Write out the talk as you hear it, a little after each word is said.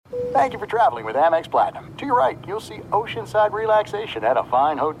Thank you for traveling with Amex Platinum. To your right, you'll see oceanside relaxation at a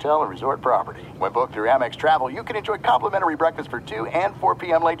fine hotel and resort property. When booked through Amex Travel, you can enjoy complimentary breakfast for 2 and 4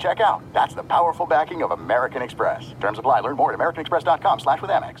 p.m. late checkout. That's the powerful backing of American Express. Terms apply. Learn more at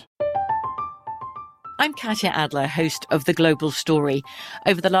americanexpress.com/withAmex. I'm Katya Adler, host of The Global Story.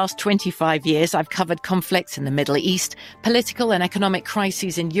 Over the last 25 years, I've covered conflicts in the Middle East, political and economic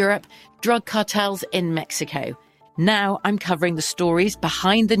crises in Europe, drug cartels in Mexico. Now I'm covering the stories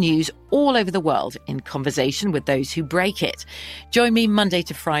behind the news all over the world in conversation with those who break it. Join me Monday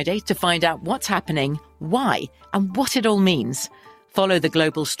to Friday to find out what's happening, why, and what it all means. Follow The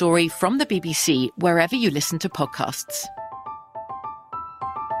Global Story from the BBC wherever you listen to podcasts.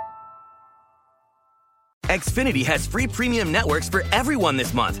 Xfinity has free premium networks for everyone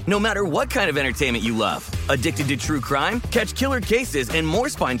this month, no matter what kind of entertainment you love. Addicted to true crime? Catch killer cases and more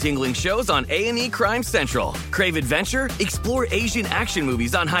spine-tingling shows on A&E Crime Central. Crave adventure? Explore Asian action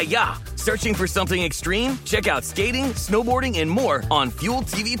movies on Hi-YAH. Searching for something extreme? Check out skating, snowboarding, and more on Fuel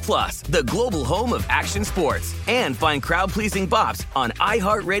TV Plus, the global home of action sports. And find crowd-pleasing bops on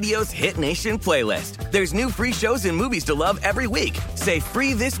iHeartRadio's Hit Nation playlist. There's new free shows and movies to love every week. Say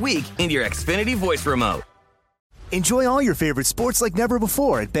free this week in your Xfinity voice remote. Enjoy all your favorite sports like never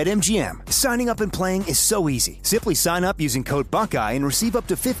before at BetMGM. Signing up and playing is so easy. Simply sign up using code Buckeye and receive up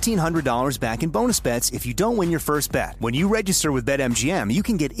to $1,500 back in bonus bets if you don't win your first bet. When you register with BetMGM, you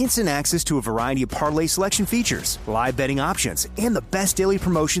can get instant access to a variety of parlay selection features, live betting options, and the best daily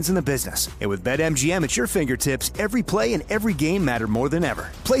promotions in the business. And with BetMGM at your fingertips, every play and every game matter more than ever.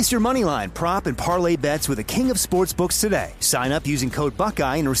 Place your moneyline, prop, and parlay bets with the king of sportsbooks today. Sign up using code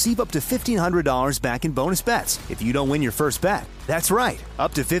Buckeye and receive up to $1,500 back in bonus bets if you don't win your first bet. That's right,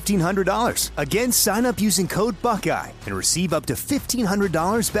 up to $1,500. Again, sign up using code Buckeye and receive up to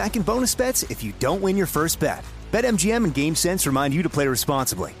 $1,500 back in bonus bets if you don't win your first bet. BetMGM and GameSense remind you to play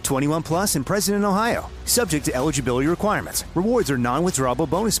responsibly. 21 plus and present in Ohio. Subject to eligibility requirements. Rewards are non-withdrawable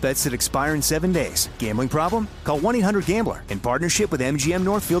bonus bets that expire in 7 days. Gambling problem? Call 1-800-GAMBLER in partnership with MGM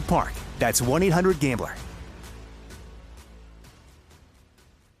Northfield Park. That's 1-800-GAMBLER.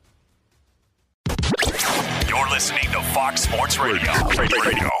 You're listening to Fox Sports Radio.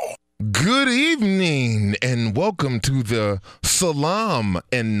 Good evening and welcome to the Salam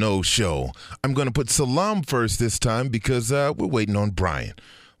and No Show. I'm going to put Salam first this time because we're waiting on Brian.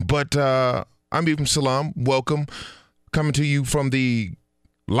 But I'm Ibn Salam. Welcome. Coming to you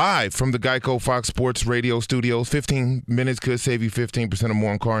live from the Geico Fox Sports Radio studios. 15 minutes could save you 15% or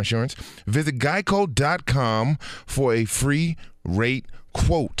more on car insurance. Visit geico.com for a free rate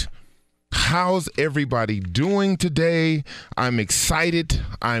quote. How's everybody doing today? I'm excited.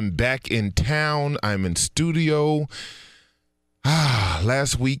 I'm back in town. I'm in studio.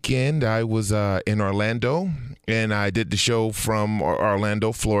 Last weekend, I was in Orlando, and I did the show from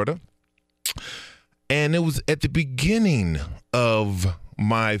Orlando, Florida. And it was at the beginning of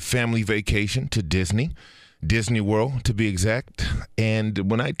my family vacation to Disney World, to be exact.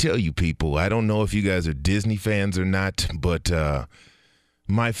 And when I tell you people, I don't know if you guys are Disney fans or not, but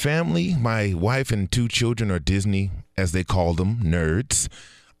my family, my wife and 2 children are Disney, as they call them, nerds.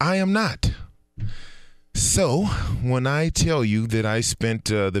 I am not. So when I tell you that I spent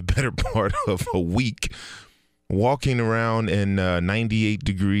the better part of a week walking around in 98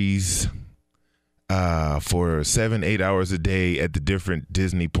 degrees for 7-8 hours a day at the different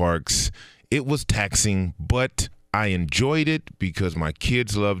Disney parks, it was taxing, but I enjoyed it because my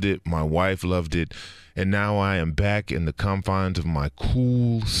kids loved it, my wife loved it, and now I am back in the confines of my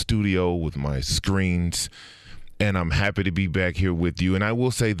cool studio with my screens, and I'm happy to be back here with you. And I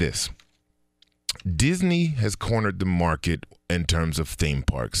will say this. Disney has cornered the market in terms of theme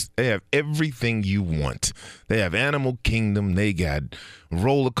parks. They have everything you want. They have Animal Kingdom. They got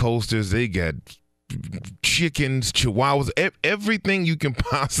roller coasters. They got chickens, chihuahuas, everything you can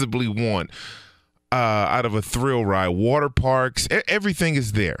possibly want out of a thrill ride. Water parks, everything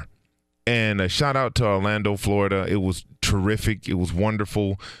is there. And a shout out to Orlando, Florida. It was terrific. It was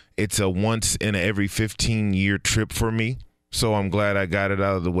wonderful. It's a once in every 15-year trip for me. So I'm glad I got it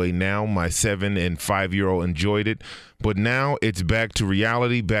out of the way now. My 7 and 5-year-old enjoyed it. But now it's back to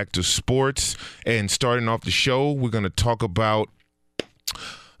reality, back to sports. And starting off the show, we're going to talk about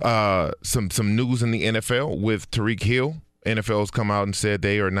some news in the NFL with Tyreek Hill. NFL has come out and said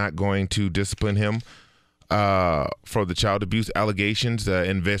they are not going to discipline him for the child abuse allegations. The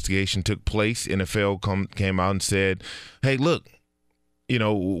investigation took place. NFL came out and said, hey, look, you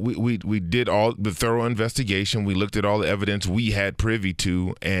know, we did all the thorough investigation. We looked at all the evidence we had privy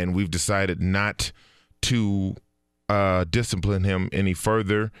to, and we've decided not to discipline him any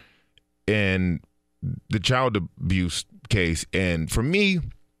further in the child abuse case. And for me,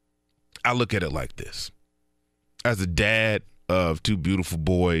 I look at it like this. As a dad of two beautiful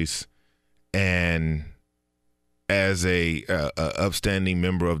boys and as a upstanding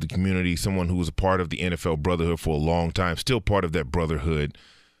member of the community, someone who was a part of the NFL Brotherhood for a long time, still part of that brotherhood,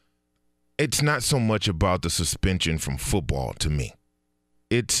 it's not so much about the suspension from football to me.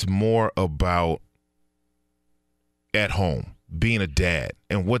 It's more about at home, being a dad,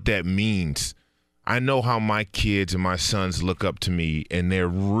 and what that means. I know how my kids and my sons look up to me, and they're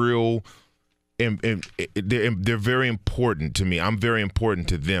real, and they're very important to me. I'm very important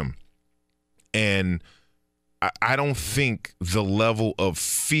to them. And I don't think the level of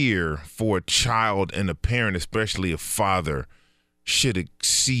fear for a child and a parent, especially a father, should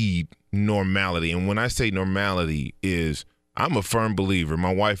exceed normality. And when I say normality is, I'm a firm believer.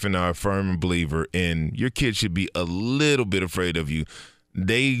 My wife and I are a firm believer in your kids should be a little bit afraid of you.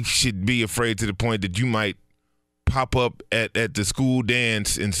 They should be afraid to the point that you might pop up at the school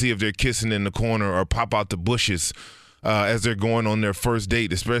dance and see if they're kissing in the corner, or pop out the bushes as they're going on their first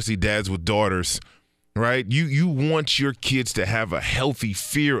date, especially dads with daughters, right? You want your kids to have a healthy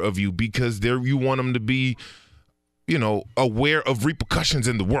fear of you because you want them to be, aware of repercussions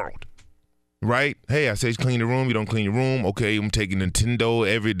in the world. Right? Hey, I say clean the room. You don't clean your room. Okay, I'm taking Nintendo,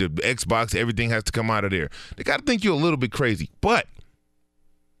 the Xbox, everything has to come out of there. They got to think you're a little bit crazy. But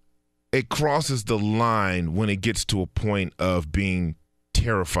it crosses the line when it gets to a point of being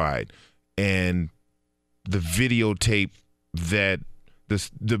terrified. And the videotape that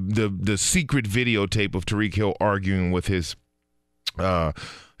the secret videotape of Tyreek Hill arguing with his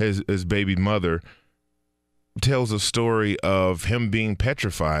baby mother tells a story of him being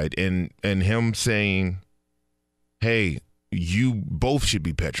petrified and him saying, hey, you both should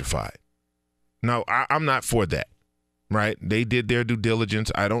be petrified. Now, I'm not for that, right? They did their due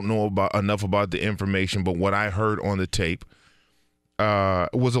diligence. I don't know enough about the information, but what I heard on the tape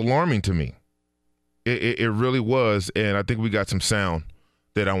was alarming to me. It really was, and I think we got some sound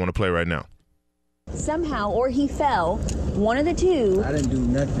that I want to play right now. Somehow, or he fell, one of the two. I didn't do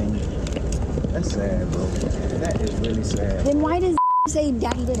nothing. That's sad, bro. That is really sad. Then why does say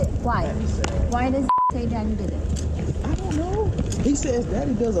Daddy did it? Why? Why does say Daddy did it? I don't know. He says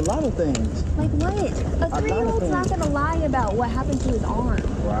Daddy does a lot of things. Like what? A 3-year-old's not going to lie about what happened to his arm.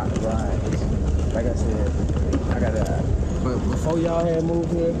 Right. Like I said, but before y'all had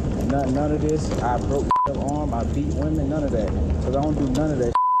moved here, none of this. I broke the arm. I beat women. None of that. Because I don't do none of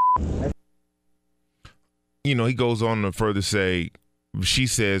that. He goes on to further say, she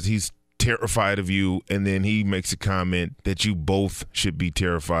says he's terrified of you, and then he makes a comment that you both should be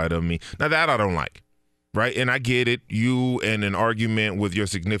terrified of me. Now that I don't like, right? And I get it. You in an argument with your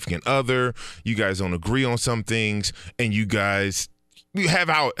significant other, you guys don't agree on some things, and you guys have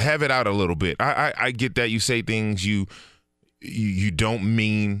it out a little bit. I get that. You say things you don't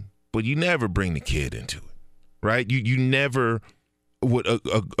mean, but you never bring the kid into it, right? You never would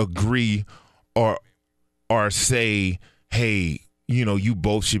agree or say, hey, you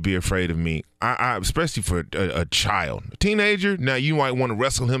both should be afraid of me. I especially for a child, a teenager. Now you might want to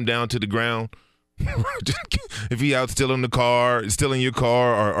wrestle him down to the ground. If he out stealing your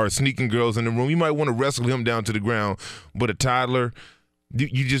car, or sneaking girls in the room, you might want to wrestle him down to the ground. But a toddler,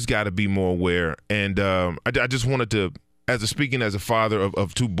 you just got to be more aware. And I just wanted to, speaking as a father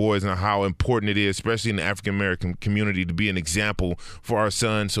of two boys, and how important it is, especially in the African American community, to be an example for our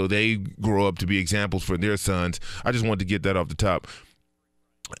sons so they grow up to be examples for their sons. I just wanted to get that off the top.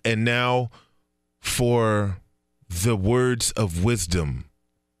 And now for the words of wisdom,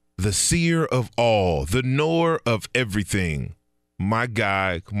 the seer of all, the knower of everything, my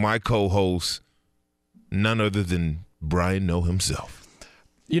guy, my co-host, none other than Brian Noe himself.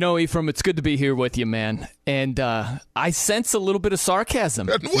 Ephraim, it's good to be here with you, man. And I sense a little bit of sarcasm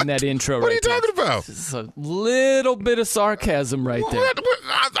in that intro. What are you talking about? Just a little bit of sarcasm right there.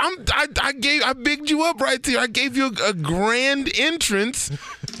 I bigged you up right there. I gave you a grand entrance.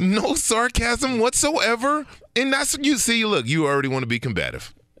 No sarcasm whatsoever. And that's what you see. Look, you already want to be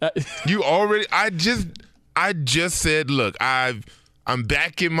combative. I just said, look, I'm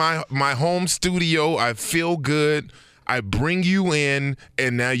back in my home studio. I feel good. I bring you in,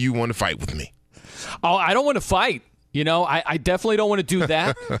 and now you want to fight with me. Oh, I don't want to fight. I definitely don't want to do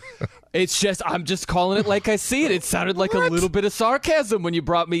that. It's just, I'm just calling it like I see it. It sounded like a little bit of sarcasm when you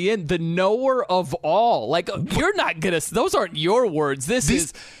brought me in. The knower of all. Like, you're not going to, those aren't your words.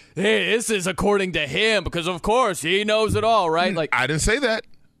 This is according to him, because of course he knows it all, right? Like, I didn't say that.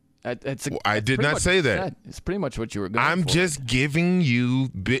 I did not say that. It's pretty much what you were going for. I'm just giving you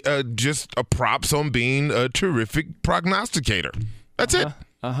just a props on being a terrific prognosticator. That's it.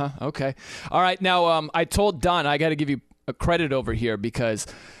 Okay. All right. Now, I told Don I got to give you a credit over here, because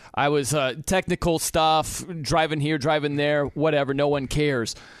I was technical stuff, driving here, driving there, whatever. No one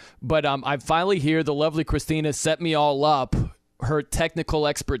cares. But I finally hear the lovely Christina set me all up. Her technical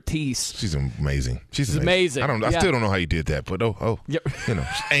expertise. She's amazing. She's amazing. I still don't know how you did that, but Yep.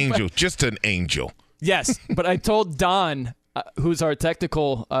 angel, just an angel. Yes, but I told Don, who's our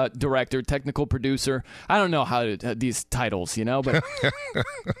technical director, technical producer. I don't know how to, these titles, but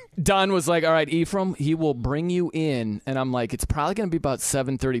Don was like, all right, Ephraim, he will bring you in. And I'm like, it's probably going to be about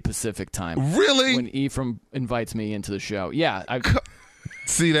 7:30 Pacific time. Really? When Ephraim invites me into the show. Yeah.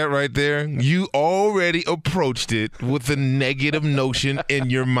 See that right there? You already approached it with a negative notion in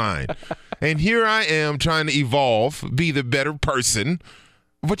your mind. And here I am trying to evolve, be the better person.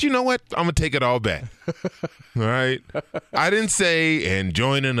 But you know what? I'm going to take it all back. All right? I didn't say, and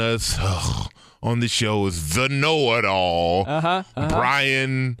joining us on the show is the know-it-all,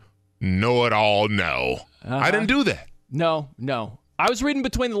 Brian Know-It-All No. I didn't do that. No. I was reading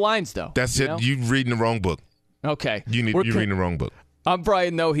between the lines, though. That's it. You're reading the wrong book. Okay. You're reading the wrong book. I'm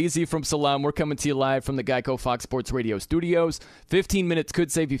Brian No. He's Ephraim Salam. We're coming to you live from the Geico Fox Sports Radio studios. 15 minutes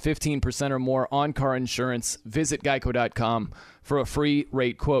could save you 15% or more on car insurance. Visit geico.com for a free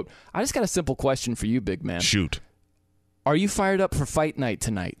rate quote. I just got a simple question for you, big man. Shoot. Are you fired up for fight night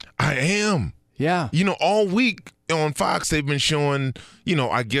tonight? I am. Yeah. All week on Fox, they've been showing,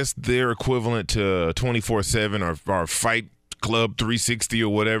 I guess their equivalent to 24/7 or Fight Club 360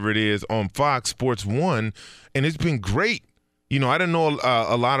 or whatever it is on Fox Sports 1, and it's been great. I didn't know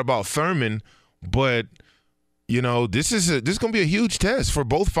a lot about Thurman, but this is going to be a huge test for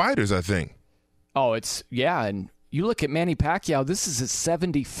both fighters, I think. Oh, and you look at Manny Pacquiao, this is his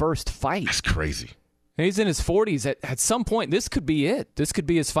 71st fight. That's crazy. And he's in his 40s. At some point, this could be it. This could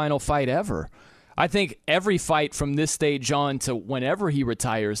be his final fight ever. I think every fight from this stage on to whenever he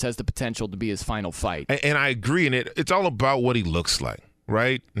retires has the potential to be his final fight. And I agree, and it's all about what he looks like,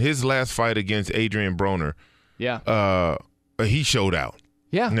 right? His last fight against Adrian Broner, he showed out.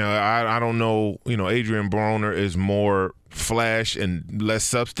 Yeah. Now, I don't know, Adrian Broner is more flash and less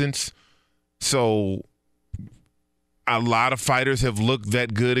substance. So a lot of fighters have looked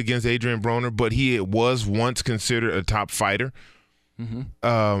that good against Adrian Broner, but he was once considered a top fighter.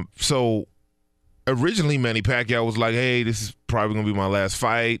 Mm-hmm. So originally Manny Pacquiao was like, hey, this is probably going to be my last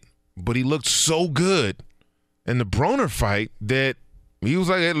fight. But he looked so good in the Broner fight that he was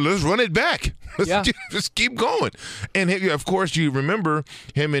like, hey, let's run it back. Let's just keep going. And, of course, you remember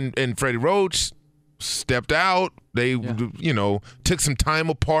him and Freddie Roach stepped out. They, took some time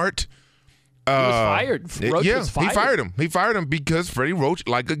apart. He was fired. Roach was fired. He fired him because Freddie Roach,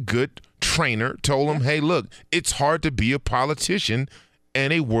 like a good trainer, told him, hey, look, it's hard to be a politician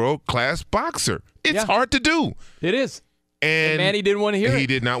and a world-class boxer. It's hard to do. It is. And Manny didn't want to hear it. He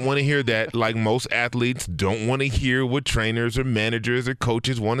did not want to hear that. Like most athletes don't want to hear what trainers or managers or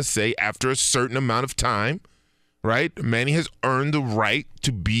coaches want to say after a certain amount of time, right? Manny has earned the right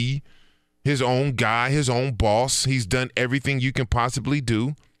to be his own guy, his own boss. He's done everything you can possibly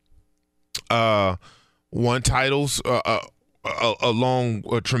do. Won titles along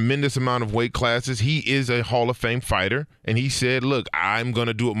a tremendous amount of weight classes. He is a Hall of Fame fighter, and he said, look, I'm going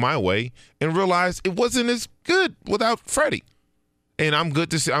to do it my way, and realized it wasn't as good without Freddie. And I'm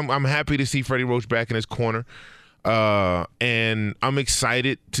happy to see Freddie Roach back in his corner, and I'm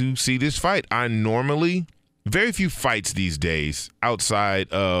excited to see this fight. Very few fights these days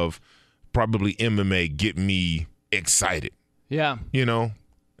outside of probably MMA get me excited. Yeah.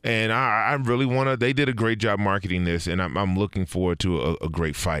 And I really want to – they did a great job marketing this, and I'm looking forward to a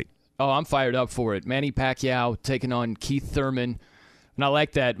great fight. Oh, I'm fired up for it. Manny Pacquiao taking on Keith Thurman. And I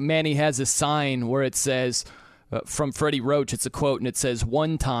like that. Manny has a sign where it says, from Freddie Roach, it's a quote, and it says,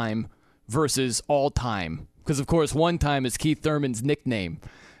 one time versus all time. Because, of course, one time is Keith Thurman's nickname.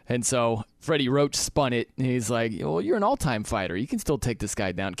 And so Freddie Roach spun it, and he's like, well, you're an all-time fighter. You can still take this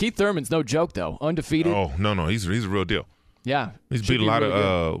guy down. Keith Thurman's no joke, though. Undefeated. Oh, no. He's a real deal. Yeah. He's beat a lot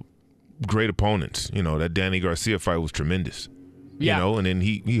of great opponents. That Danny Garcia fight was tremendous. Yeah. And then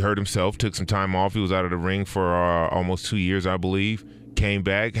he hurt himself, took some time off. He was out of the ring for almost 2 years, I believe. Came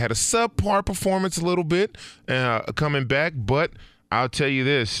back, had a subpar performance a little bit coming back. But I'll tell you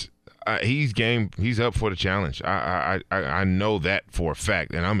this, he's game. He's up for the challenge. I know that for a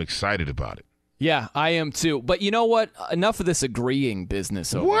fact, and I'm excited about it. Yeah, I am too. But you know what? Enough of this agreeing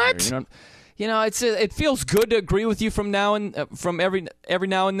business over here. It feels good to agree with you from every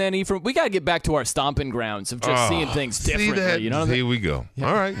now and then. Ephraim, we got to get back to our stomping grounds of just seeing things differently. Here we go. Yeah.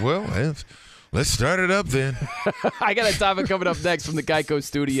 All right. Well, let's start it up then. I got a topic coming up next from the Geico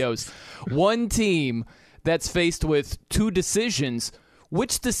Studios. One team that's faced with two decisions.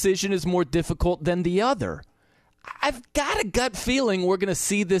 Which decision is more difficult than the other? I've got a gut feeling we're going to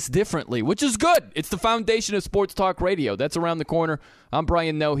see this differently, which is good. It's the foundation of sports talk radio. That's around the corner. I'm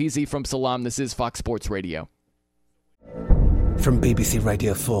Brian Noe. He's E from Salam. This is Fox Sports Radio. From BBC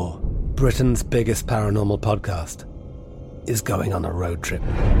Radio 4, Britain's biggest paranormal podcast is going on a road trip.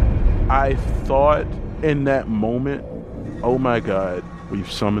 I thought in that moment, oh my God,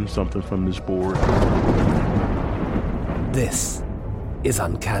 we've summoned something from this board. This is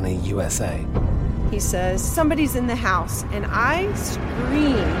Uncanny USA. He says, somebody's in the house, and I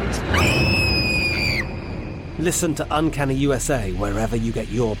screamed. Listen to Uncanny USA wherever you get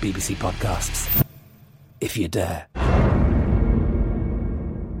your BBC podcasts, if you dare.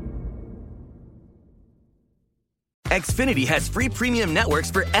 Xfinity has free premium networks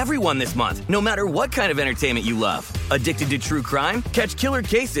for everyone this month, no matter what kind of entertainment you love. Addicted to true crime? Catch killer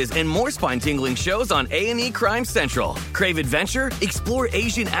cases and more spine-tingling shows on A&E Crime Central. Crave adventure? Explore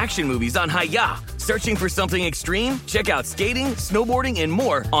Asian action movies on Hi-YAH. Searching for something extreme? Check out skating, snowboarding, and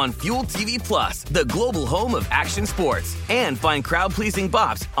more on Fuel TV Plus, the global home of action sports. And find crowd-pleasing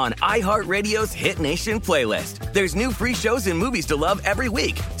bops on iHeartRadio's Hit Nation playlist. There's new free shows and movies to love every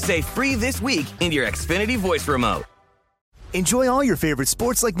week. Say free this week in your Xfinity voice remote. Enjoy all your favorite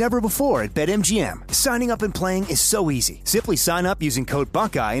sports like never before at BetMGM. Signing up and playing is so easy. Simply sign up using code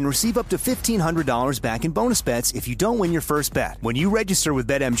Buckeye and receive up to $1,500 back in bonus bets if you don't win your first bet. When you register with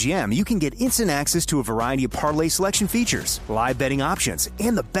BetMGM, you can get instant access to a variety of parlay selection features, live betting options,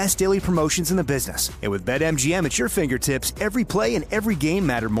 and the best daily promotions in the business. And with BetMGM at your fingertips, every play and every game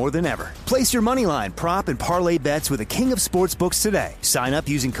matter more than ever. Place your moneyline, prop, and parlay bets with the king of sportsbooks today. Sign up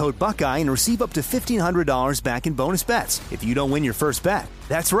using code Buckeye and receive up to $1,500 back in bonus bets if you don't win your first bet.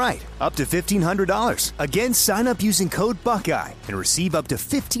 That's right, up to $1,500. Again, sign up using code Buckeye and receive up to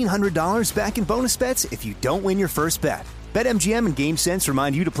 $1,500 back in bonus bets if you don't win your first bet. BetMGM and GameSense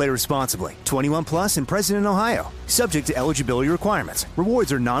remind you to play responsibly. 21 plus and present in Ohio. Subject to eligibility requirements.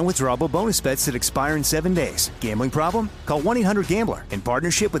 Rewards are non-withdrawable bonus bets that expire in 7 days. Gambling problem? Call 1-800-GAMBLER in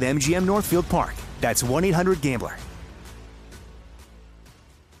partnership with MGM Northfield Park. That's 1-800-GAMBLER.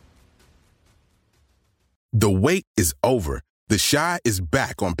 The wait is over. The Chi is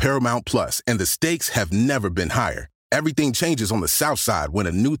back on Paramount Plus, and the stakes have never been higher. Everything changes on the South Side when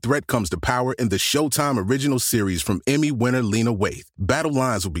a new threat comes to power in the Showtime original series from Emmy winner Lena Waithe. Battle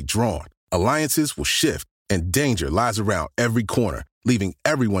lines will be drawn, alliances will shift, and danger lies around every corner, leaving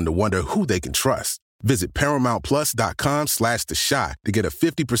everyone to wonder who they can trust. Visit ParamountPlus.com/The Chi to get a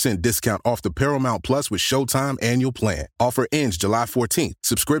 50% discount off the Paramount Plus with Showtime annual plan. Offer ends July 14th.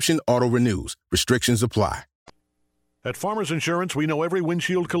 Subscription auto-renews. Restrictions apply. At Farmers Insurance, we know every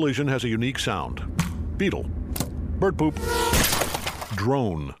windshield collision has a unique sound. Beetle. Bird poop.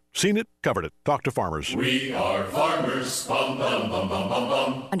 Drone. Seen it, covered it. Talk to Farmers. We are Farmers. Bum, bum, bum, bum, bum,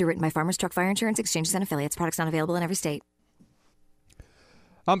 bum. Underwritten by Farmers Truck Fire Insurance Exchanges and Affiliates. Products not available in every state.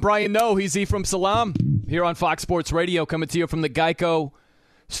 I'm Brian Noe. He's E from Salam here on Fox Sports Radio, coming to you from the Geico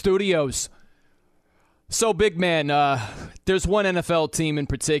Studios. So, big man, there's one NFL team in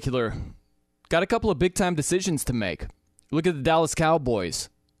particular. Got a couple of big-time decisions to make. Look at the Dallas Cowboys.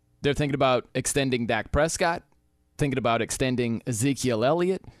 They're thinking about extending Dak Prescott, thinking about extending Ezekiel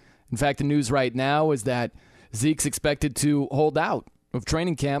Elliott. In fact, the news right now is that Zeke's expected to hold out of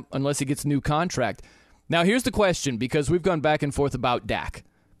training camp unless he gets a new contract. Now, here's the question, because we've gone back and forth about Dak.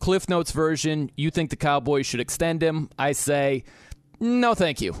 Cliff Notes version, you think the Cowboys should extend him. I say, no,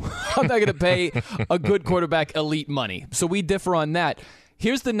 thank you. I'm not going to pay a good quarterback elite money. So we differ on that.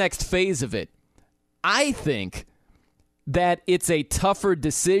 Here's the next phase of it. I think that it's a tougher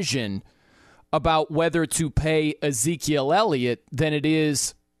decision about whether to pay Ezekiel Elliott than it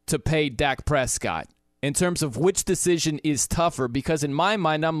is to pay Dak Prescott. In terms of which decision is tougher, because in my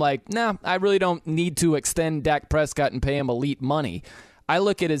mind, I'm like, nah, I really don't need to extend Dak Prescott and pay him elite money. I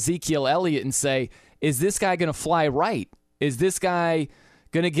look at Ezekiel Elliott and say, is this guy going to fly right? Is this guy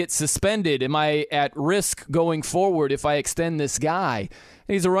going to get suspended? Am I at risk going forward if I extend this guy?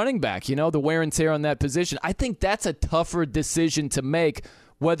 And he's a running back, you know, the wear and tear on that position. I think that's a tougher decision to make,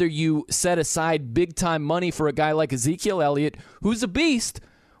 whether you set aside big-time money for a guy like Ezekiel Elliott, who's a beast,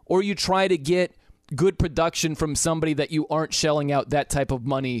 or you try to get good production from somebody that you aren't shelling out that type of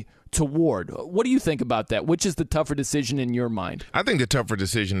money toward. What do you think about that? Which is the tougher decision in your mind? I think the tougher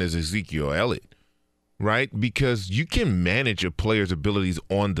decision is Ezekiel Elliott, right? Because you can manage a player's abilities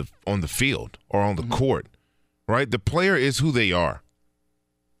on the field or on the court, right? The player is who they are.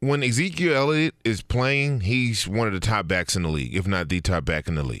 When Ezekiel Elliott is playing, he's one of the top backs in the league, if not the top back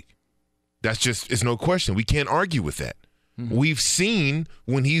in the league. That's just, it's no question. We can't argue with that. Mm-hmm. We've seen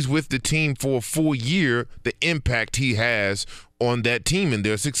when he's with the team for a full year, the impact he has on that team and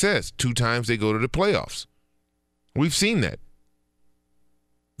their success. 2 times they go to the playoffs. We've seen that.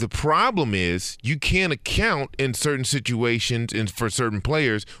 The problem is you can't account in certain situations and for certain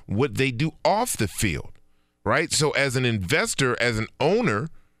players what they do off the field, right? So as an investor, as an owner,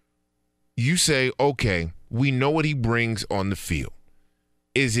 you say, okay, we know what he brings on the field.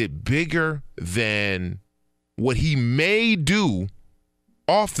 Is it bigger than what he may do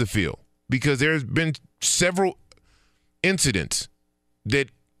off the field? Because there's been several incidents that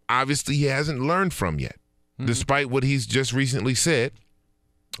obviously he hasn't learned from yet, despite what he's just recently said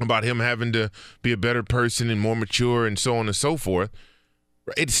about him having to be a better person and more mature and so on and so forth.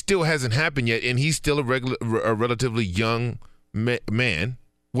 It still hasn't happened yet, and he's still a relatively young man,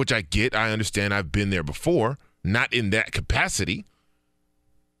 which I get. I understand. I've been there before, not in that capacity.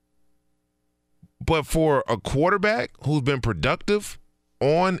 But for a quarterback who's been productive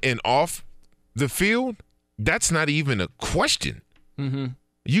on and off the field, that's not even a question. Mm-hmm.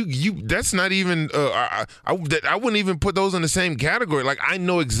 That's not even I wouldn't even put those in the same category. Like, I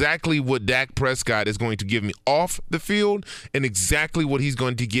know exactly what Dak Prescott is going to give me off the field and exactly what he's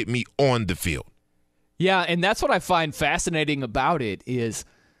going to get me on the field. Yeah, and that's what I find fascinating about it is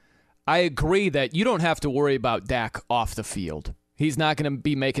I agree that you don't have to worry about Dak off the field. He's not going to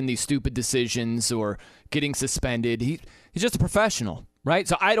be making these stupid decisions or getting suspended. He's just a professional, right?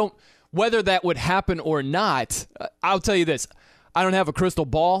 So whether that would happen or not, I'll tell you this. I don't have a crystal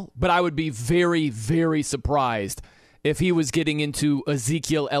ball, but I would be very, very surprised if he was getting into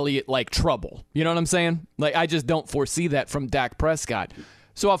Ezekiel Elliott-like trouble. You know what I'm saying? Like, I just don't foresee that from Dak Prescott.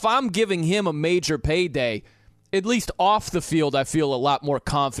 So if I'm giving him a major payday, at least off the field, I feel a lot more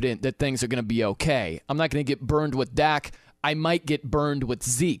confident that things are going to be okay. I'm not going to get burned with Dak. I might get burned with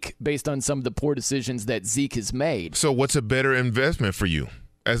Zeke based on some of the poor decisions that Zeke has made. So what's a better investment for you?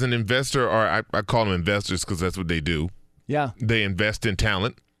 As an investor, or I call them investors because that's what they do. Yeah. They invest in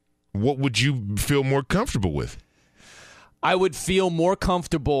talent. What would you feel more comfortable with? I would feel more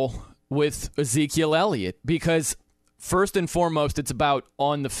comfortable with Ezekiel Elliott because, first and foremost, it's about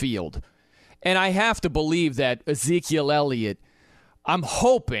on the field. And I have to believe that Ezekiel Elliott, I'm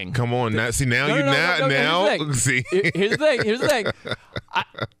hoping. Come on, now. See, now see. Here's the thing.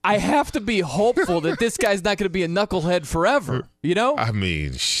 I have to be hopeful that this guy's not going to be a knucklehead forever, you know? I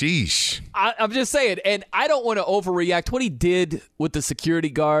mean, sheesh. I'm just saying, and I don't want to overreact. What he did with the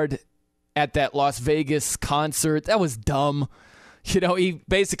security guard at that Las Vegas concert, that was dumb. You know, he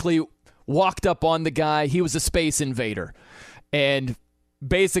basically walked up on the guy. He was a space invader. And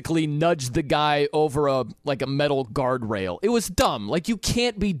basically nudged the guy over a metal guardrail. It was dumb. Like, you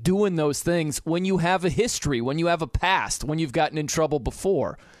can't be doing those things when you have a history, when you have a past, when you've gotten in trouble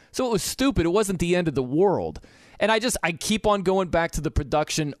before. So it was stupid. It wasn't the end of the world. And I keep on going back to the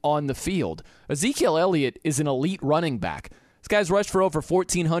production on the field. Ezekiel Elliott is an elite running back. This guy's rushed for over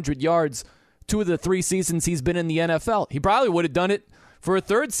 1,400 yards 2 of the 3 seasons he's been in the NFL. He probably would have done it for a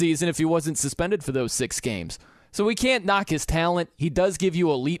 3rd season if he wasn't suspended for those 6 games. So we can't knock his talent. He does give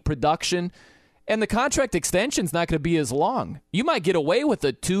you elite production. And the contract extension's not going to be as long. You might get away with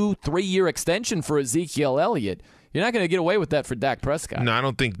a 2-3 year extension for Ezekiel Elliott. You're not going to get away with that for Dak Prescott. No, I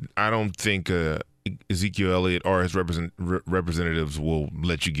don't think Ezekiel Elliott or his representatives will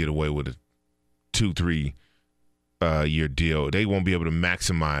let you get away with a 2-3 year deal. They won't be able to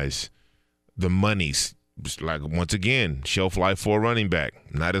maximize the monies. Just like, once again, shelf life for a running back.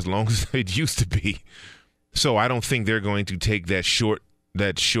 Not as long as it used to be. So I don't think they're going to take that short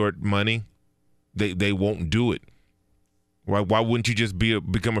money. They won't do it. Why wouldn't you just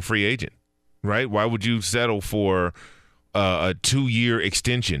become a free agent, right? Why would you settle for a 2-year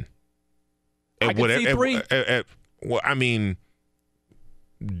extension? I can see 3. Well, I mean,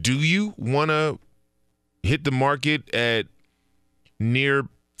 do you want to hit the market at near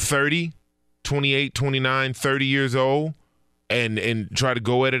 30, 28, 29, 30 years old and try to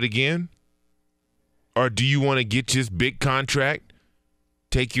go at it again? Or do you want to get this big contract,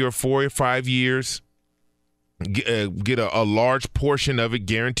 take your 4 or 5 years, get a large portion of it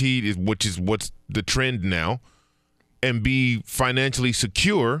guaranteed, which is what's the trend now, and be financially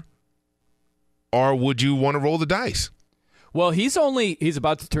secure? Or would you want to roll the dice? Well, he's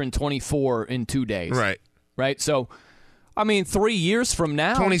about to turn 24 in 2 days. Right? So, I mean, 3 years from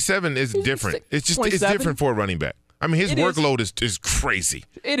now. 27 is different. It's different for a running back. I mean, his workload is crazy.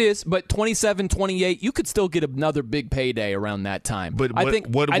 It is, but 27, 28, you could still get another big payday around that time. But what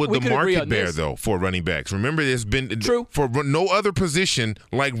would the market bear, though, for running backs? Remember, there's been true for no other position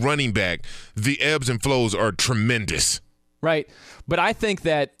like running back, the ebbs and flows are tremendous. Right. But I think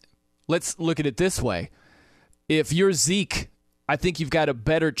that, let's look at it this way. If you're Zeke, I think you've got a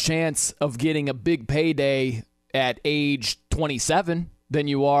better chance of getting a big payday at age 27 than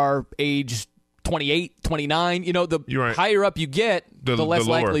you are age 28, 29. The right. higher up you get, the less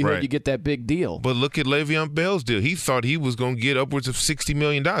lower, likelihood right. you get that big deal. But look at Le'Veon Bell's deal. He thought he was going to get upwards of $60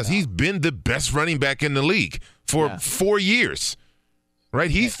 million. Yeah. He's been the best running back in the league for 4 years, right?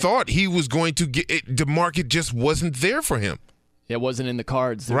 He thought he was going to get it. The market just wasn't there for him. It wasn't in the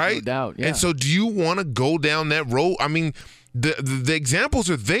cards, right? No doubt. Yeah. And so do you want to go down that road? I mean, the examples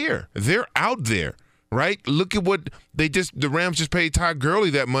are there. They're out there, right? Look at what the Rams just paid Todd Gurley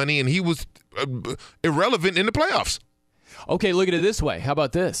that money, and he was irrelevant in the playoffs. Okay, look at it this way. How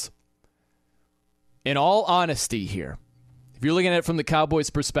about this? In all honesty here, if you're looking at it from the Cowboys'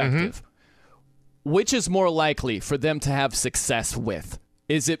 perspective, which is more likely for them to have success with?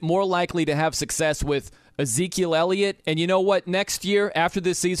 Is it more likely to have success with Ezekiel Elliott? And you know what? Next year, after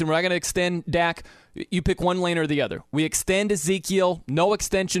this season, we're not going to extend Dak. You pick one lane or the other. We extend Ezekiel, no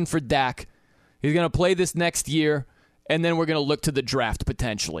extension for Dak. He's going to play this next year, and then we're going to look to the draft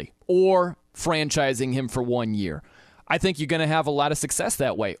potentially, or franchising him for 1 year. I think you're going to have a lot of success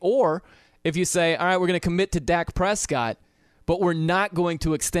that way. Or if you say, all right, we're going to commit to Dak Prescott, but we're not going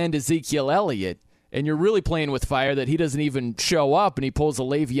to extend Ezekiel Elliott, and you're really playing with fire that he doesn't even show up and he pulls a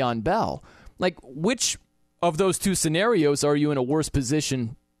Le'Veon Bell. Like, which of those two scenarios are you in a worse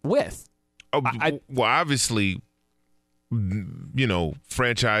position with? Well, obviously,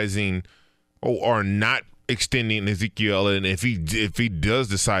 franchising or not extending Ezekiel, and if he does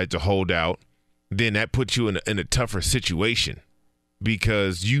decide to hold out, then that puts you in a tougher situation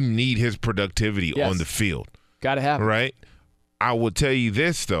because you need his productivity on the field. Got to have it. Right? I will tell you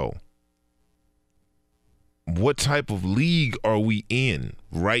this, though. What type of league are we in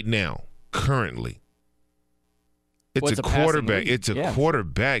right now, currently? It's a quarterback. It's a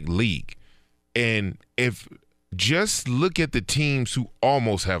quarterback league. And if just look at the teams who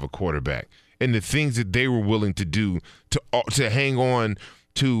almost have a quarterback and the things that they were willing to do to hang on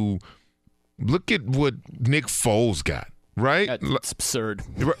to. Look at what Nick Foles got, right? It's absurd.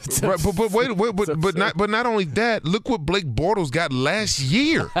 Right, but not only that. Look what Blake Bortles got last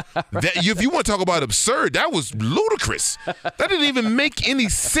year. If you want to talk about absurd, that was ludicrous. That didn't even make any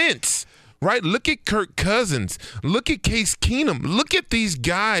sense. Right? Look at Kirk Cousins. Look at Case Keenum. Look at these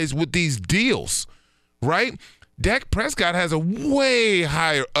guys with these deals, right? Dak Prescott has a way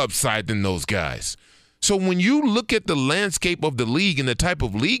higher upside than those guys. So when you look at the landscape of the league and the type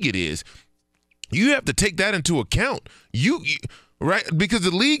of league it is, you have to take that into account. Right? Because the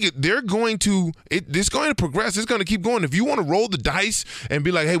league, it's going to progress. It's going to keep going. If you want to roll the dice and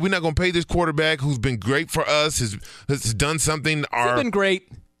be like, hey, we're not going to pay this quarterback who's been great for us, has done something. He's been great.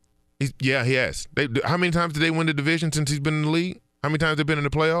 He has. How many times did they win the division since he's been in the league? How many times have they been in the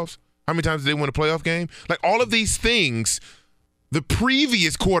playoffs? How many times did they win a playoff game? Like, all of these things the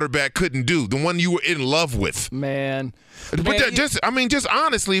previous quarterback couldn't do, the one you were in love with. Man. But just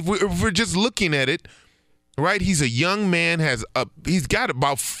honestly, if we're just looking at it, right, he's a young man, he's got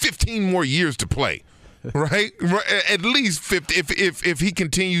about 15 more years to play. Right? At least 50 if he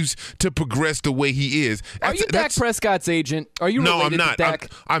continues to progress the way he is. Are you Dak Prescott's agent? Are you related to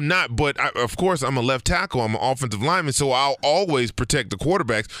Dak? I'm not, but of course I'm a left tackle. I'm an offensive lineman, so I'll always protect the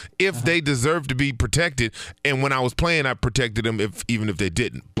quarterbacks if they deserve to be protected. And when I was playing, I protected them even if they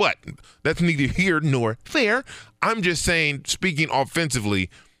didn't. But that's neither here nor there. I'm just saying, speaking offensively,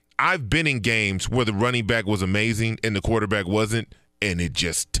 I've been in games where the running back was amazing and the quarterback wasn't, and it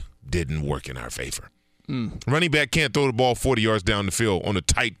just didn't work in our favor. Running back can't throw the ball 40 yards down the field on a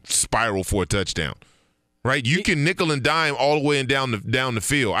tight spiral for a touchdown, right? You can nickel and dime all the way and down the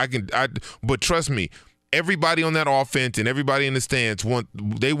field. But trust me, everybody on that offense and everybody in the stands want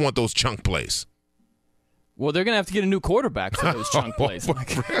those chunk plays. Well, they're going to have to get a new quarterback for those chunk plays.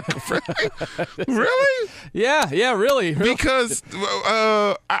 Really? Yeah, really. Because,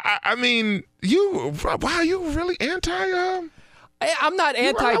 I mean, you really anti I'm not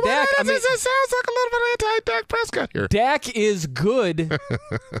anti-Dak. It sounds like a little bit anti-Dak Prescott here. Dak is good.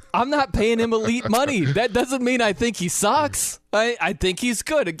 I'm not paying him elite money. That doesn't mean I think he sucks. I think he's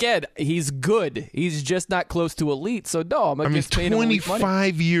good. Again, he's good. He's just not close to elite. So, no, I'm against paying him elite money.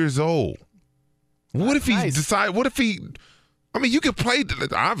 25 years old. What if he decide? What if he? I mean, you can play.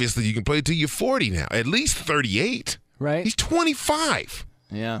 Obviously, you can play till you're 40 now. At least 38. Right. He's 25.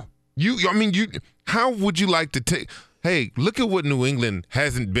 Yeah. How would you like to take? Hey, look at what New England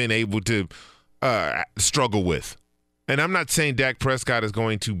hasn't been able to struggle with. And I'm not saying Dak Prescott is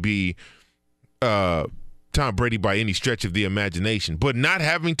going to be Tom Brady by any stretch of the imagination, but not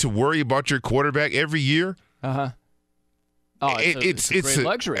having to worry about your quarterback every year. Oh, it's a great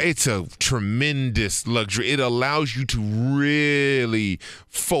luxury. It's a tremendous luxury. It allows you to really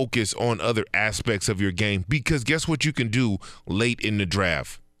focus on other aspects of your game because guess what you can do late in the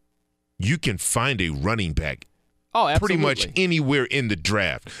draft? you can find a running back pretty much anywhere in the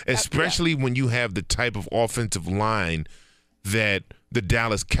draft, especially when you have the type of offensive line that the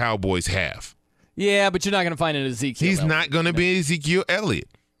Dallas Cowboys have. Yeah, but you're not going to find an Ezekiel He's Elliott. not going to be Ezekiel Elliott.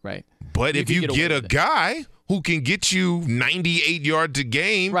 Right. But if you get a guy who can get you 98 yards a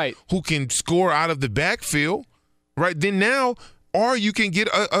game, who can score out of the backfield, right, then now, or you can get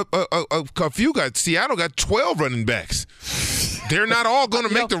a few guys. Seattle got 12 running backs. They're not all going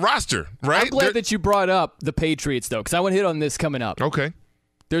to make the roster, right? I'm glad that you brought up the Patriots, though, because I want to hit on this coming up. Okay.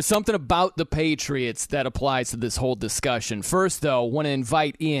 There's something about the Patriots that applies to this whole discussion. First, though, I want to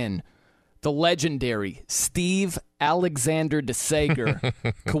invite in the legendary Steve Alexander DeSager.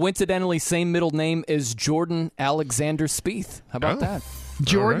 Coincidentally, same middle name as Jordan Alexander Spieth. How about that?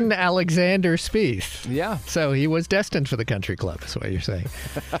 Jordan Alexander Spieth. Yeah. So he was destined for the country club, is what you're saying.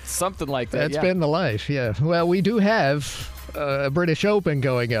 Something like that, That's been the life, yeah. Well, we do have a British Open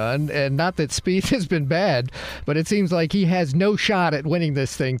going on, and not that Spieth has been bad, but it seems like he has no shot at winning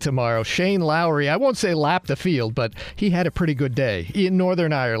this thing tomorrow. Shane Lowry, I won't say lapped the field, but he had a pretty good day in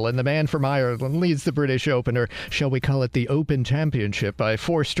Northern Ireland. The man from Ireland leads the British Open, or shall we call it the Open Championship, by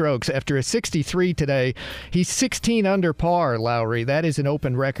 4 strokes. After a 63 today, he's 16 under par, Lowry. That is an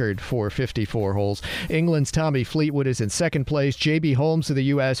Open record for 54 holes. England's Tommy Fleetwood is in second place. J.B. Holmes of the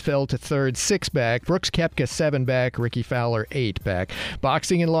U.S. fell to third, 6 back. Brooks Koepka, 7 back. Ricky Fowler, 8 back.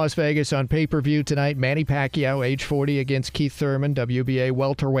 Boxing in Las Vegas on pay-per-view tonight. Manny Pacquiao, age 40, against Keith Thurman, WBA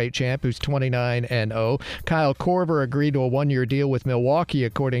welterweight champ, who's 29-0. Kyle Korver agreed to a 1-year deal with Milwaukee,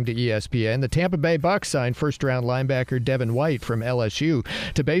 according to ESPN. The Tampa Bay Bucks signed first-round linebacker Devin White from LSU.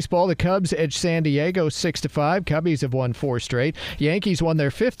 To baseball, the Cubs edged San Diego 6-5. Cubbies have won 4 straight. Yankees won their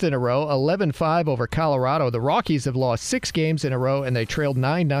 5th in a row, 11-5 over Colorado. The Rockies have lost 6 games in a row, and they trailed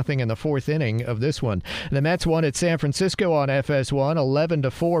 9-0 in the 4th inning of this one. The Mets won at San Francisco on FS1,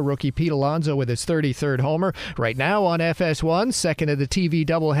 11-4. Rookie Pete Alonso with his 33rd homer. Right now on FS1, second of the TV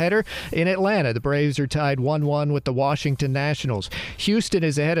doubleheader in Atlanta. The Braves are tied 1-1 with the Washington Nationals. Houston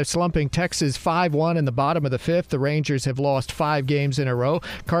is ahead of slumping Texas 5-1 in the bottom of the 5th. The Rangers have lost 5 games in a row.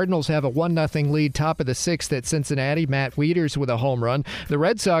 Cardinals have a 1-0 lead top of the 6th at Cincinnati. Matt Wieters with a home run. The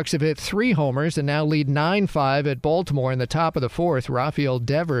Red Sox have hit 3 homers and now lead 9-5 at Baltimore in the top of the 4th. Rafael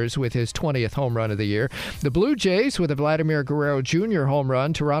Devers with his 20th home run of the year. The Blue Jays with a Vladimir Guerrero Jr. home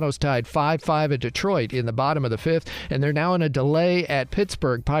run. Toronto's tied 5-5 at Detroit in the bottom of the 5th, and they're now in a delay at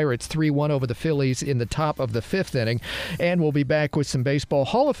Pittsburgh. Pirates 3-1 over the Phillies in the top of the 5th inning. And we'll be back with some baseball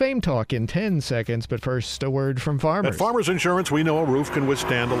Hall of Fame talk in 10 seconds, but first, a word from Farmers. At Farmers Insurance, we know a roof can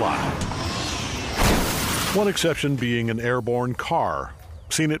withstand a lot. One exception being an airborne car.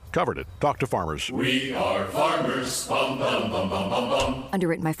 Seen it, covered it. Talk to Farmers. We are Farmers. Bum, bum, bum, bum, bum, bum.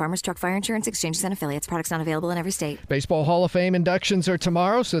 Underwritten by Farmers Truck Fire Insurance Exchanges and Affiliates. Products not available in every state. Baseball Hall of Fame inductions are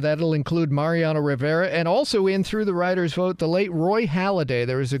tomorrow, so that'll include Mariano Rivera, and also in through the writers' vote, the late Roy Halladay.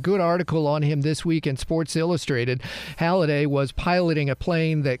 There was a good article on him this week in Sports Illustrated. Halladay was piloting a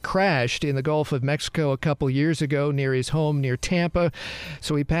plane that crashed in the Gulf of Mexico a couple years ago near his home near Tampa,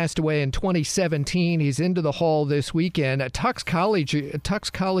 so he passed away in 2017. He's into the Hall this weekend. A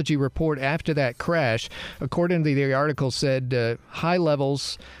toxicology report after that crash, according to the article, said high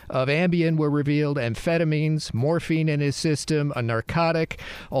levels of Ambien were revealed, amphetamines, morphine in his system, a narcotic,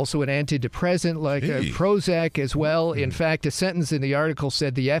 also an antidepressant like Prozac as well. In fact, a sentence in the article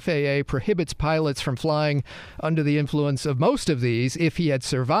said the FAA prohibits pilots from flying under the influence of most of these. If he had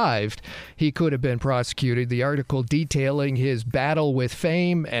survived, he could have been prosecuted. The article detailing his battle with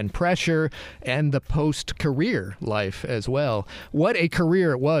fame and pressure and the post-career life as well. What a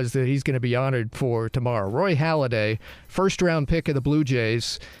career it was that he's going to be honored for tomorrow. Roy Halladay, first-round pick of the Blue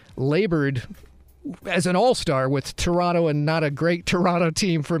Jays, labored as an all-star with Toronto, and not a great Toronto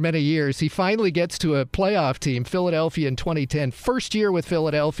team for many years. He finally gets to a playoff team, Philadelphia in 2010. First year with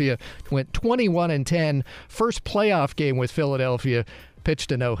Philadelphia, went 21-10. First playoff game with Philadelphia,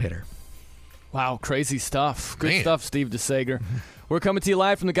 pitched a no-hitter. Wow, crazy stuff. Good stuff, Steve DeSager. We're coming to you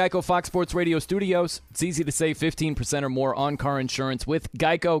live from the Geico Fox Sports Radio studios. It's easy to save 15% or more on car insurance with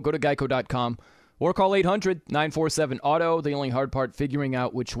Geico. Go to geico.com or call 800-947-AUTO. The only hard part, figuring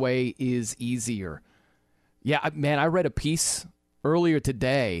out which way is easier. Yeah, man, I read a piece earlier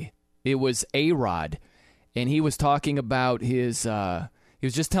today. It was A-Rod, and he was talking about his he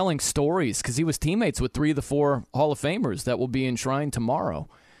was just telling stories because he was teammates with 3 of the 4 Hall of Famers that will be enshrined tomorrow.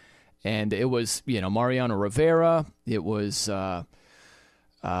 And it was, Mariano Rivera, it was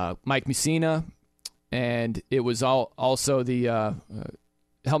Mike Mussina, and it was also the,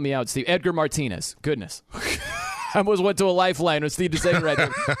 help me out, Steve, Edgar Martinez. Goodness. I almost went to a lifeline with Steve DeSager right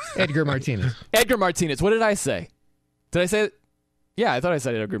there. Edgar Martinez. Edgar Martinez. What did I say? Did I say Yeah, I thought I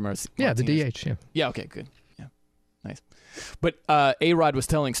said Edgar Martinez. Yeah, the DH. Yeah. Yeah. Okay. Good. Yeah. Nice. But A-Rod was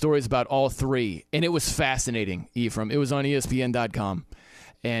telling stories about all three, and it was fascinating. Ephraim. It was on ESPN.com,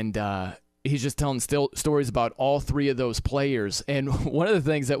 and he's just telling stories about all three of those players. And one of the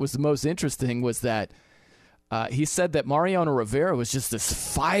things that was the most interesting was that he said that Mariano Rivera was just this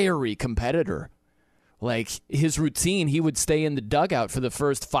fiery competitor. Like, his routine, he would stay in the dugout for the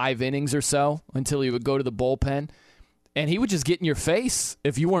first 5 innings or so until he would go to the bullpen, and he would just get in your face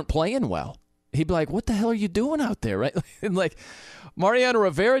if you weren't playing well. He'd be like, what the hell are you doing out there, right? And, like, Mariano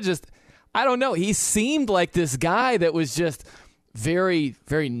Rivera just, I don't know, he seemed like this guy that was just very,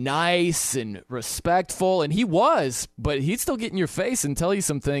 very nice and respectful, and he was, but he'd still get in your face and tell you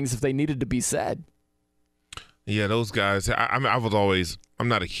some things if they needed to be said. Yeah, those guys, I'm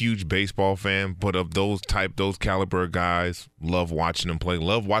not a huge baseball fan, but of those caliber guys, love watching them play,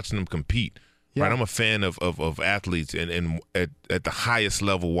 love watching them compete. Yeah. Right, I'm a fan of athletes and at the highest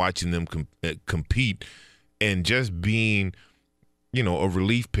level, watching them compete and just being, a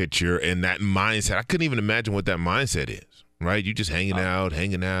relief pitcher and that mindset. I couldn't even imagine what that mindset is, right? You just hanging out,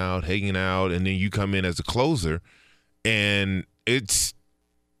 and then you come in as a closer, and it's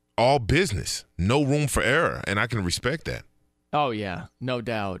all business, no room for error, and I can respect that. Oh, yeah, no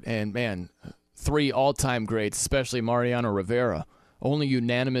doubt. And, man, 3 all-time greats, especially Mariano Rivera, only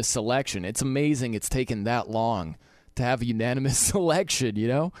unanimous selection. It's amazing it's taken that long to have a unanimous selection,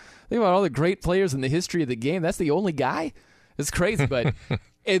 Think about all the great players in the history of the game. That's the only guy? It's crazy, but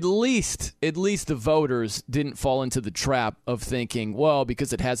at least the voters didn't fall into the trap of thinking, well,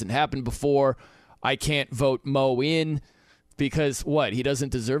 because it hasn't happened before, I can't vote Mo in. Because, he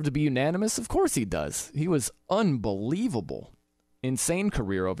doesn't deserve to be unanimous? Of course he does. He was unbelievable. Insane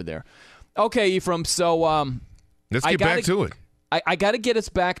career over there. Okay, Ephraim, so let's get back to it. I got to get us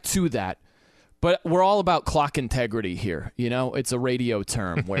back to that. But we're all about clock integrity here. It's a radio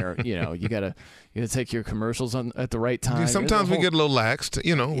term where, you gotta take your commercials at the right time. Sometimes we get a little laxed.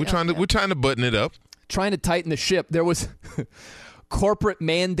 We're trying to button it up. Trying to tighten the ship. There was corporate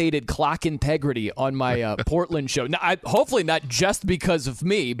mandated clock integrity on my Portland show. Now, hopefully not just because of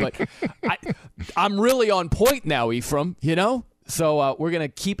me, but I'm really on point now, Ephraim, So we're going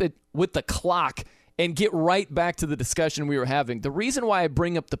to keep it with the clock and get right back to the discussion we were having. The reason why I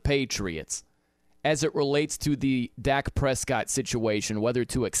bring up the Patriots as it relates to the Dak Prescott situation, whether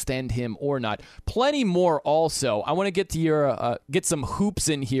to extend him or not, plenty more also. I want to get to your get some hoops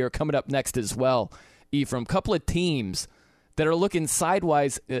in here coming up next as well, Ephraim. Couple of teams that are looking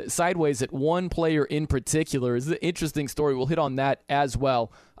sideways at one player in particular. Is an interesting story. We'll hit on that as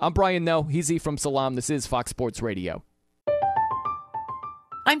well. I'm Brian Noe. He's Ephraim Salam. This is Fox Sports Radio.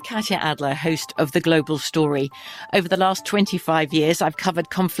 I'm Katya Adler, host of The Global Story. Over the last 25 years, I've covered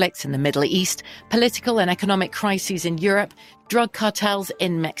conflicts in the Middle East, political and economic crises in Europe, drug cartels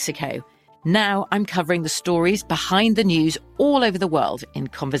in Mexico. Now I'm covering the stories behind the news all over the world in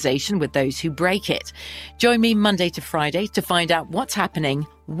conversation with those who break it. Join me Monday to Friday to find out what's happening,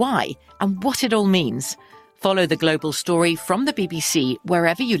 why, and what it all means. Follow The Global Story from the BBC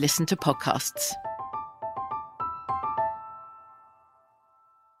wherever you listen to podcasts.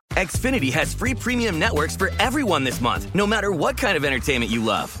 Xfinity has free premium networks for everyone this month, no matter what kind of entertainment you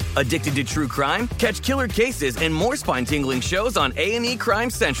love. Addicted to true crime? Catch killer cases and more spine-tingling shows on A&E Crime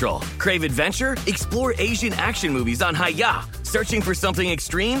Central. Crave adventure? Explore Asian action movies on Hi-Ya. Searching for something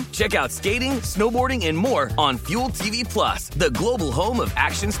extreme? Check out skating, snowboarding, and more on Fuel TV Plus, the global home of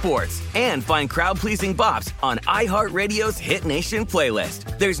action sports. And find crowd-pleasing bops on iHeartRadio's Hit Nation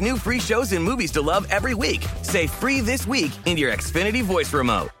playlist. There's new free shows and movies to love every week. Say free this week in your Xfinity voice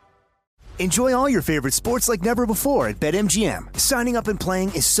remote. Enjoy all your favorite sports like never before at BetMGM. Signing up and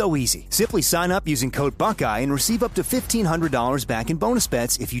playing is so easy. Simply sign up using code Buckeye and receive up to $1,500 back in bonus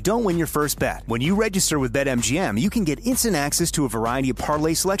bets if you don't win your first bet. When you register with BetMGM, you can get instant access to a variety of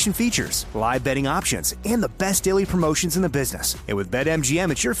parlay selection features, live betting options, and the best daily promotions in the business. And with BetMGM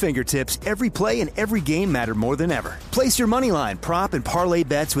at your fingertips, every play and every game matter more than ever. Place your moneyline, prop, and parlay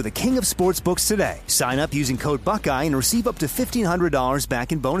bets with the king of sportsbooks today. Sign up using code Buckeye and receive up to $1,500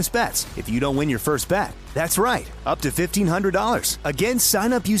 back in bonus bets if you don't win your first bet. That's right, up to $1,500. Again,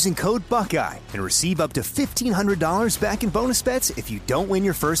 sign up using code Buckeye and receive up to $1,500 back in bonus bets if you don't win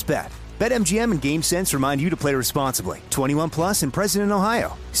your first bet. BetMGM and GameSense remind you to play responsibly. 21 plus and present in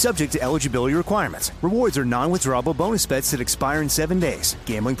Ohio. Subject to eligibility requirements. Rewards are non-withdrawable bonus bets that expire in 7 days.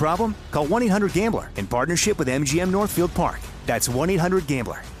 Gambling problem? Call 1-800-GAMBLER in partnership with MGM Northfield Park. That's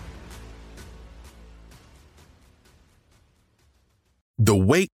 1-800-GAMBLER. The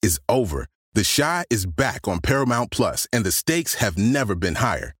wait is over. The Chi is back on Paramount Plus, and the stakes have never been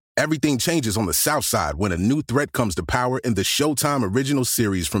higher. Everything changes on the South Side when a new threat comes to power in the Showtime original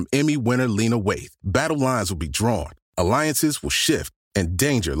series from Emmy winner Lena Waithe. Battle lines will be drawn, alliances will shift, and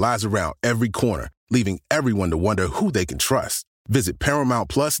danger lies around every corner, leaving everyone to wonder who they can trust. Visit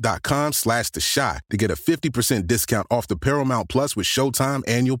ParamountPlus.com/TheShot to get a 50% discount off the Paramount Plus with Showtime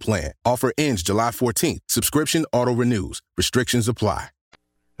annual plan. Offer ends July 14th. Subscription auto-renews. Restrictions apply.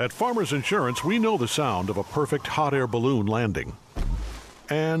 At Farmers Insurance, we know the sound of a perfect hot air balloon landing.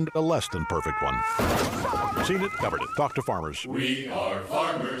 And a less than perfect one. Seen it, covered it. Talk to Farmers. We are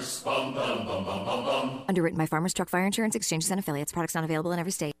Farmers. Bum, bum, bum, bum, bum, bum. Underwritten by Farmers Truck Fire Insurance Exchanges and Affiliates. Products not available in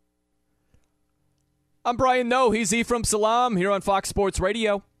every state. I'm Brian Noe. He's Ephraim Salam here on Fox Sports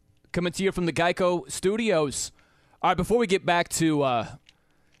Radio. Coming to you from the Geico Studios. All right, before we get back to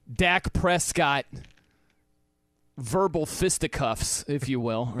Dak Prescott verbal fisticuffs, if you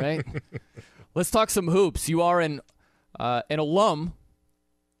will, right? Let's talk some hoops. You are an alum,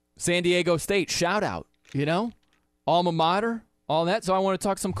 San Diego State. Shout out, alma mater, all that. So I want to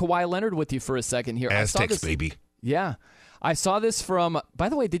talk some Kawhi Leonard with you for a second here. Aztecs, baby. Yeah. I saw this from, by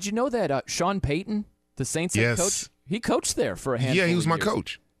the way, did you know that Sean Payton, the Saints head coach, he coached there for a handful of years? Yeah, he was my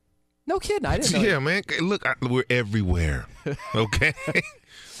coach. No kidding. I didn't know. Yeah, man. Look, we're everywhere. Okay?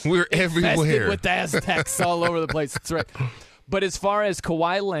 We're everywhere. Infested with Aztecs all over the place. That's right. But as far as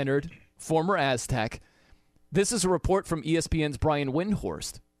Kawhi Leonard, former Aztec, this is a report from ESPN's Brian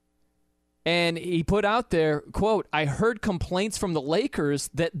Windhorst. And he put out there, quote, I heard complaints from the Lakers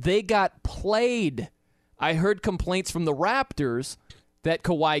that they got played. I heard complaints from the Raptors that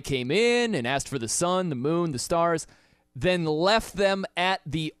Kawhi came in and asked for the sun, the moon, the stars, then left them at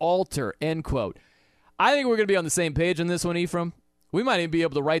the altar, end quote. I think we're going to be on the same page on this one, Ephraim. We might even be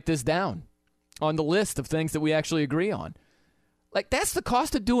able to write this down on the list of things that we actually agree on. Like, that's the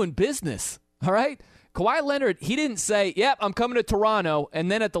cost of doing business, all right? Kawhi Leonard, he didn't say, yep, I'm coming to Toronto, and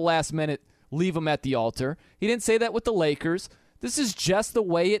then at the last minute, leave him at the altar. He didn't say that with the Lakers. This is just the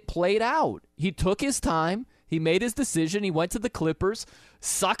way it played out. He took his time. He made his decision. He went to the Clippers.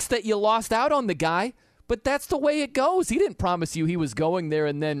 Sucks that you lost out on the guy, but that's the way it goes. He didn't promise you he was going there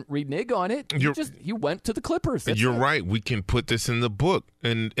and then renege on it. He went to the Clippers. You're right. We can put this in the book.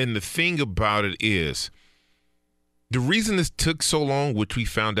 And the thing about it is, the reason this took so long, which we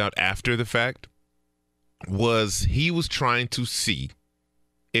found out after the fact, was he was trying to see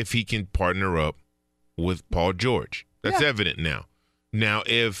if he can partner up with Paul George. That's evident now. Now,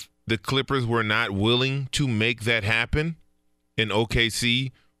 if the Clippers were not willing to make that happen and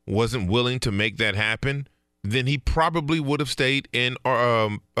OKC wasn't willing to make that happen, then he probably would have stayed in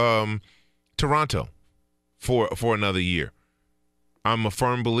Toronto for another year. I'm a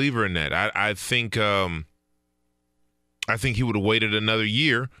firm believer in that. I think he would have waited another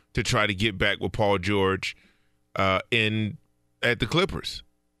year to try to get back with Paul George at the Clippers.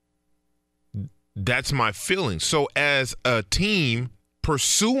 That's my feeling. So as a team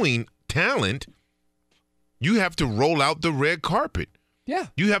pursuing talent, you have to roll out the red carpet. Yeah.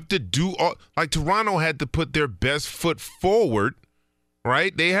 You have to do all, like Toronto had to put their best foot forward,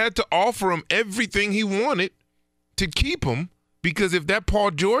 right? They had to offer him everything he wanted to keep him, because if that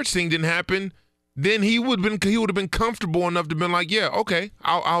Paul George thing didn't happen, then he would have been comfortable enough to be like, yeah, okay,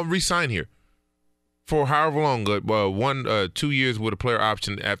 I'll re-sign here for however long, 2 years with a player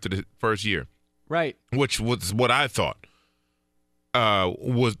option after the first year. Right. Which was what I thought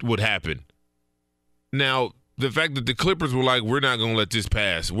would happen. Now, the fact that the Clippers were like, we're not going to let this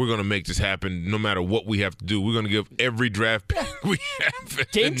pass. We're going to make this happen no matter what we have to do. We're going to give every draft pick we have.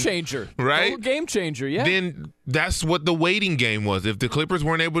 Game changer. Right? Total game changer, yeah. Then that's what the waiting game was. If the Clippers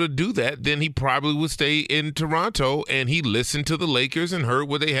weren't able to do that, then he probably would stay in Toronto, and he listened to the Lakers and heard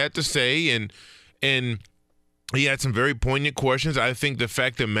what they had to say, and he had some very poignant questions. I think the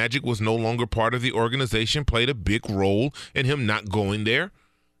fact that Magic was no longer part of the organization played a big role in him not going there.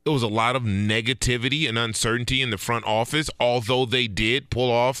 There was a lot of negativity and uncertainty in the front office. Although they did pull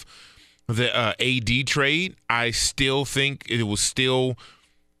off the AD trade, I still think it was still,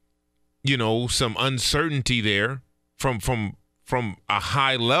 some uncertainty there from a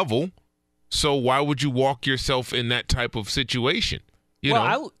high level. So why would you walk yourself in that type of situation?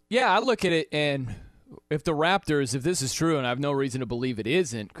 I look at it, and if the Raptors, if this is true, and I have no reason to believe it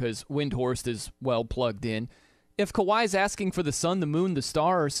isn't because Windhorst is well plugged in, if Kawhi's asking for the sun, the moon, the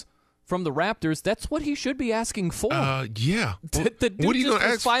stars from the Raptors, that's what he should be asking for. Yeah. The dude what are you going to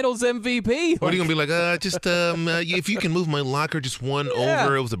ask? Finals MVP. What are you going to be like? If you can move my locker just one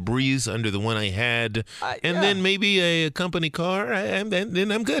over, it was a breeze under the one I had, and then maybe a company car, and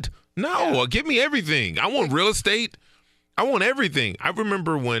then I'm good. No, give me everything. I want real estate. I want everything. I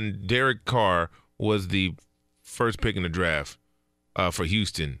remember when Derek Carr was the first pick in the draft. for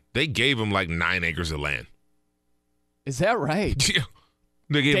Houston, they gave him like 9 acres of land. Is that right? Yeah.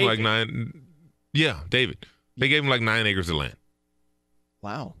 They gave him like David. 9. Yeah, David. They gave him like 9 acres of land.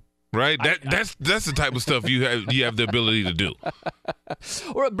 Wow. Right? That's the type of stuff you have the ability to do.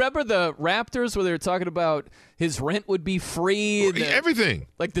 Remember the Raptors where they were talking about his rent would be free? And everything.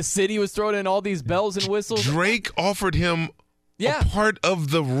 Like the city was throwing in all these bells and whistles. Drake offered him a part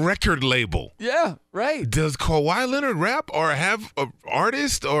of the record label. Yeah, right. Does Kawhi Leonard rap or have an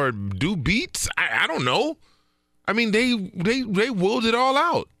artist or do beats? I don't know. I mean, they willed it all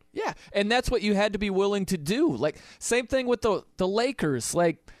out. Yeah, and that's what you had to be willing to do. Like, same thing with the Lakers.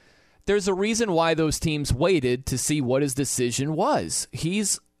 Like, there's a reason why those teams waited to see what his decision was.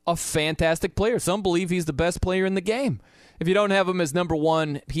 He's a fantastic player. Some believe he's the best player in the game. If you don't have him as number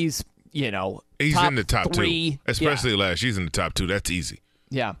one, he's in the top 3. two, especially last year. He's in the top 2. That's easy.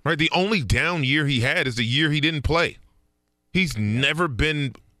 Yeah. Right. The only down year he had is the year he didn't play. He's never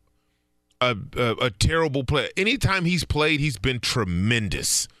been a terrible player. Anytime he's played, he's been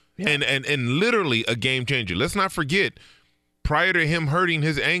tremendous and literally a game changer. Let's not forget, prior to him hurting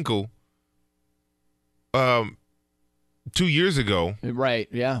his ankle 2 years ago. Right,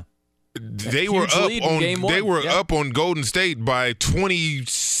 yeah. They were up on Golden State by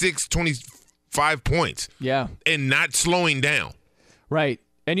 26, 25 points. Yeah. And not slowing down. Right.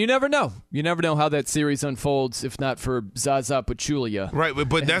 And you never know. You never know how that series unfolds if not for Zaza Pachulia. Right,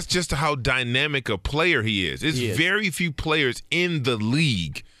 but that's just how dynamic a player he is. There's very few players in the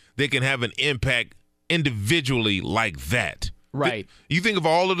league that can have an impact individually like that. Right. You think of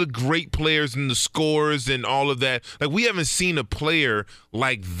all of the great players and the scores and all of that. Like, we haven't seen a player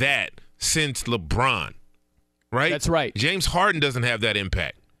like that since LeBron, right? That's right. James Harden doesn't have that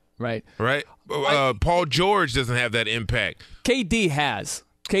impact. Right. Right? Paul George doesn't have that impact. KD has.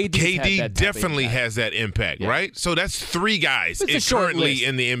 KD definitely has that impact, right? So that's 3 guys currently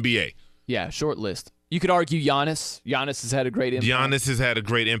in the NBA. Yeah, short list. You could argue Giannis. Giannis has had a great impact. Giannis has had a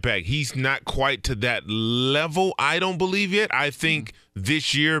great impact. He's not quite to that level, I don't believe yet. I think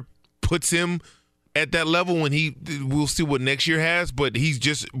this year puts him at that level when we'll see what next year has, but he's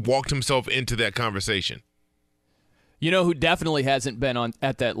just walked himself into that conversation. You know who definitely hasn't been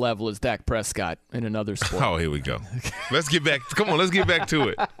at that level is Dak Prescott in another sport. Oh, here we go. Let's get back. Come on, let's get back to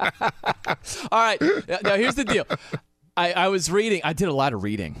it. All right. Now, here's the deal. I was reading. I did a lot of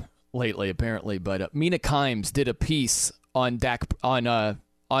reading lately, apparently, but Mina Kimes did a piece on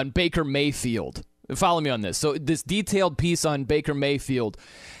Baker Mayfield. Follow me on this. So this detailed piece on Baker Mayfield,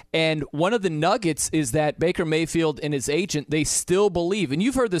 and one of the nuggets is that Baker Mayfield and his agent, they still believe, and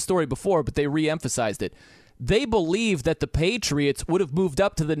you've heard this story before, but they re-emphasized it. They believe that the Patriots would have moved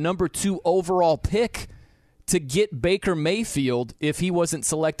up to the number 2 overall pick to get Baker Mayfield if he wasn't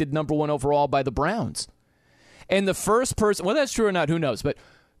selected number 1 overall by the Browns. And the first person, whether that's true or not, who knows, but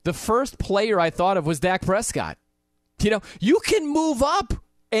the first player I thought of was Dak Prescott. You can move up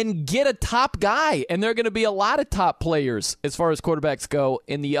and get a top guy, and there are going to be a lot of top players as far as quarterbacks go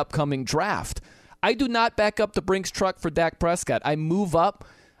in the upcoming draft. I do not back up the Brinks truck for Dak Prescott. I move up,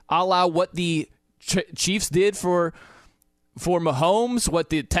 a la what the Chiefs did for Mahomes, what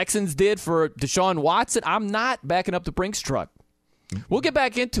the Texans did for Deshaun Watson. I'm not backing up the Brinks truck. We'll get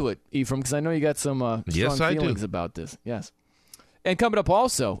back into it, Ephraim, because I know you got some strong feelings about this. Yes. And coming up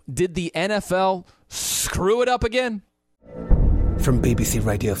also, did the NFL screw it up again? From BBC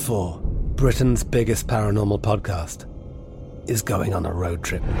Radio 4, Britain's biggest paranormal podcast is going on a road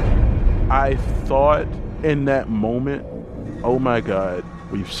trip. I thought in that moment, oh my God,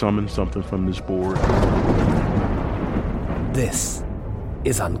 we've summoned something from this board. This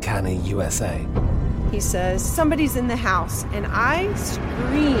is Uncanny USA. He says, somebody's in the house, and I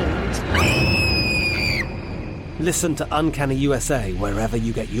screamed. Listen to Uncanny USA wherever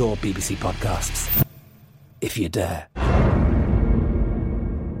you get your BBC podcasts, if you dare.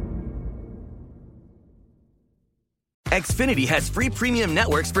 Xfinity has free premium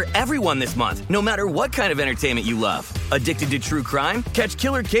networks for everyone this month, no matter what kind of entertainment you love. Addicted to true crime? Catch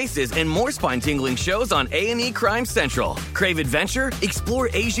killer cases and more spine-tingling shows on A&E Crime Central. Crave adventure? Explore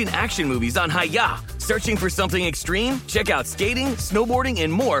Asian action movies on Hi-YAH. Searching for something extreme? Check out skating, snowboarding,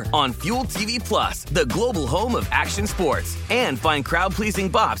 and more on Fuel TV Plus, the global home of action sports. And find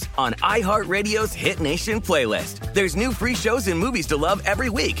crowd-pleasing bops on iHeartRadio's Hit Nation playlist. There's new free shows and movies to love every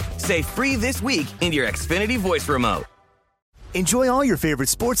week. Say free this week in your Xfinity voice remote. Enjoy all your favorite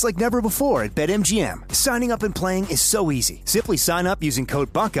sports like never before at BetMGM. Signing up and playing is so easy. Simply sign up using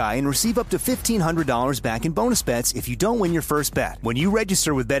code Buckeye and receive up to $1,500 back in bonus bets if you don't win your first bet. When you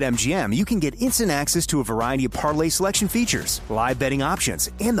register with BetMGM, you can get instant access to a variety of parlay selection features, live betting options,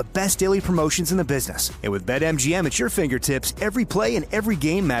 and the best daily promotions in the business. And with BetMGM at your fingertips, every play and every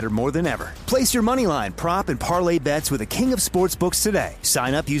game matter more than ever. Place your moneyline, prop, and parlay bets with the king of sportsbooks today.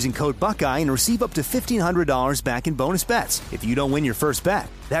 Sign up using code Buckeye and receive up to $1,500 back in bonus bets if you don't win your first bet.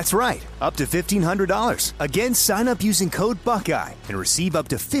 That's right, up to $1,500. Again, sign up using code Buckeye and receive up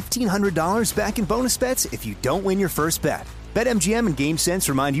to $1,500 back in bonus bets if you don't win your first bet. BetMGM and GameSense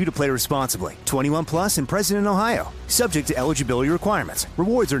remind you to play responsibly. 21 plus and present in Ohio. Subject to eligibility requirements.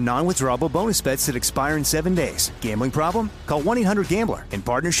 Rewards are non-withdrawable bonus bets that expire in 7 days. Gambling problem? Call 1-800-GAMBLER in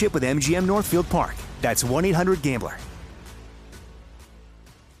partnership with MGM Northfield Park. That's 1-800-GAMBLER.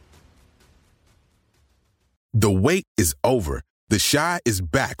 The wait is over. The Chi is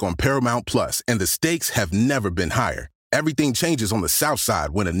back on Paramount Plus, and the stakes have never been higher. Everything changes on the South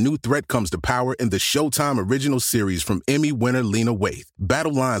Side when a new threat comes to power in the Showtime original series from Emmy winner Lena Waithe.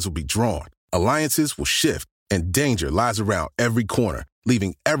 Battle lines will be drawn, alliances will shift, and danger lies around every corner,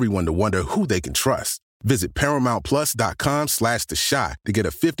 leaving everyone to wonder who they can trust. Visit ParamountPlus.com/The Chi to get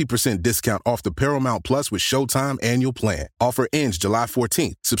a 50% discount off the Paramount Plus with Showtime annual plan. Offer ends July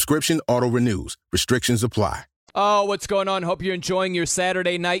 14th. Subscription auto-renews. Restrictions apply. Oh, what's going on? Hope you're enjoying your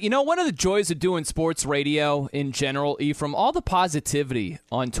Saturday night. You know, one of the joys of doing sports radio in general, Ephraim, all the positivity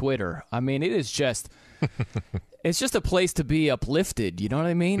on Twitter. I mean, it is just, it's just a place to be uplifted. You know what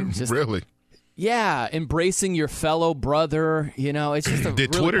I mean? Just, really? Yeah, embracing your fellow brother. You know, it's just a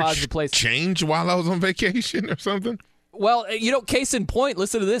Did really Twitter positive place. change while I was on vacation or something? Well, you know, case in point,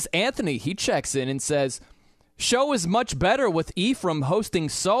 listen to this. Anthony, he checks in and says, show is much better with Ephraim hosting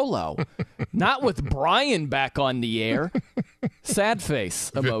solo, not with Brian back on the air. Sad face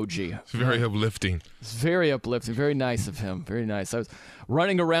emoji. It's very uplifting. It's very uplifting. Very nice of him. Very nice. I was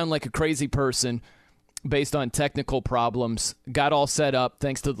running around like a crazy person based on technical problems. Got all set up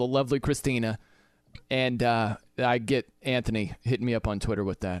thanks to the lovely Christina. And I get Anthony hitting me up on Twitter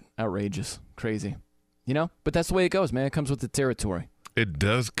with that. Outrageous. Crazy. You know? But that's the way it goes, man. It comes with the territory. It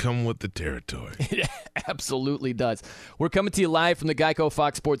does come with the territory. It absolutely does. We're coming to you live from the Geico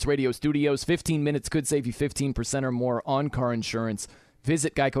Fox Sports Radio studios. 15 minutes could save you 15% or more on car insurance.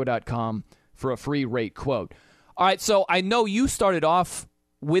 Visit geico.com for a free rate quote. All right, so I know you started off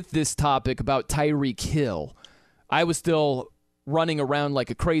with this topic about Tyreek Hill. I was still running around like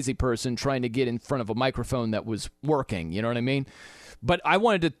a crazy person trying to get in front of a microphone that was working. You know what I mean? But I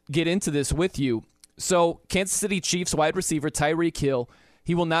wanted to get into this with you. So, Kansas City Chiefs wide receiver Tyreek Hill,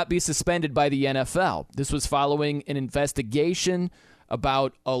 he will not be suspended by the NFL. This was following an investigation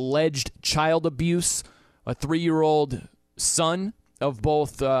about alleged child abuse. A 3-year-old son of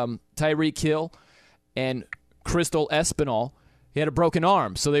both Tyreek Hill and Crystal Espinal, he had a broken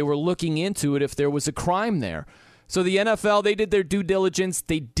arm, so they were looking into it if there was a crime there. So the NFL, they did their due diligence.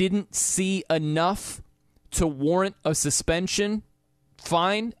 They didn't see enough to warrant a suspension.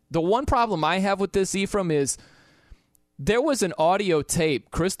 Fine. The one problem I have with this, Ephraim, is there was an audio tape.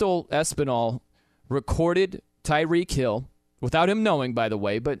 Crystal Espinal recorded Tyreek Hill, without him knowing, by the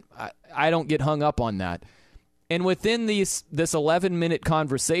way, but I don't get hung up on that. And within this 11-minute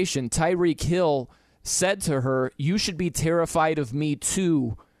conversation, Tyreek Hill said to her, "You should be terrified of me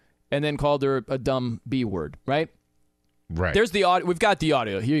too," and then called her a dumb B word, right? Right. There's the audio. We've got the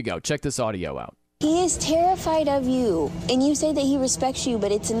audio. Here you go. Check this audio out. He is terrified of you, and you say that he respects you,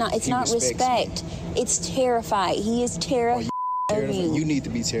 but it's not. It's not respect. It's terrified. He is terrified of you. You need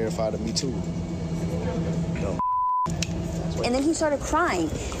to be terrified of me too. No. And then he started crying,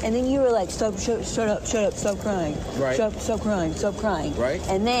 and then you were like, "Stop! Shut up! Shut up! Stop crying! Right. Stop crying! Stop crying!" Right.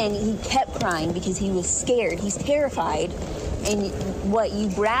 And then he kept crying because he was scared. He's terrified, and what you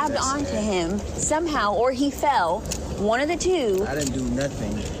grabbed onto him somehow, or he fell. One of the two. I didn't do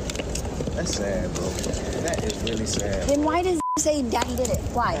nothing. That's sad, bro. That is really sad. Then why does say Daddy did it?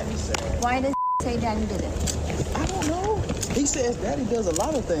 Why? Why does say Daddy did it? I don't know. He says Daddy does a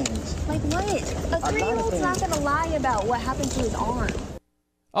lot of things. Like what? A 3-year-old's not going to lie about what happened to his arm.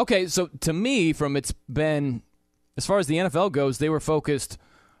 Okay, so to me, it's been, as far as the NFL goes, they were focused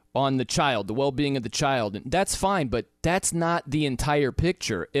on the child, the well-being of the child. And that's fine, but that's not the entire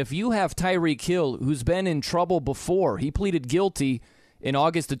picture. If you have Tyreek Hill, who's been in trouble before, he pleaded guilty in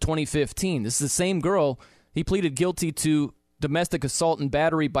August of 2015. This is the same girl. He pleaded guilty to domestic assault and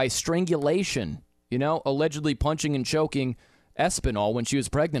battery by strangulation, allegedly punching and choking Espinal when she was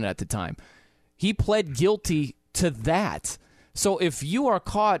pregnant at the time. He pled guilty to that. So if you are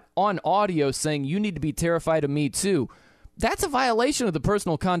caught on audio saying you need to be terrified of me too, that's a violation of the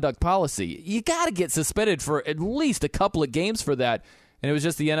personal conduct policy. You got to get suspended for at least a couple of games for that. And it was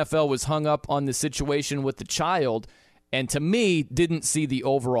just the NFL was hung up on the situation with the child, and to me, didn't see the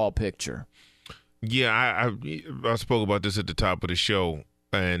overall picture. Yeah, I spoke about this at the top of the show,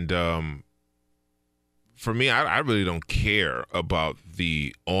 and for me, I really don't care about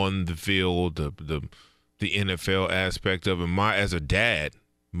the on the field, the NFL aspect of it. As a dad,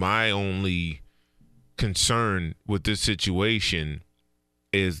 my only concern with this situation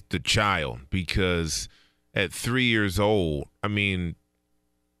is the child, because at 3 years old, I mean,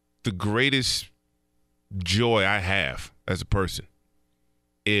 the greatest joy I have as a person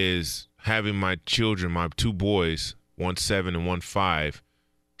is having my children, my two boys, 1 7 and 1 5,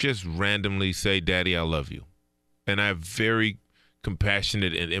 just randomly say, "Daddy, I love you." And I have very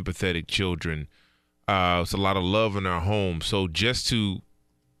compassionate and empathetic children. It's a lot of love in our home. So just to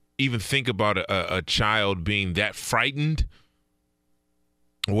even think about a child being that frightened,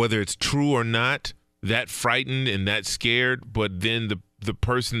 whether it's true or not, that frightened and that scared, but then the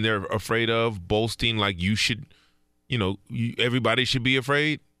person they're afraid of boasting like you should, everybody should be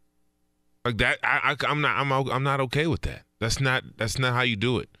afraid. Like that, I'm not okay with that. That's not how you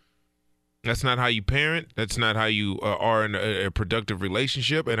do it. That's not how you parent. That's not how you are in a productive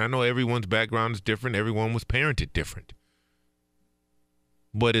relationship. And I know everyone's background is different. Everyone was parented different.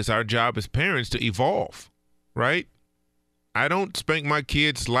 But it's our job as parents to evolve, right? I don't spank my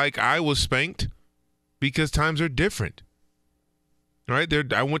kids like I was spanked because times are different,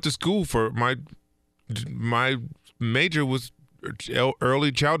 right? I went to school for my major was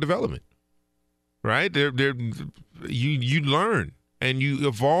early child development, right? You learn and you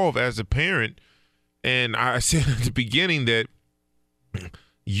evolve as a parent. And I said at the beginning that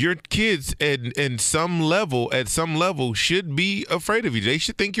your kids at some level should be afraid of you. They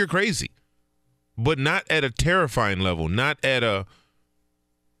should think you're crazy, but not at a terrifying level, not at a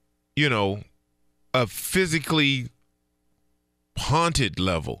physically haunted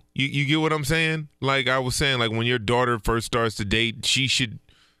level. You get what I'm saying? Like I was saying, like when your daughter first starts to date, she should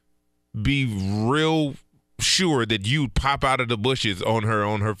be real sure that you pop out of the bushes on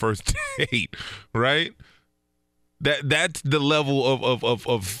her first date, right? That's the level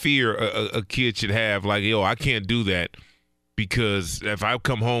of fear a kid should have. Like, yo, I can't do that because if I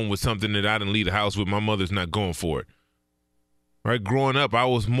come home with something that I didn't leave the house with, my mother's not going for it. Right? Growing up, I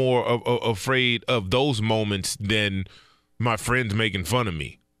was more afraid of those moments than my friends making fun of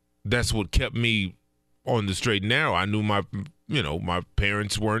me. That's what kept me on the straight and narrow. I knew my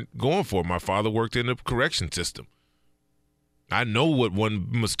parents weren't going for it. My father worked in the correction system. I know what one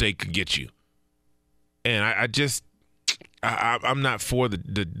mistake could get you. And I'm not for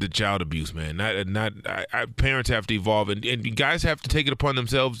the child abuse, man. Parents have to evolve, and guys have to take it upon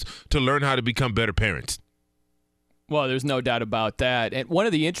themselves to learn how to become better parents. Well, there's no doubt about that. And one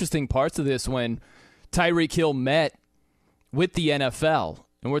of the interesting parts of this, when Tyreek Hill met with the NFL,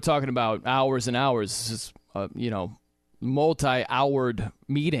 and we're talking about hours and hours, this is multi-houred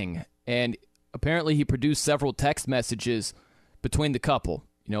meeting, and apparently he produced several text messages between the couple.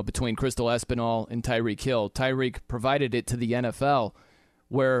 Between Crystal Espinal and Tyreek Hill. Tyreek provided it to the NFL,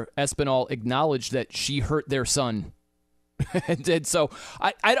 where Espinal acknowledged that she hurt their son. and so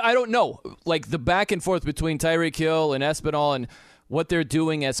I don't know, like the back and forth between Tyreek Hill and Espinal and what they're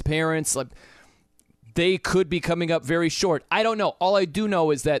doing as parents, like they could be coming up very short. I don't know. All I do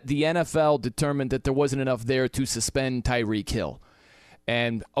know is that the NFL determined that there wasn't enough there to suspend Tyreek Hill.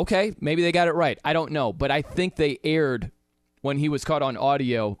 And okay, maybe they got it right. I don't know, but I think they erred when he was caught on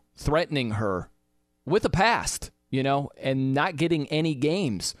audio threatening her with a past, and not getting any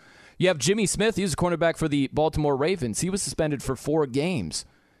games. You have Jimmy Smith. He was a cornerback for the Baltimore Ravens. He was suspended for 4 games.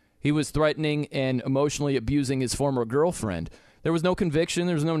 He was threatening and emotionally abusing his former girlfriend. There was no conviction.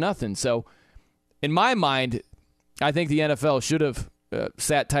 There was no nothing. So in my mind, I think the NFL should have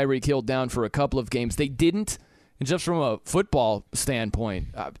sat Tyreek Hill down for a couple of games. They didn't. And just from a football standpoint,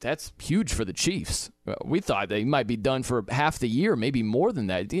 that's huge for the Chiefs. We thought they might be done for half the year, maybe more than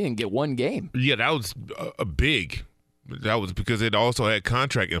that. They didn't get 1 game. Yeah, that was a big. That was because it also had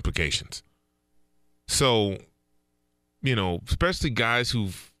contract implications. So, especially guys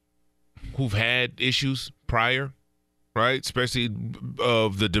who've had issues prior, right? Especially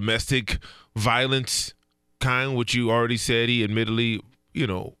of the domestic violence kind, which you already said he admittedly,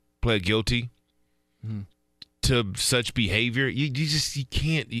 pled guilty. Mm-hmm. To such behavior, you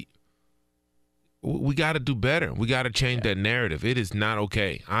can't. We got to do better. We got to change that narrative. It is not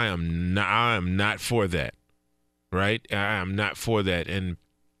okay. I am not for that. Right? I am not for that. And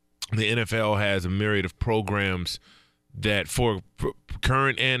the NFL has a myriad of programs that for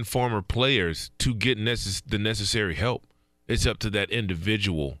current and former players to get the necessary help. it's up to that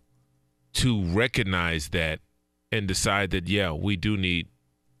individual to recognize that and decide that, yeah, I do need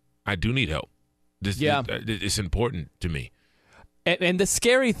help. It's important to me. And the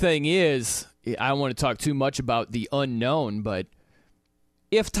scary thing is, I don't want to talk too much about the unknown, but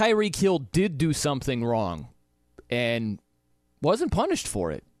if Tyreek Hill did do something wrong and wasn't punished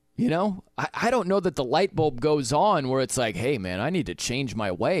for it, I don't know that the light bulb goes on where it's like, hey, man, I need to change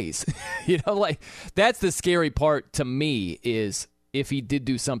my ways. That's the scary part to me is if he did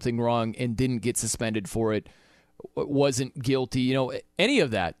do something wrong and didn't get suspended for it, wasn't guilty, any of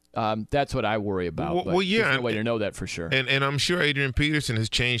that. That's what I worry about. Well, yeah. There's no way to know that for sure. And I'm sure Adrian Peterson has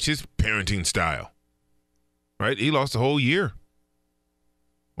changed his parenting style, right? He lost a whole year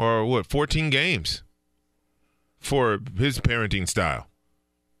or 14 games for his parenting style.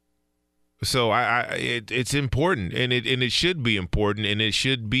 So it's important, and it should be important, and it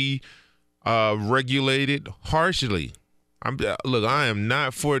should be regulated harshly. I am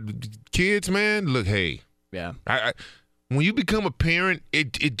not for kids, man. Look, hey, yeah. When you become a parent,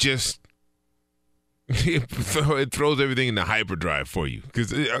 it throws everything in the hyperdrive for you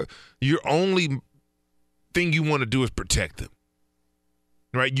because your only thing you want to do is protect them,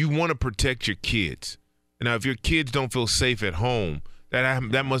 right? You want to protect your kids. Now, if your kids don't feel safe at home,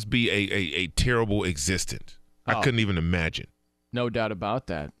 that must be a terrible existence. I couldn't even imagine. No doubt about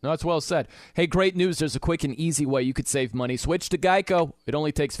that. No, it's well said. Hey, great news. There's a quick and easy way you could save money. Switch to Geico. It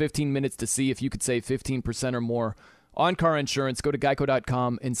only takes 15 minutes to see if you could save 15% or more on car insurance. Go to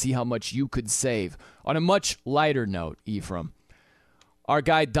geico.com and see how much you could save. On a much lighter note, Ephraim, our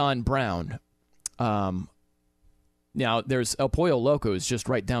guy Don Brown, now there's El Pollo Loco is just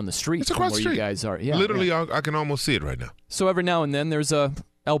right down the street from where you guys are. Yeah, literally, I can almost see it right now. So every now and then there's a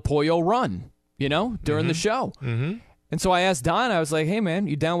El Pollo run, during the show. Mm-hmm. And so I asked Don, I was like, hey, man,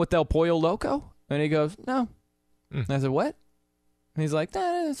 you down with El Pollo Loco? And he goes, no. And I said, what? And he's like,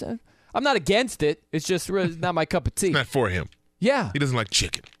 nah, I'm not against it. It's just really not my cup of tea. It's not for him. Yeah. He doesn't like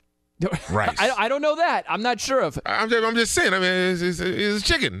chicken. Rice. I don't know that. I'm not sure of. I'm just saying. I mean, it's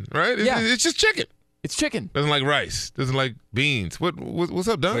chicken, right? It's just chicken. It's chicken. Doesn't like rice. Doesn't like beans. What's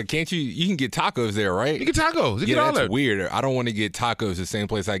up, Don? But can't you can get tacos there, right? You get tacos. You get all that's that. Weird. I don't want to get tacos the same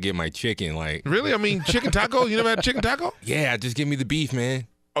place I get my chicken. Like really? I mean, chicken taco. You never had a chicken taco? Yeah, just give me the beef, man.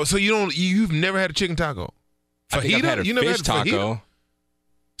 Oh, so you've never had a chicken taco? I think I've had a fish taco.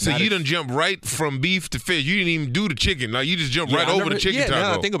 So you done jump right from beef to fish. You didn't even do the chicken. Like you just jumped right over the chicken taco.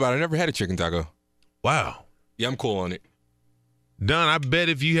 Now I think about it, I never had a chicken taco. Wow. Yeah, I'm cool on it. Don, I bet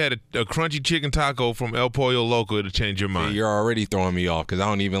if you had a crunchy chicken taco from El Pollo Loco, it'll change your mind. See, you're already throwing me off because I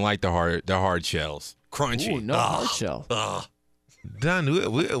don't even like the hard shells. Crunchy. Ooh, no hard shell. Don,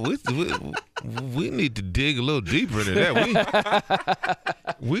 we need to dig a little deeper into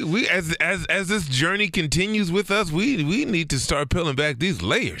that. We as this journey continues with us, we need to start peeling back these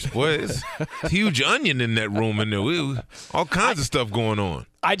layers. Boy, it's a huge onion in that room in there. All kinds of stuff going on.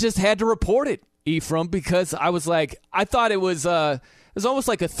 I just had to report it, Ephraim, because I was like, I thought it was almost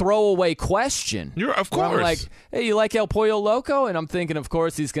like a throwaway question. Of course. I'm like, hey, you like El Pollo Loco? And I'm thinking, of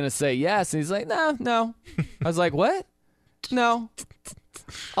course, he's going to say yes. And he's like, no. I was like, what? No.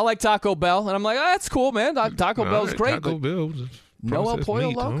 I like Taco Bell. And I'm like, oh, that's cool, man. Taco Bell's great. Taco Bell. No El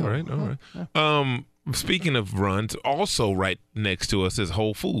Pollo Loco. All right. Speaking of runs, also right next to us is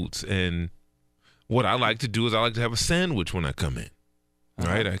Whole Foods. And what I like to do is I like to have a sandwich when I come in.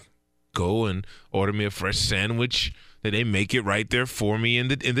 Right? I go and order me a fresh sandwich. That they make it right there for me in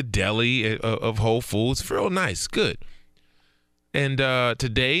the deli of Whole Foods. Real nice, good. And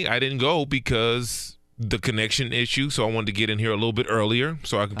today I didn't go because the connection issue, so I wanted to get in here a little bit earlier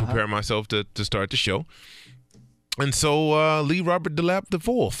so I can prepare myself to start the show. And so Lee Robert DeLapp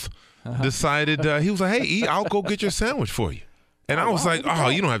IV decided, he was like, hey, E, I'll go get your sandwich for you. And I was like, oh,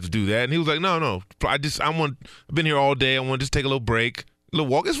 you don't have to do that. And he was like, no, I've been here all day. I want to just take a little break, a little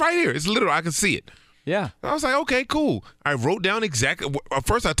walk. It's right here. It's literal. I can see it. Yeah. I was like, okay, cool. I wrote down exactly.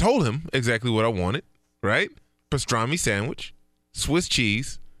 First, I told him exactly what I wanted, right? Pastrami sandwich, Swiss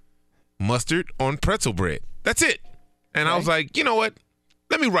cheese, mustard on pretzel bread. That's it. And I was like, you know what?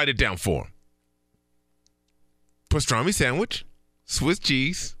 Let me write it down for him. Pastrami sandwich, Swiss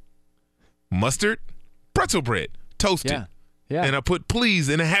cheese, mustard, pretzel bread, toasted. Yeah. And I put please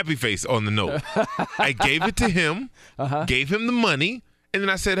in a happy face on the note. I gave it to him, gave him the money. And then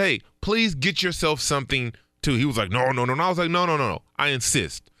I said, hey, please get yourself something, too. He was like, no. I was like, no. I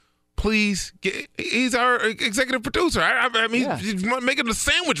insist. Please. He's our executive producer. I mean, he's making a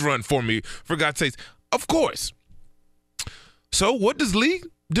sandwich run for me, for God's sakes. Of course. So what does Lee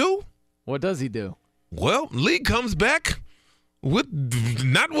do? What does he do? Well, Lee comes back with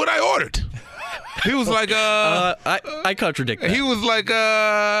not what I ordered. He was like, I contradict that. He was like,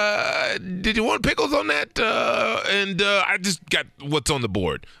 did you want pickles on that? And I just got what's on the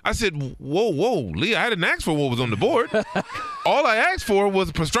board. I said, whoa, Lee, I didn't ask for what was on the board. All I asked for was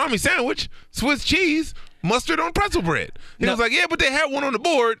a pastrami sandwich, Swiss cheese, mustard on pretzel bread. He was like, yeah, but they had one on the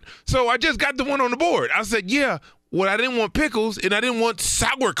board, so I just got the one on the board. I said, yeah, well, I didn't want pickles, and I didn't want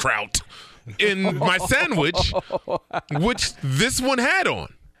sauerkraut in my sandwich, which this one had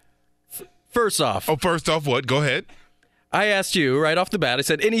on. First off, what? Go ahead. I asked you right off the bat. I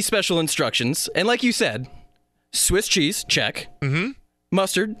said, any special instructions? And like you said, Swiss cheese, check. Mm-hmm.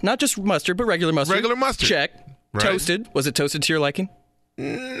 Mustard, not just mustard, but regular mustard. Regular mustard. Check. Right. Toasted. Was it toasted to your liking?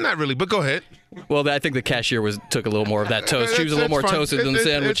 Not really, but go ahead. Well, I think the cashier took a little more of that toast. She was a little more toasted than the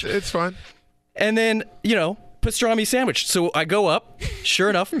sandwich. It's fine. And then, pastrami sandwich. So I go up. Sure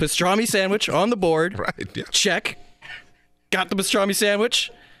enough, pastrami sandwich on the board. Right. Yeah. Check. Got the pastrami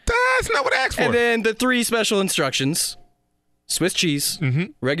sandwich. That's not what I asked for. And then the 3 special instructions. Swiss cheese,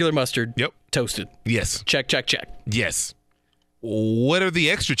 regular mustard, toasted. Yes. Check. Yes. What are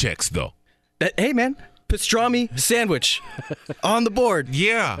the extra checks, though? Hey, man, pastrami sandwich on the board.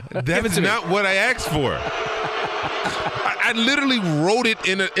 Yeah, that's not what I asked for. I literally wrote it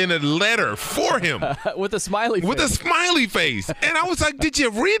in a letter for him. With a smiley face. With a smiley face. And I was like, did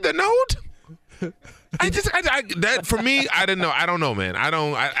you read the note? That for me, I didn't know. I don't know, man. I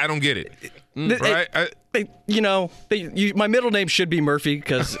don't get it. Right? My middle name should be Murphy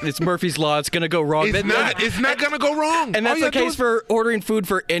because it's Murphy's Law. It's going to go wrong. It's not going to go wrong. And that's the case for ordering food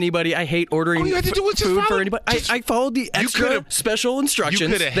for anybody. I hate ordering food for anybody. I followed the extra special instructions. You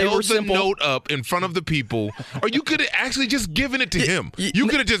could have held the note up in front of the people, or you could have actually just given it to him. You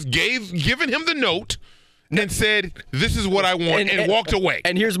could have just given him the note and said, this is what I want, and walked away.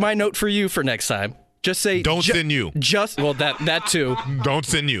 And here's my note for you for next time. Just say don't send you. That too. Don't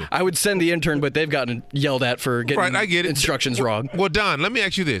send you. I would send the intern, but they've gotten yelled at for getting instructions wrong. Well, Don, let me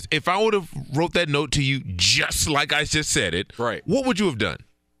ask you this: if I would have wrote that note to you just like I just said it, right? What would you have done?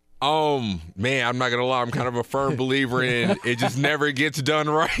 Man, I'm not gonna lie. I'm kind of a firm believer in it just never gets done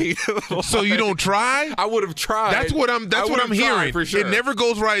right. So you don't try? I would have tried. That's what I'm hearing. For sure. It never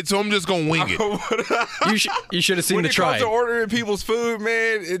goes right, so I'm just gonna wing it. You should have seen the try. When it comes to ordering people's food,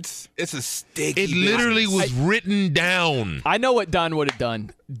 man, it's a sticky. It literally was written down. I know what Don would have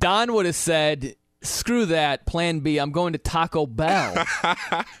done. Don would have said, screw that, plan B, I'm going to Taco Bell.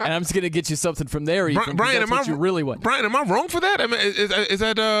 And I'm just going to get you something from there, Ethan. Brian, that's what you really want. Brian, am I wrong for that? I mean, is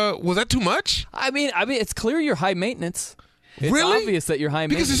that was that too much? I mean, it's clear you're high maintenance. It's really? obvious that you're high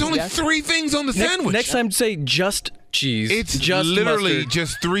maintenance. Because there's only 3 things on the sandwich. Next time, say just cheese. It's just literally mustard.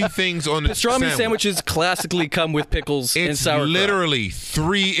 just 3 things on the pastrami sandwich. Sandwiches classically come with pickles and sauerkraut. It's literally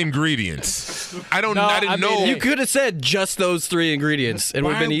 3 ingredients. I didn't know. You could have said just those 3 ingredients. It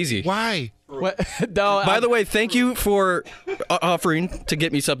would have been easy. Why? By the way, thank you for offering to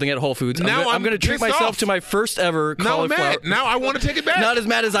get me something at Whole Foods. Now I'm going to treat myself to my first ever cauliflower. Now I want to take it back. Not as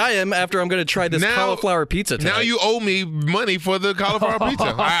mad as I am after I'm going to try this cauliflower pizza tonight. Now you owe me money for the cauliflower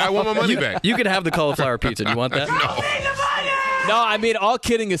pizza. I want my money back. You can have the cauliflower pizza. Do you want that? No, I mean, all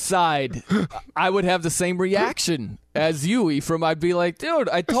kidding aside, I would have the same reaction as you, Ephraim. I'd be like, dude,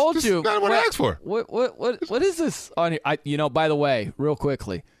 I told you. That's not what I asked for. What is this on here? By the way, real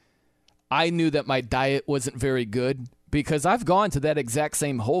quickly, I knew that my diet wasn't very good because I've gone to that exact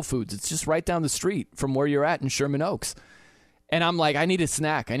same Whole Foods. It's just right down the street from where you're at in Sherman Oaks. And I'm like, I need a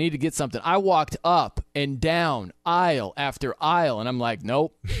snack. I need to get something. I walked up and down aisle after aisle, and I'm like,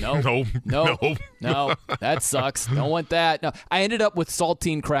 nope, that sucks. Don't want that. No, I ended up with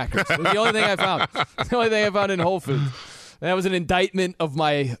saltine crackers. It was the only thing I found. The only thing I found in Whole Foods. That was an indictment of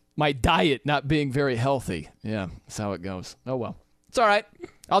my diet not being very healthy. Yeah, that's how it goes. Oh, well. It's all right.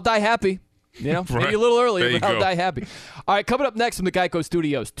 I'll die happy. Maybe a little earlier, but I'll die happy. All right, coming up next from the Geico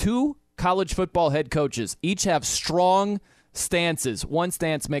Studios, 2 college football head coaches. Each have strong stances. One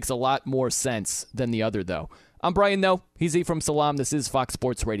stance makes a lot more sense than the other, though. I'm Brian Noe. He's Ephraim Salam. This is Fox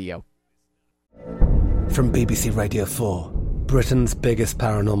Sports Radio. From BBC Radio 4, Britain's biggest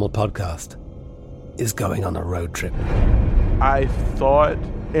paranormal podcast is going on a road trip. I thought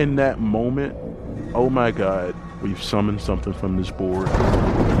in that moment, oh my God, we've summoned something from this board.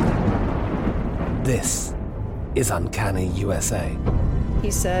 This is Uncanny USA. He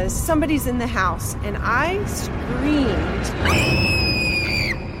says, somebody's in the house, and I screamed.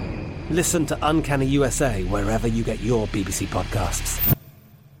 Listen to Uncanny USA wherever you get your BBC podcasts,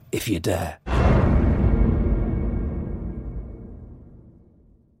 if you dare.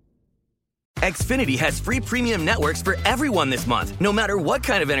 Xfinity has free premium networks for everyone this month, no matter what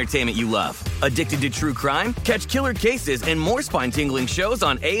kind of entertainment you love. Addicted to true crime? Catch killer cases and more spine-tingling shows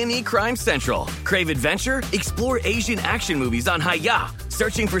on A&E Crime Central. Crave adventure? Explore Asian action movies on Hi-YAH.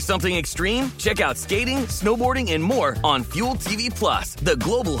 Searching for something extreme? Check out skating, snowboarding, and more on Fuel TV Plus, the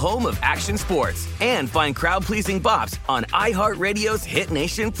global home of action sports. And find crowd-pleasing bops on iHeartRadio's Hit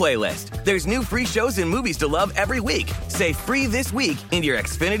Nation playlist. There's new free shows and movies to love every week. Say free this week in your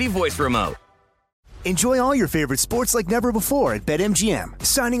Xfinity voice remote. Enjoy all your favorite sports like never before at BetMGM.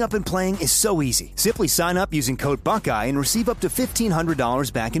 Signing up and playing is so easy. Simply sign up using code Buckeye and receive up to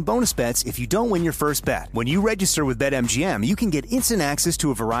 $1,500 back in bonus bets if you don't win your first bet. When you register with BetMGM, you can get instant access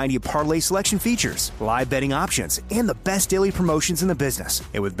to a variety of parlay selection features, live betting options, and the best daily promotions in the business.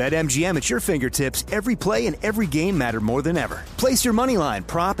 And with BetMGM at your fingertips, every play and every game matter more than ever. Place your moneyline,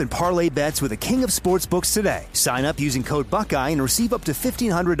 prop, and parlay bets with the king of sportsbooks today. Sign up using code Buckeye and receive up to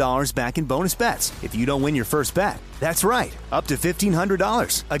 $1,500 back in bonus bets if you don't win your first bet. That's right, up to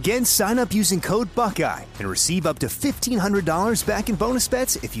 $1,500. Again, sign up using code Buckeye and receive up to $1,500 back in bonus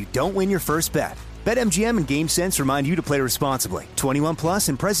bets if you don't win your first bet. BetMGM and GameSense remind you to play responsibly. 21 plus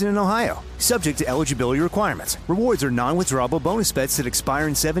and present in Ohio. Subject to eligibility requirements. Rewards are non-withdrawable bonus bets that expire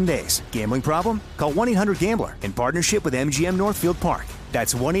in 7 days. Gambling problem? Call 1-800-GAMBLER in partnership with MGM Northfield Park.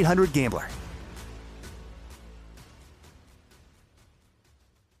 That's 1-800-GAMBLER.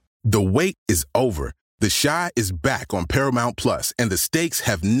 The wait is over. The Chi is back on Paramount Plus, and the stakes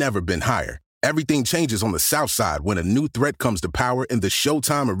have never been higher. Everything changes on the South Side when a new threat comes to power in the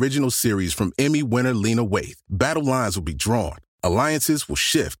Showtime original series from Emmy winner Lena Waithe. Battle lines will be drawn, alliances will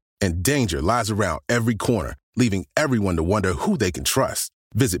shift, and danger lies around every corner, leaving everyone to wonder who they can trust.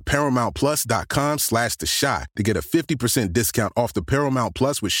 Visit ParamountPlus.com/The Chi to get a 50% discount off the Paramount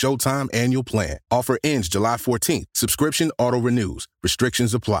Plus with Showtime annual plan. Offer ends July 14th. Subscription auto-renews.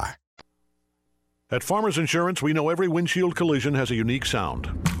 Restrictions apply. At Farmers Insurance, we know every windshield collision has a unique sound.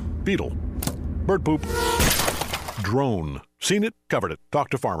 Beetle. Bird poop. Drone. Seen it, covered it. Talk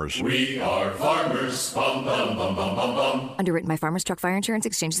to Farmers. We are Farmers. Bum, bum, bum, bum, bum, bum. Underwritten by Farmers Truck Fire Insurance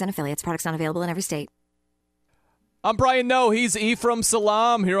Exchanges and Affiliates. Products not available in every state. I'm Brian Noe. He's Ephraim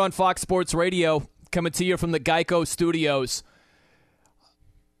Salam here on Fox Sports Radio, coming to you from the Geico Studios.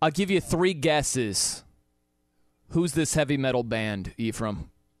 I'll give you 3 guesses. Who's this heavy metal band,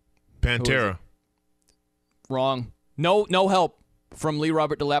 Ephraim? Pantera. Wrong. No help from Lee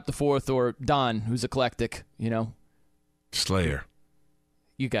Robert DeLapp IV or Don, who's eclectic, you know. Slayer.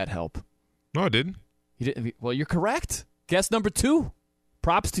 You got help. No, I didn't. You didn't. Well, you're correct. Guess number 2.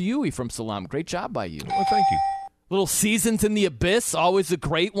 Props to you, Ephraim Salam. Great job by you. Well, thank you. Little Seasons in the Abyss, always a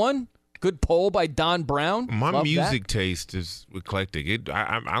great one. Good poll by Don Brown. My Love music that. taste is eclectic.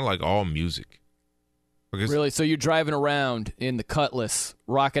 I like all music. Really? So you're driving around in the Cutlass,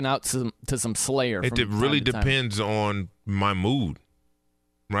 rocking out to some Slayer. It really depends on my mood,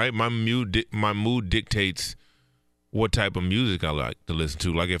 right? My mood dictates what type of music I like to listen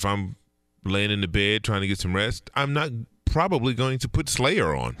to. Like if I'm laying in the bed trying to get some rest, I'm not probably going to put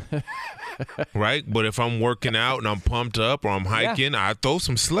Slayer on. Right? But if I'm working out and I'm pumped up or I'm hiking, I throw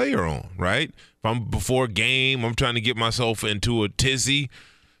some Slayer on, right? If I'm before a game, I'm trying to get myself into a tizzy,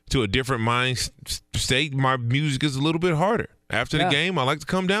 to a different mind state, my music is a little bit harder. After the game, I like to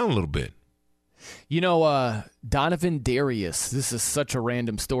come down a little bit. You know, Donovan Darius, this is such a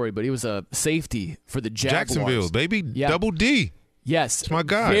random story, but he was a safety for the Jaguars. Jacksonville, baby. Double D. Yes. It's my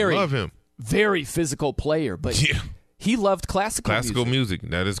guy. I love him. Very physical player, but he loved classical music.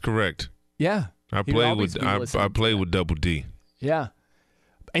 That is correct. Yeah. I played with Double D. Yeah.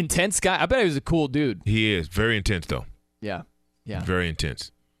 Intense guy. I bet he was a cool dude. He is. Very intense, though. Yeah. Very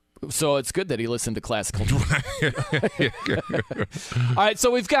intense. So it's good that he listened to classical music. All right, so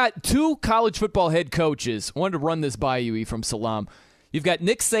we've got 2 college football head coaches. I wanted to run this by you, Ephraim Salam. You've got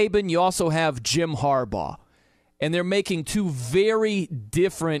Nick Saban. You also have Jim Harbaugh. And they're making 2 very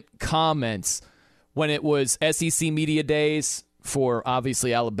different comments when it was SEC Media Days for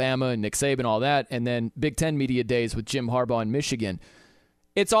obviously Alabama and Nick Saban, all that, and then Big Ten Media Days with Jim Harbaugh in Michigan.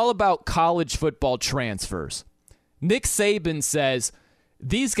 It's all about college football transfers. Nick Saban says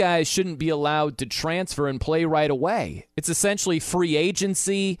these guys shouldn't be allowed to transfer and play right away. It's essentially free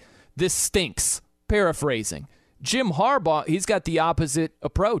agency. This stinks. Paraphrasing. Jim Harbaugh, he's got the opposite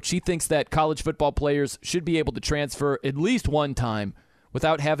approach. He thinks that college football players should be able to transfer at least one time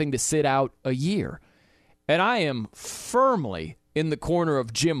without having to sit out a year. And I am firmly in the corner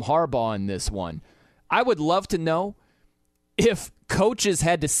of Jim Harbaugh in this one. I would love to know if coaches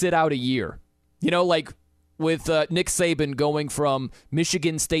had to sit out a year. You know, like with Nick Saban going from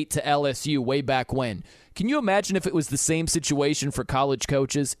Michigan State to LSU way back when. Can you imagine if it was the same situation for college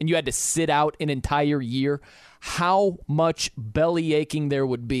coaches and you had to sit out an entire year? How much belly aching there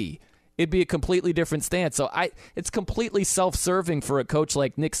would be it'd be a completely different stance. So it's completely self-serving for a coach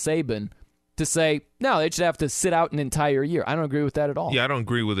like Nick Saban to say, no, they should have to sit out an entire year. I don't agree with that at all. Yeah, I don't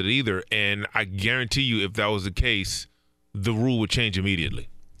agree with it either. And I guarantee you, if that was the case, the rule would change immediately.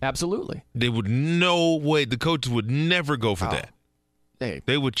 Absolutely. They would no way. The coaches would never go for that.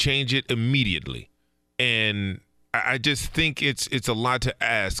 They would change it immediately. And I just think it's a lot to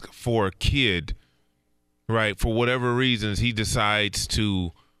ask for a kid, right? For whatever reasons, he decides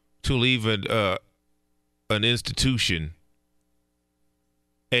to leave an institution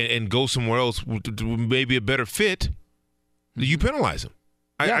and go somewhere else, maybe a better fit. You penalize him.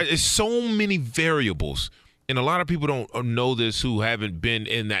 Yeah. It's so many variables. And a lot of people don't know this who haven't been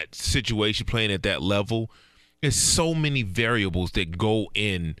in that situation playing at that level. There's so many variables that go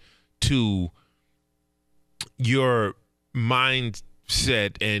into your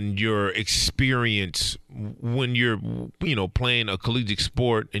mindset and your experience when you're, playing a collegiate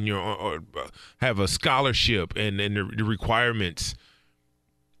sport and or have a scholarship and the requirements.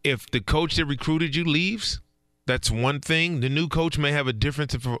 If the coach that recruited you leaves, that's one thing. The new coach may have a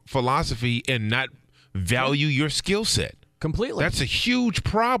difference of philosophy and not value your skill set. Completely. That's a huge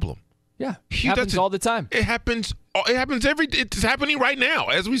problem. Yeah. Happens all the time. It happens it's happening right now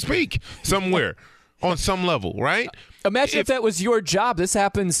as we speak somewhere on some level, right? Imagine if that was your job. This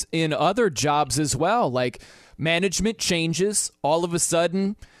happens in other jobs as well. Like management changes. All of a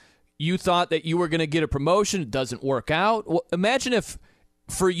sudden, you thought that you were going to get a promotion. It doesn't work out. Well, imagine if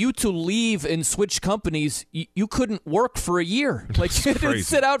for you to leave and switch companies, you couldn't work for a year. Like you didn't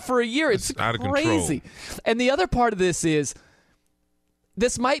sit out for a year. It's out of crazy. control. And the other part of this is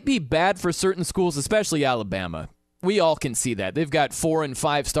this might be bad for certain schools, especially Alabama. We all can see that. They've got 4- and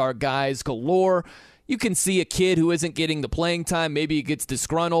 5-star guys galore. You can see a kid who isn't getting the playing time. Maybe he gets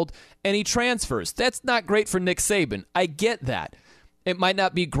disgruntled, and he transfers. That's not great for Nick Saban. I get that. It might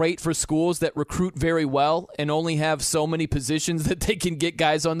not be great for schools that recruit very well and only have so many positions that they can get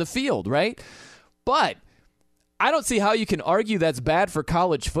guys on the field, right? But I don't see how you can argue that's bad for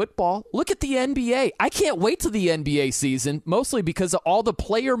college football. Look at the NBA. I can't wait till the NBA season, mostly because of all the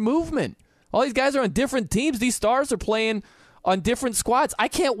player movement. All these guys are on different teams. These stars are playing on different squads. I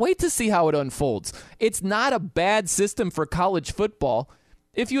can't wait to see how it unfolds. It's not a bad system for college football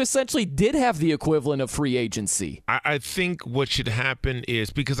if you essentially did have the equivalent of free agency. I think what should happen is,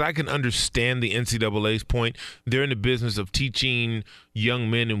 because I can understand the NCAA's point, they're in the business of teaching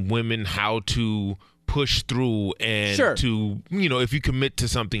young men and women how to push through and to, if you commit to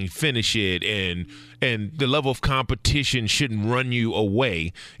something, finish it, and the level of competition shouldn't run you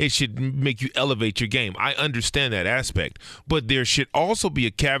away. It should make you elevate your game. I understand that aspect, but there should also be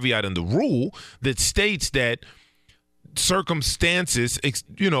a caveat in the rule that states that circumstances,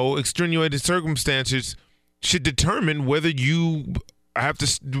 extenuating circumstances should determine whether you have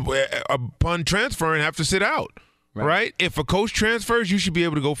to, upon transferring, have to sit out, right? If a coach transfers, you should be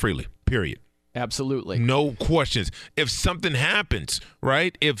able to go freely, period. Absolutely. No questions. If something happens,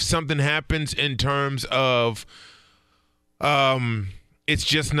 right? If something happens in terms of it's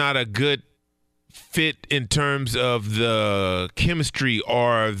just not a good fit in terms of the chemistry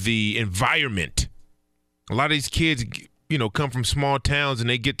or the environment. A lot of these kids, come from small towns and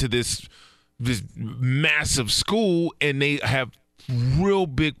they get to this massive school and they have real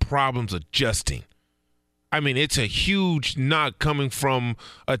big problems adjusting. I mean, it's a huge knock coming from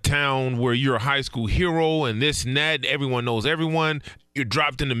a town where you're a high school hero and this and that. Everyone knows everyone. You're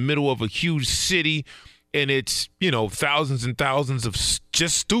dropped in the middle of a huge city, and it's, thousands and thousands of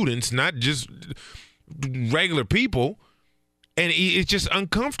just students, not just regular people. And it's just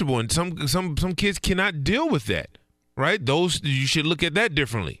uncomfortable, and some kids cannot deal with that, right? You should look at that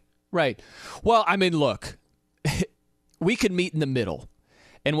differently. Right. Well, I mean, look, we could meet in the middle.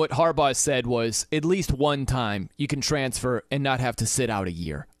 And what Harbaugh said was, at least one time you can transfer and not have to sit out a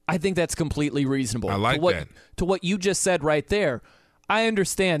year. I think that's completely reasonable. I like that. To what you just said right there, I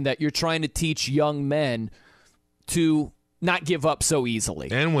understand that you're trying to teach young men to not give up so easily.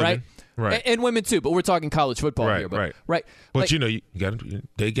 And women. Right. And women too, but we're talking college football here. But, right. But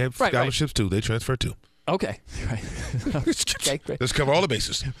they gave scholarships too. They transfer too. Okay. Right. Okay, great. Let's cover all the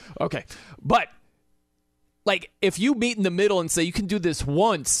bases. Okay. But if you meet in the middle and say you can do this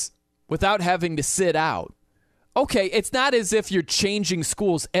once without having to sit out, okay, it's not as if you're changing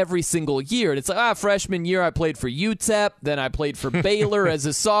schools every single year. It's like, freshman year I played for UTEP, then I played for Baylor as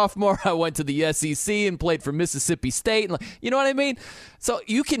a sophomore. I went to the SEC and played for Mississippi State. You know what I mean? So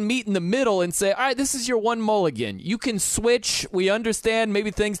you can meet in the middle and say, all right, this is your one mulligan. You can switch. We understand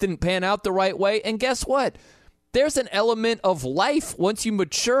maybe things didn't pan out the right way. And guess what? There's an element of life once you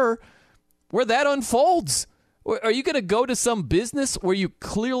mature where that unfolds. Or are you going to go to some business where you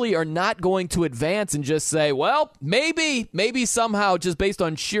clearly are not going to advance and just say, well, maybe somehow just based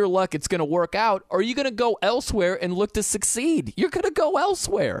on sheer luck it's going to work out? Or are you going to go elsewhere and look to succeed? You're going to go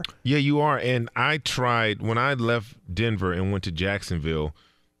elsewhere. Yeah, you are. And I tried, when I left Denver and went to Jacksonville,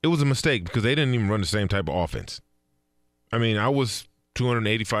 it was a mistake because they didn't even run the same type of offense. I mean, I was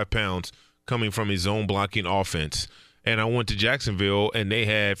 285 pounds coming from a zone blocking offense. And I went to Jacksonville and they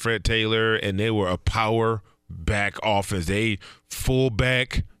had Fred Taylor and they were a power back offense. They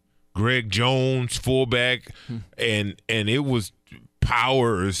fullback, Greg Jones, fullback, and it was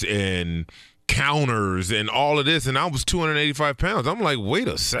powers and counters and all of this. And I was 285 pounds. I'm like, wait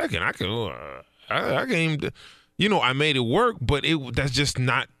a second, I can, I made it work, but that's just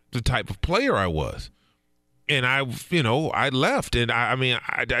not the type of player I was. And I left, and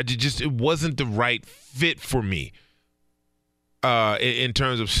I just it wasn't the right fit for me. In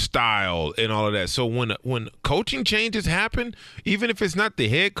terms of style and all of that. So when coaching changes happen, even if it's not the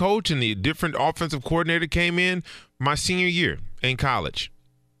head coach and the different offensive coordinator came in, my senior year in college,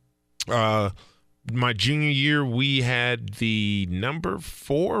 my junior year, we had the number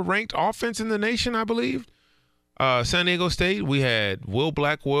 4 ranked offense in the nation, I believe. San Diego State, we had Will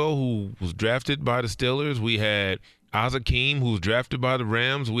Blackwell, who was drafted by the Steelers. We had Isaac Keem, who was drafted by the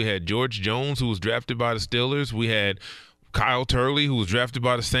Rams. We had George Jones, who was drafted by the Steelers. We had Kyle Turley, who was drafted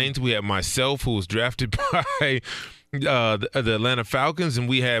by the Saints. We had myself, who was drafted by the Atlanta Falcons. And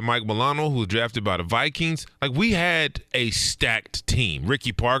we had Mike Milano, who was drafted by the Vikings. Like, we had a stacked team.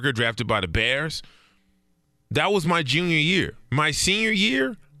 Ricky Parker, drafted by the Bears. That was my junior year. My senior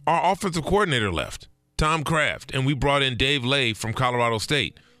year, our offensive coordinator left, Tom Kraft, and we brought in Dave Lay from Colorado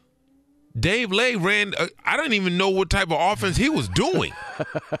State. Dave Lay ran I don't even know what type of offense he was doing.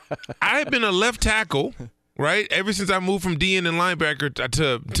 I had been a left tackle, right? Ever since I moved from DN and linebacker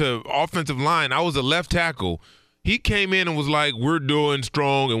to offensive line, I was a left tackle. He came in and was like, we're doing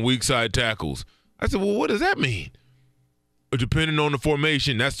strong and weak side tackles. I said, well, what does that mean? Depending on the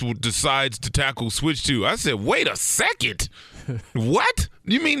formation, that's what the sides to tackle switch to. I said, wait a second. What?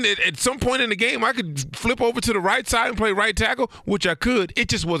 You mean that at some point in the game I could flip over to the right side and play right tackle? Which I could. It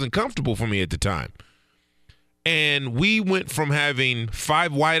just wasn't comfortable for me at the time. And we went from having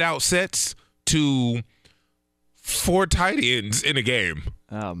 5 wideout sets to 4 tight ends in a game.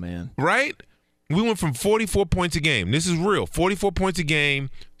 Oh, man. Right? We went from 44 points a game. This is real. 44 points a game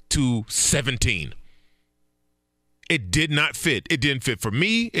to 17. It did not fit. It didn't fit for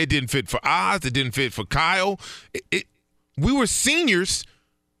me. It didn't fit for Oz. It didn't fit for Kyle. We were seniors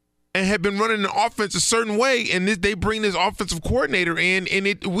and had been running the offense a certain way, and they bring this offensive coordinator in, and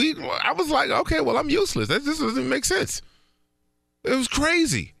I was like, okay, well, I'm useless. This doesn't make sense. It was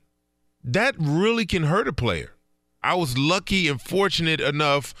crazy. That really can hurt a player. I was lucky and fortunate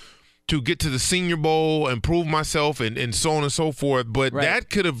enough to get to the Senior Bowl and prove myself and so on and so forth, but that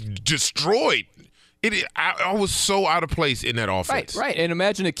could have destroyed it. I was so out of place in that offense. Right. And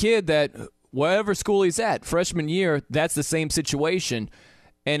imagine a kid that whatever school he's at, freshman year, that's the same situation.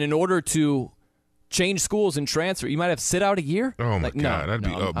 And in order to change schools and transfer, you might have to sit out a year. Oh, my God.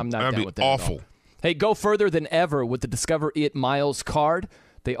 I'm not down with that awful. at all. Hey, go further than ever with the Discover It Miles card.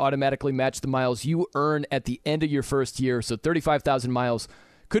 They automatically match the miles you earn at the end of your first year. So 35,000 miles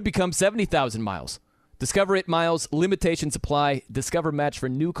could become 70,000 miles. Discover It Miles, limitations apply. Discover match for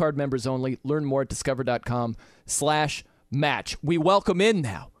new card members only. Learn more at discover.com/match. We welcome in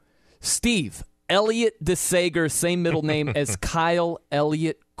now Steve Elliott DeSager, same middle name as Kyle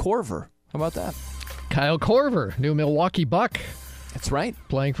Elliott Korver. How about that? Kyle Korver, new Milwaukee Buck. That's right.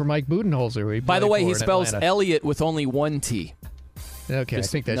 Playing for Mike Budenholzer. By the way, he spells Elliott with only 1 T. Okay, I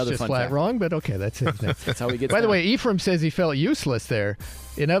think that's just flat wrong, but okay, that's it. That's how he gets By the way, Ephraim says he felt useless there.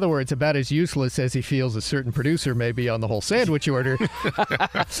 In other words, about as useless as he feels a certain producer may be on the whole sandwich order.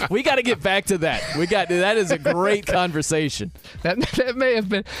 We got to get back to that. That is a great conversation. That may have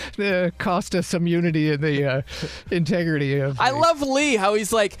been cost us some unity in the integrity of. I love Lee, how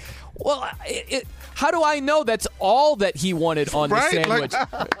he's like, well, how do I know that's all that he wanted on the sandwich?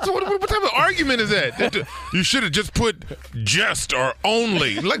 So what type of argument is that? You should have just put just or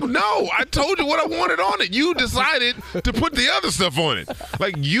only. Like, no, I told you what I wanted on it. You decided to put the other stuff on it.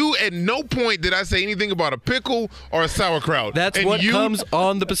 Like, you, at no point did I say anything about a pickle or a sauerkraut. That's what comes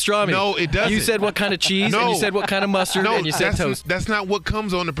on the pastrami. No, it doesn't. You said what kind of cheese, and you said what kind of mustard, and you said toast. That's not what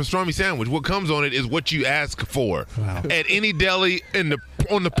comes on the pastrami sandwich. What comes on it is what you ask for at any deli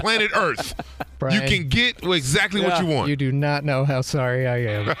on the planet Earth. Brian, you can get exactly what you want. You do not know how sorry I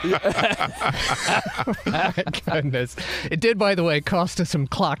am. My goodness. It did, by the way, cost us some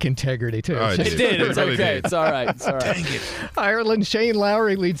clock integrity, too. It did. It's okay. It's all right. It's all right. Dang it. Ireland, Shane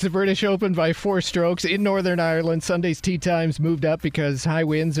Lowry leads the British Open by 4 strokes. In Northern Ireland, Sunday's tee times moved up because high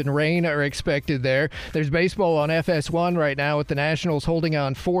winds and rain are expected there. There's baseball on FS1 right now with the Nationals holding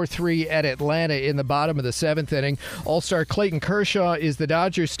on 4-3 at Atlanta in the bottom of the 7th inning. All-star Clayton Kershaw is the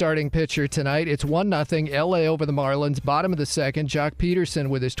Dodgers starting pitcher tonight. It's 1-0 L.A. over the Marlins, bottom of the 2nd. Jock Peterson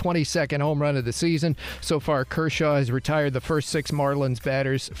with his 22nd home run of the season. So far, Kershaw has retired the first 6 Marlins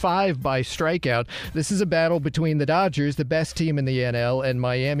batters, 5 by strikeout. This is a battle between the Dodgers, the best team in the NL, and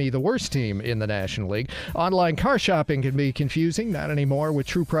Miami, the worst team in the National League. Online car shopping can be confusing. Not anymore with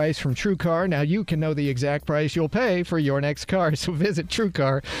True Price from TrueCar. Now you can know the exact price you'll pay for your next car. So visit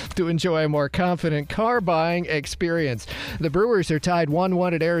TrueCar to enjoy a more confident car buying experience. The Brewers are tied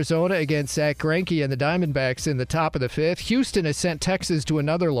 1-1 at Arizona against Zach Greinke and the Diamondbacks in the top of the 5th. Houston has sent Texas to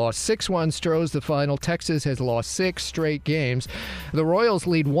another loss. 6-1 Stros the final. Texas has lost 6 straight games. The Royals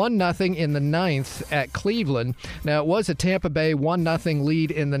lead 1-0 in the 9th at Cleveland. Now, it was a Tampa Bay 1-0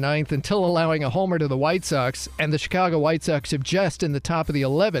 lead in the 9th until allowing a homer to the White Sox, and the Chicago White Sox have just in the top of the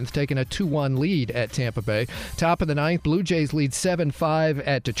 11th taken a 2-1 lead at Tampa Bay. Top of the 9th, Blue Jays lead 7-5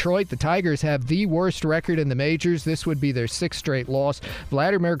 at Detroit. The Tigers have the worst record in the majors. This would be their 6th straight loss.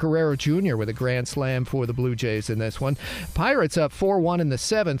 Vladimir Guerrero Jr. with a grand slam for the Blue Jays in this one. Pirates up 4-1 in the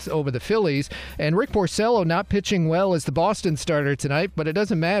 7th over the Phillies, and Rick Porcello not pitching well as the Boston starter tonight, but it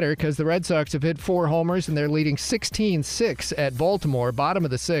doesn't matter because the Red Sox have hit 4 homers and they're leading 16-6 at Baltimore, bottom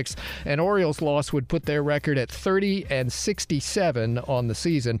of the 6th. An Orioles loss would put their record at 30-67 on the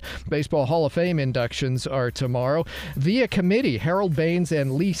season. Baseball Hall of Fame inductions are tomorrow. Via committee, Harold Baines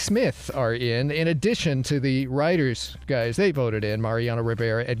and Lee Smith are in addition to the writers, guys, they voted in. Mariano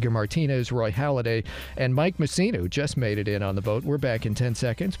Rivera, Edgar Martinez, Roy Halladay, and Mike Mussina, who just made it in on the vote. We're back in 10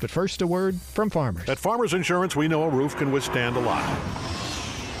 seconds, but first a word from Farmers. At Farmers Insurance, we know a roof can withstand a lot.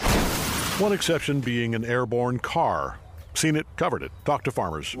 One exception being an airborne car. Seen it, covered it. Talk to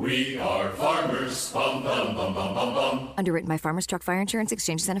Farmers. We are Farmers. Bum, bum, bum, bum, bum, bum. Underwritten by Farmers Truck Fire Insurance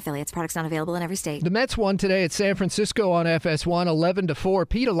Exchanges and Affiliates. Products not available in every state. The Mets won today at San Francisco on FS1, 11-4.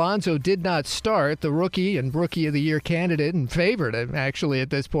 Pete Alonso did not start. The rookie and Rookie of the Year candidate and favorite, actually, at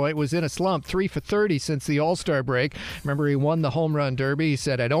this point, was in a slump, 3 for 30 since the All-Star break. Remember, he won the home run derby. He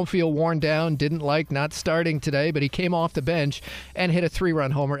said, I don't feel worn down, didn't like not starting today, but he came off the bench and hit a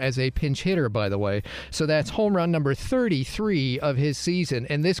 3-run homer as a pinch hitter, by the way. So that's home run number 33 of his season.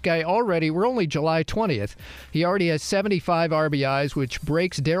 And this guy already, we're only July 20th, he already has 75 RBIs, which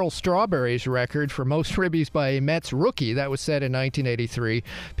breaks Darryl Strawberry's record for most ribbies by a Mets rookie. That was set in 1983.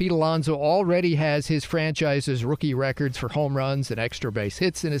 Pete Alonso already has his franchise's rookie records for home runs and extra base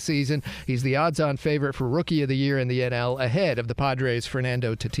hits in a season. He's the odds-on favorite for Rookie of the Year in the NL, ahead of the Padres'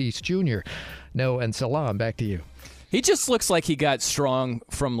 Fernando Tatis Jr. No, and Salam, back to you. He just looks like he got strong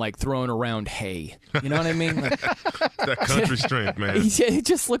from, like, throwing around hay. You know what I mean? Like, that country strength, man. He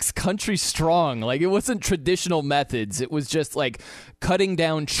just looks country strong. Like, it wasn't traditional methods. It was just, like, cutting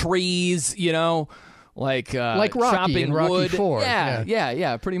down trees, you know? Like Rocky chopping in Rocky wood. IV.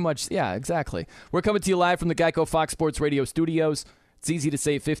 Yeah, pretty much. Yeah, exactly. We're coming to you live from the Geico Fox Sports Radio studios. It's easy to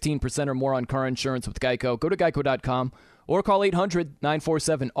save 15% or more on car insurance with Geico. Go to geico.com. Or call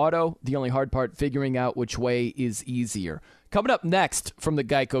 800-947-AUTO. The only hard part, figuring out which way is easier. Coming up next from the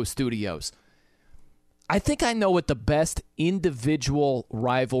Geico Studios, I think I know what the best individual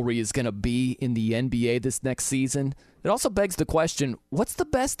rivalry is going to be in the NBA this next season. It also begs the question, what's the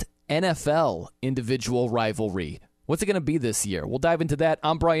best NFL individual rivalry? What's it going to be this year? We'll dive into that.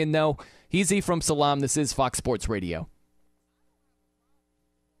 I'm Brian Noe. He's E from Salam. This is Fox Sports Radio.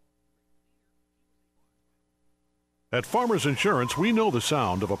 At Farmers Insurance, we know the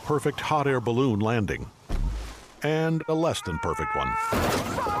sound of a perfect hot air balloon landing. And a less than perfect one.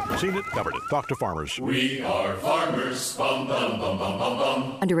 Seen it, covered it. Talk to Farmers. We are Farmers. Bum, bum, bum, bum, bum,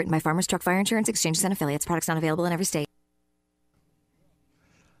 bum. Underwritten by Farmers Truck Fire Insurance Exchanges and Affiliates. Products not available in every state.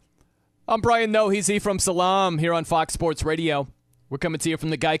 I'm Brian Noe. He's E from Salam here on Fox Sports Radio. We're coming to you from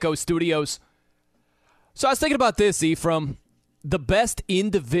the Geico Studios. So I was thinking about this, E, from the best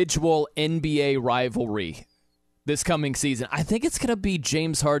individual NBA rivalry this coming season. I think it's going to be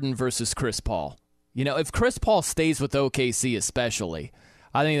James Harden versus Chris Paul. You know, if Chris Paul stays with OKC especially,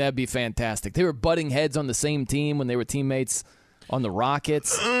 I think that'd be fantastic. They were butting heads on the same team when they were teammates on the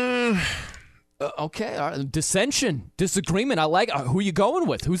Rockets. Okay, dissension, disagreement. I like. Who are you going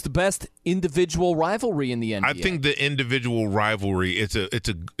with? Who's the best individual rivalry in the NBA? I think the individual rivalry it's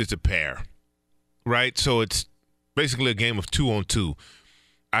a pair, right? So it's basically a game of 2-on-2.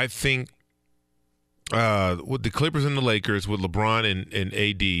 I think with the Clippers and the Lakers, with LeBron and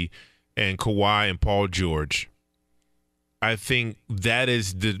AD and Kawhi and Paul George, I think that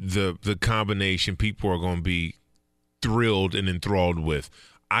is the combination people are going to be thrilled and enthralled with.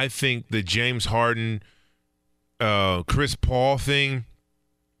 I think the James Harden, Chris Paul thing,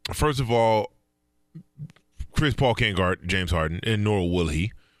 first of all, Chris Paul can't guard James Harden, and nor will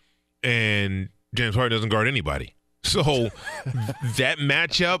he. And James Harden doesn't guard anybody. So that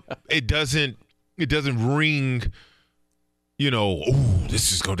matchup, it doesn't ring, they're going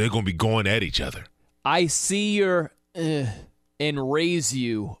to be going at each other. I see your and raise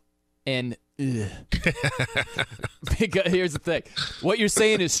you and because here's the thing. What you're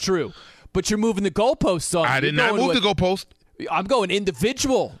saying is true, but you're moving the goalposts on. I did not move the goalpost. I'm going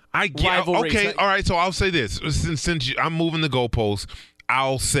individual. Rivalries. Okay, all right. So I'll say this. Since I'm moving the goalposts,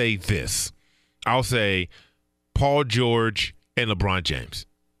 I'll say this. I'll say Paul George and LeBron James.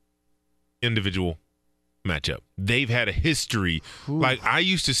 Individual matchup. They've had a history. Ooh. Like I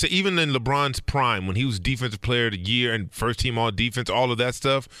used to say, even in LeBron's prime, when he was Defensive Player of the Year and first team all defense, all of that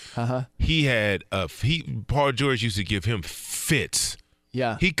stuff, he had Paul George used to give him fits.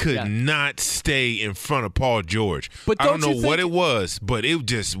 Yeah, he could not stay in front of Paul George. But I don't know what it was, but it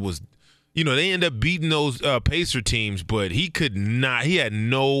just was. They end up beating those Pacer teams, but he could not. He had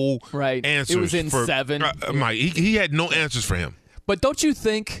no answers. It was in 7. Mike, he had no answers for him. But don't you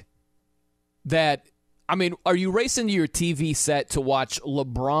think that? I mean, are you racing to your TV set to watch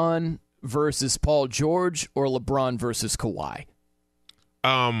LeBron versus Paul George or LeBron versus Kawhi?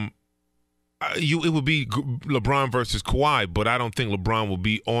 It would be LeBron versus Kawhi, but I don't think LeBron will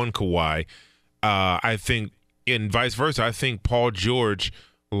be on Kawhi. I think, and vice versa, I think Paul George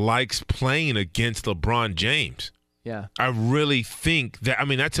likes playing against LeBron James. Yeah. I really think that,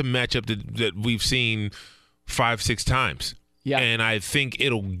 that's a matchup that we've seen 5-6 times. Yeah. And I think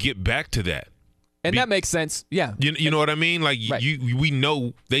it'll get back to that. And that makes sense. Yeah. You know what I mean? Like we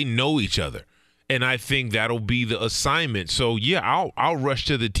know they know each other. And I think that'll be the assignment. So yeah, I'll rush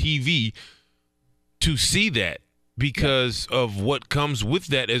to the TV to see that because of what comes with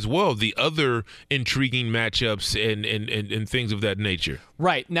that as well, the other intriguing matchups and things of that nature.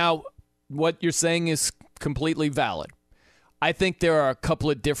 Right. Now, what you're saying is completely valid. I think there are a couple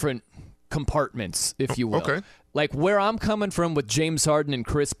of different compartments, if you will. Okay. Like where I'm coming from with James Harden and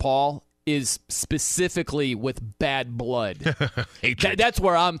Chris Paul is specifically with bad blood. That's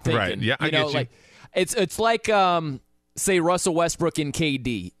where I'm thinking. Right. Yeah, I get you. Like, it's like say Russell Westbrook and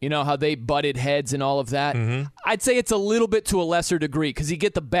KD, how they butted heads and all of that. Mm-hmm. I'd say it's a little bit to a lesser degree because you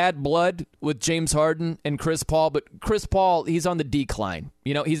get the bad blood with James Harden and Chris Paul, but Chris Paul, he's on the decline.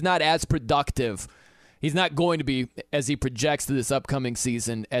 He's not as productive. He's not going to be, as he projects to this upcoming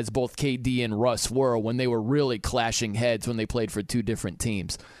season, as both KD and Russ were when they were really clashing heads when they played for two different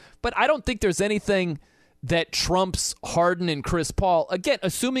teams. But I don't think there's anything that trumps Harden and Chris Paul. Again,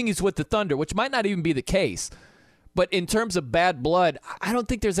 assuming he's with the Thunder, which might not even be the case. But in terms of bad blood, I don't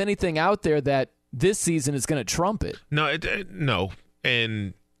think there's anything out there that this season is going to trump it. No, no.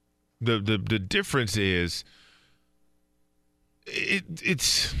 And the difference is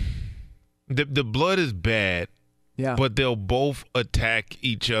it's the blood is bad. Yeah. But they'll both attack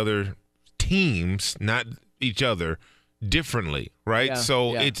each other teams, not each other, differently, right? Yeah,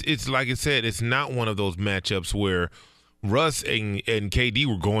 so it's like I said, it's not one of those matchups where Russ and KD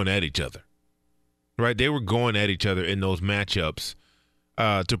were going at each other. Right, they were going at each other in those matchups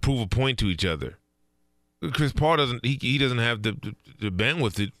to prove a point to each other. Chris Paul doesn't. He doesn't have the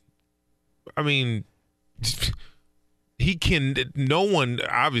bandwidth. He can. No one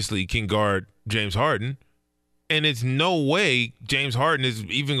obviously can guard James Harden, and it's no way James Harden is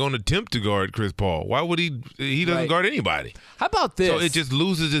even going to attempt to guard Chris Paul. Why would he? He doesn't guard anybody. How about this? So it just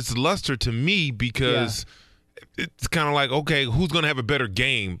loses its luster to me because. Yeah. It's kind of like, okay, who's going to have a better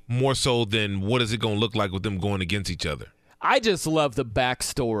game more so than what is it going to look like with them going against each other? I just love the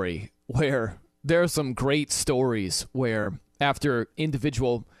backstory where there are some great stories where after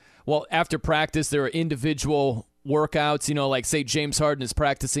practice, there are individual workouts, like say James Harden is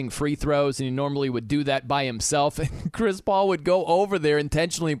practicing free throws and he normally would do that by himself. And Chris Paul would go over there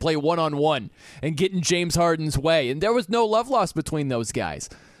intentionally and play one-on-one and get in James Harden's way. And there was no love lost between those guys.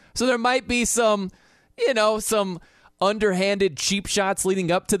 So there might be some underhanded cheap shots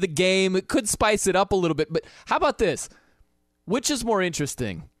leading up to the game. It could spice it up a little bit. But how about this? Which is more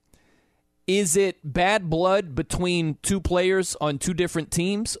interesting? Is it bad blood between two players on two different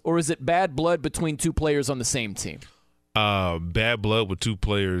teams, or is it bad blood between two players on the same team? Bad blood with two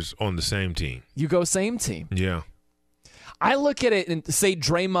players on the same team. You go same team. Yeah. I look at it and say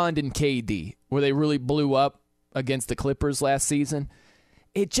Draymond and KD, where they really blew up against the Clippers last season.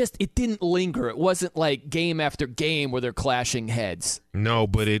 it didn't linger. It wasn't like game after game where they're clashing heads. No,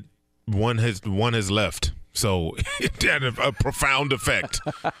 but one has left. So it had a profound effect.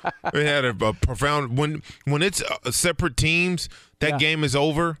 It had a profound when it's separate teams, that game is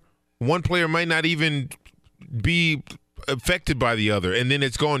over. One player might not even be affected by the other, and then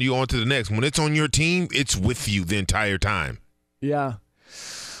it's gone. You on to the next. When it's on your team, it's with you the entire time. Yeah.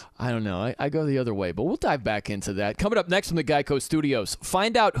 I don't know. I go the other way, but we'll dive back into that. Coming up next from the Geico Studios,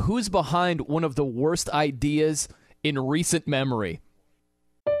 find out who's behind one of the worst ideas in recent memory.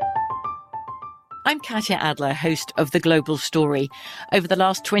 I'm Katya Adler, host of The Global Story. Over the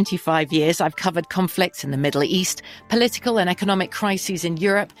last 25 years, I've covered conflicts in the Middle East, political and economic crises in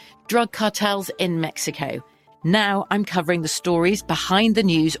Europe, drug cartels in Mexico. Now I'm covering the stories behind the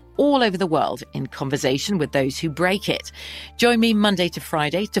news all over the world in conversation with those who break it. Join me Monday to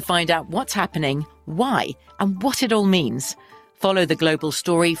Friday to find out what's happening, why, and what it all means. Follow The Global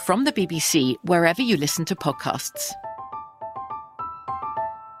Story from the BBC wherever you listen to podcasts.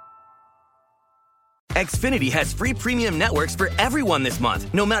 Xfinity has free premium networks for everyone this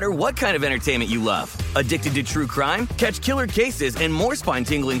month, no matter what kind of entertainment you love. Addicted to true crime? Catch killer cases and more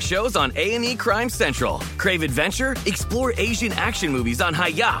spine-tingling shows on A&E Crime Central. Crave adventure? Explore Asian action movies on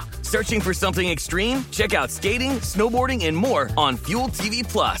Hi-Ya. Searching for something extreme? Check out skating, snowboarding, and more on Fuel TV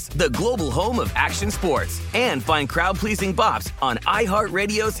Plus, the global home of action sports. And find crowd-pleasing bops on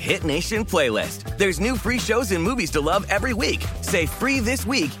iHeartRadio's Hit Nation playlist. There's new free shows and movies to love every week. Say free this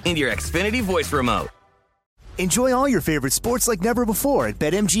week in your Xfinity voice remote. Enjoy all your favorite sports like never before at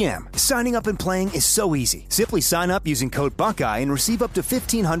BetMGM. Signing up and playing is so easy. Simply sign up using code Buckeye and receive up to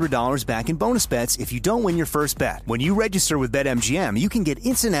 $1,500 back in bonus bets if you don't win your first bet. When you register with BetMGM, you can get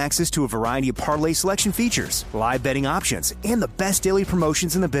instant access to a variety of parlay selection features, live betting options, and the best daily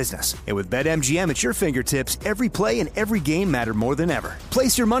promotions in the business. And with BetMGM at your fingertips, every play and every game matter more than ever.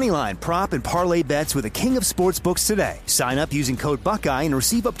 Place your moneyline, prop, and parlay bets with the king of sportsbooks today. Sign up using code Buckeye and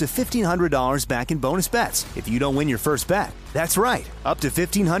receive up to $1,500 back in bonus bets if you don't win your first bet. That's right, up to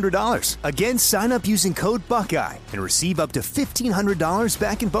 $1,500. Again, sign up using code Buckeye and receive up to $1,500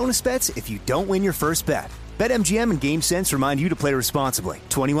 back in bonus bets if you don't win your first bet. BetMGM and GameSense remind you to play responsibly.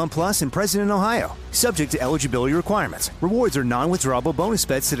 21 plus and present in Ohio. Subject to eligibility requirements. Rewards are non-withdrawable bonus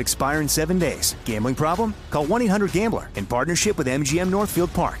bets that expire in 7 days. Gambling problem? Call 1-800-GAMBLER in partnership with MGM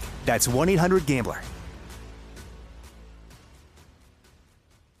Northfield Park. That's 1-800-GAMBLER.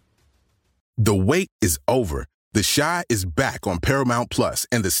 The wait is over. The Chi is back on Paramount Plus,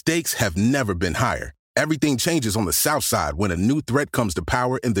 and the stakes have never been higher. Everything changes on the South Side when a new threat comes to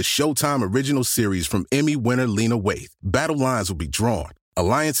power in the Showtime original series from Emmy winner Lena Waithe. Battle lines will be drawn,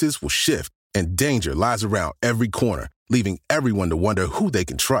 alliances will shift, and danger lies around every corner, leaving everyone to wonder who they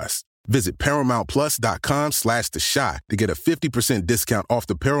can trust. Visit ParamountPlus.com/The Chi to get a 50% discount off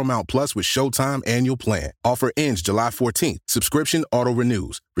the Paramount Plus with Showtime annual plan. Offer ends July 14th. Subscription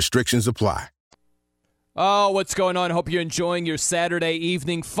auto-renews. Restrictions apply. Oh, what's going on? Hope you're enjoying your Saturday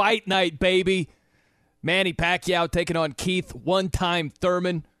evening fight night, baby. Manny Pacquiao taking on Keith One-Time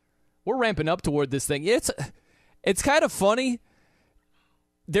Thurman. We're ramping up toward this thing. It's kind of funny.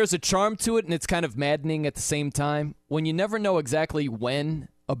 There's a charm to it, and it's kind of maddening at the same time. When you never know exactly when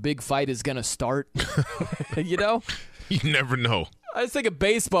a big fight is going to start, you know? You never know. I was thinking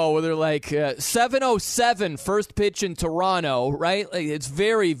baseball where they're like 7:07 first pitch in Toronto, right? Like, it's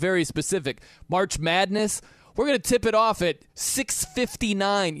very, very specific. March Madness, we're going to tip it off at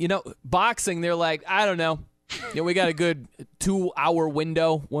 6:59. You know, boxing, they're like, I don't know. You know, we got a good 2-hour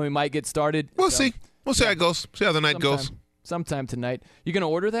window when we might get started. We'll see. We'll see how it goes. See how the night goes. Sometime tonight. You going to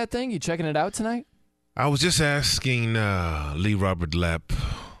order that thing? You checking it out tonight? I was just asking Lee Robert Lapp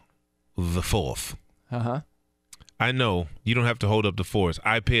the fourth. Uh-huh. I know you don't have to hold up the force.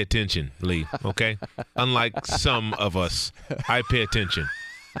 I pay attention, Lee, okay? Unlike some of us, I pay attention,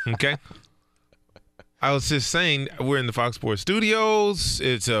 okay? I was just saying, we're in the Fox Sports Studios.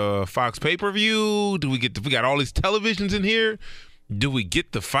 It's a Fox pay-per-view. We got all these televisions in here. Do we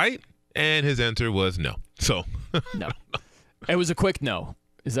get the fight? And his answer was no. So no. It was a quick no.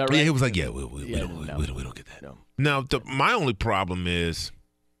 Is that right? Yeah, it was like, we don't get that. No. Now, my only problem is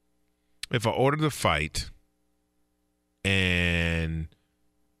if I order the fight and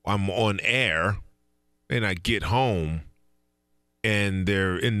I'm on air and I get home and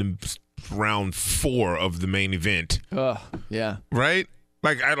they're in the round 4 of the main event. Yeah. Right?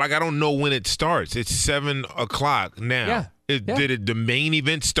 Like I don't know when it starts. It's 7:00 now. Yeah. Did the main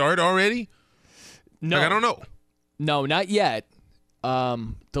event start already? No. Like, I don't know. No, not yet.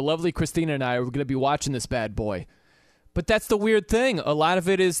 The lovely Christina and I are going to be watching this bad boy. But that's the weird thing. A lot of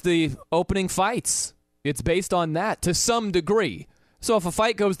it is the opening fights. It's based on that to some degree. So if a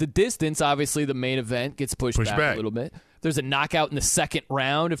fight goes the distance, obviously the main event gets pushed back a little bit. If there's a knockout in the second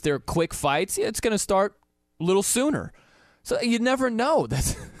round, if they're quick fights, it's going to start a little sooner. So you never know.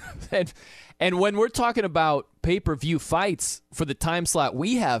 And when we're talking about pay-per-view fights for the time slot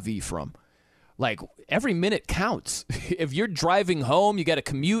we have, Ephraim, like every minute counts. If you're driving home, you got to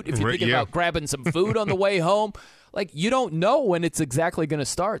commute. If you're thinking about grabbing some food on the way home, like you don't know when it's exactly going to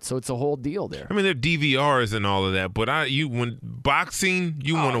start. So it's a whole deal there. I mean, there are DVRs and all of that, but when boxing,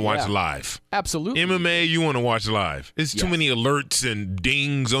 you want to watch live. Absolutely. MMA, you want to watch live. It's too many alerts and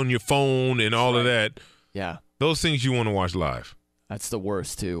dings on your phone and all of that. Yeah. Those things you want to watch live. That's the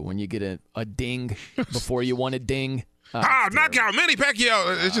worst, too, when you get a ding before you want a ding. Knockout, Manny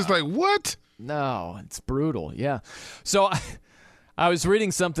Pacquiao. It's just like, what? No, it's brutal, yeah. So I was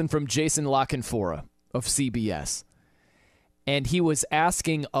reading something from Jason La Canfora of CBS, and he was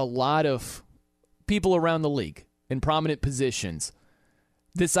asking a lot of people around the league in prominent positions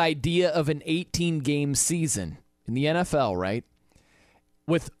this idea of an 18-game season in the NFL, right?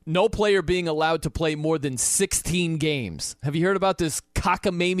 With no player being allowed to play more than 16 games. Have you heard about this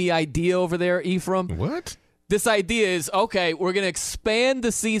cockamamie idea over there, Ephraim? What? This idea is, okay, we're going to expand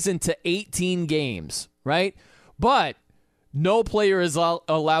the season to 18 games, right? But no player is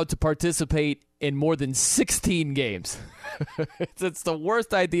allowed to participate in more than 16 games. It's the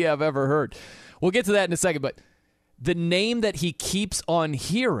worst idea I've ever heard. We'll get to that in a second, but the name that he keeps on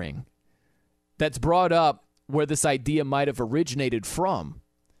hearing that's brought up where this idea might have originated from,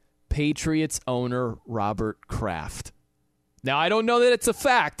 Patriots owner Robert Kraft. Now, I don't know that it's a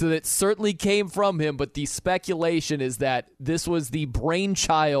fact, that it certainly came from him, but the speculation is that this was the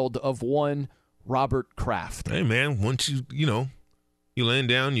brainchild of one Robert Kraft. Hey, man, once you laying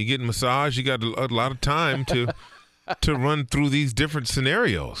down, you get a massage, you got a lot of time to run through these different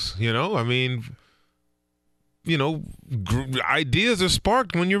scenarios, I mean, ideas are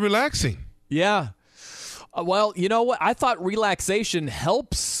sparked when you're relaxing. Yeah. Well, you know what? I thought relaxation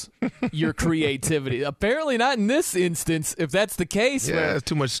helps your creativity. Apparently not in this instance, if that's the case. Yeah, it's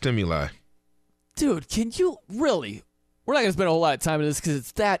too much stimuli. Dude, can you really? We're not going to spend a whole lot of time on this because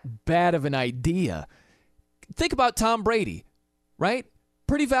it's that bad of an idea. Think about Tom Brady, right?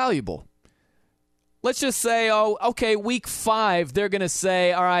 Pretty valuable. Let's just say, week 5, they're going to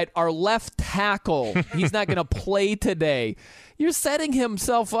say, all right, our left tackle, he's not going to play today. You're setting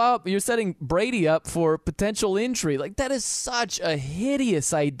Brady up for potential injury. Like, that is such a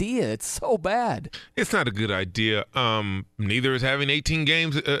hideous idea. It's so bad. It's not a good idea. Neither is having 18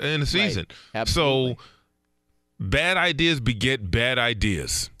 games in a season. Right. Absolutely. So bad ideas beget bad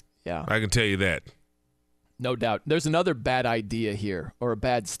ideas. Yeah. I can tell you that. No doubt. There's another bad idea here, or a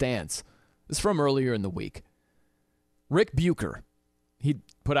bad stance. It's from earlier in the week. Rick Bucher, he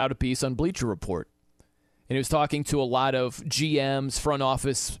put out a piece on Bleacher Report, and he was talking to a lot of GMs, front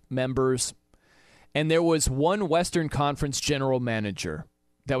office members, and there was one Western Conference general manager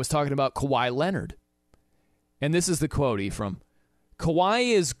that was talking about Kawhi Leonard. And this is the quote, Ephraim.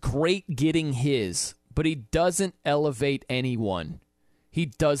 Kawhi is great getting his, but he doesn't elevate anyone. He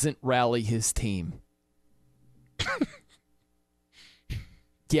doesn't rally his team.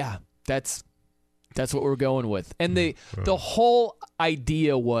 Yeah. That's what we're going with. And the whole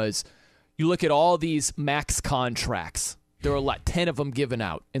idea was, you look at all these max contracts. There were 10 of them given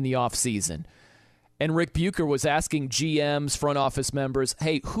out in the offseason. And Rick Bucher was asking GMs, front office members,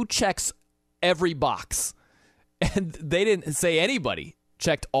 hey, who checks every box? And they didn't say anybody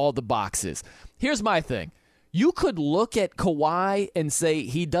checked all the boxes. Here's my thing. You could look at Kawhi and say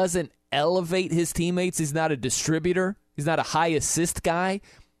he doesn't elevate his teammates. He's not a distributor. He's not a high assist guy.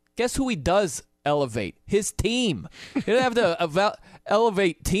 Guess who he does elevate? His team. He doesn't have to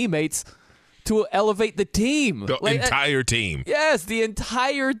elevate teammates to elevate the team. The entire team. Yes, the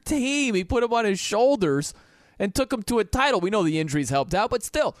entire team. He put him on his shoulders and took him to a title. We know the injuries helped out, but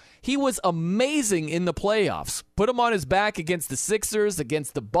still, he was amazing in the playoffs. Put him on his back against the Sixers,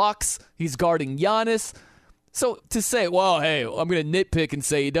 against the Bucks. He's guarding Giannis. So to say, well, hey, I'm going to nitpick and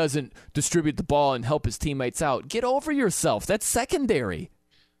say he doesn't distribute the ball and help his teammates out, get over yourself. That's secondary.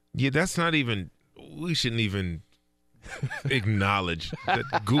 Yeah, that's not even – we shouldn't even acknowledge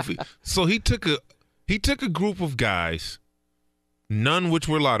that goofy. So he took a group of guys, none which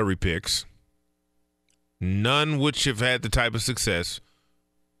were lottery picks, none which have had the type of success.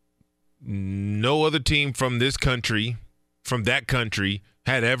 No other team from this country, from that country,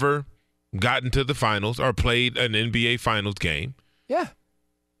 had ever gotten to the finals or played an NBA Finals game. Yeah.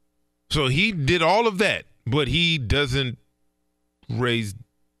 So he did all of that, but he doesn't raise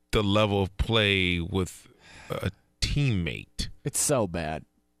the level of play with a teammate. It's so bad.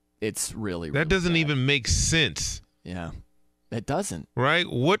 It's really that doesn't bad. even make sense. Yeah. It doesn't. Right?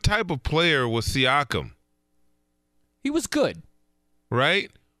 What type of player was Siakam? He was good.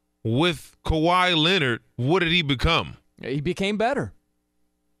 Right? With Kawhi Leonard, what did he become? He became better.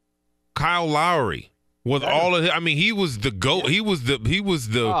 Kyle Lowry, with all of his, I mean, he was the GOAT. He was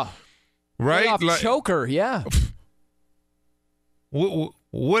the right like, choker. Yeah.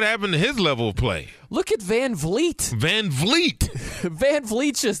 What happened to his level of play? Look at Van Vliet. Van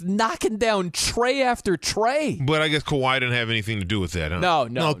Vliet's just knocking down tray after tray. But I guess Kawhi didn't have anything to do with that, huh?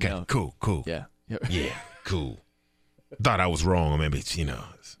 No. Okay, no. Cool. Yeah, cool. Thought I was wrong. I mean, you know.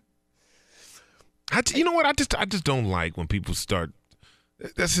 You know what? I just don't like when people start.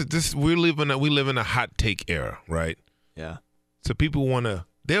 We live in a hot take era, right? Yeah. So people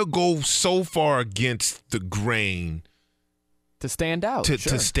they'll go so far against the grain to stand out. To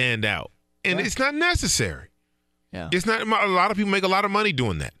stand out, and it's not necessary. Yeah. It's not. A lot of people make a lot of money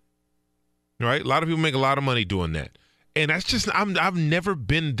doing that, right? A lot of people make a lot of money doing that, and that's just. I've never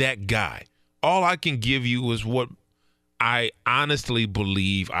been that guy. All I can give you is what I honestly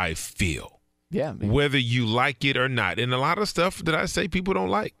believe I feel. Yeah. Maybe. Whether you like it or not. And a lot of stuff that I say people don't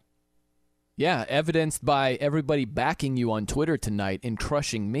like. Yeah, evidenced by everybody backing you on Twitter tonight and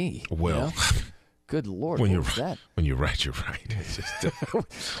crushing me. Well, you know? Good Lord, when what was that? When you're right, you're right. It's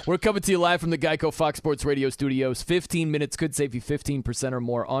just, We're coming to you live from the Geico Fox Sports Radio studios. 15 minutes could save you 15% or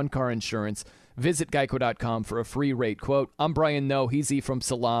more on car insurance. Visit geico.com for a free rate quote. I'm Brian Noe. He's E from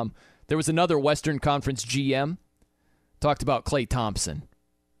Salam. There was another Western Conference GM. Talked about Klay Thompson.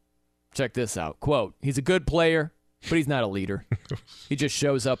 Check this out. Quote, he's a good player, but he's not a leader. He just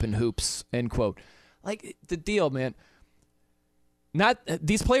shows up and hoops, end quote. Like, the deal, man,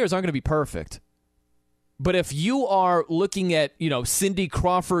 these players aren't going to be perfect. But if you are looking at, Cindy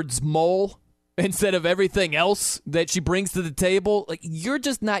Crawford's mole instead of everything else that she brings to the table, like, you're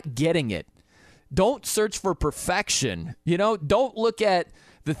just not getting it. Don't search for perfection. Don't look at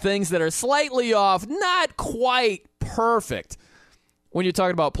the things that are slightly off, not quite perfect. When you're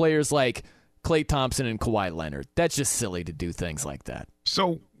talking about players like Klay Thompson and Kawhi Leonard, that's just silly to do things like that.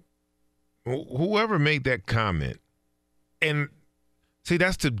 So, whoever made that comment, and see,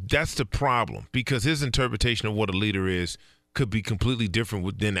 that's the problem, because his interpretation of what a leader is could be completely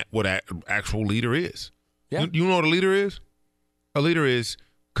different than what an actual leader is. Yeah. You know what a leader is? A leader is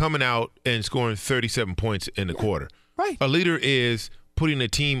coming out and scoring 37 points in the quarter. Right. A leader is putting a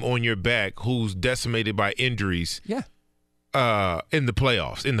team on your back who's decimated by injuries. Yeah. In the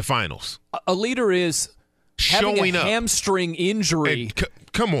playoffs, in the finals. A leader is showing having a up. Hamstring injury.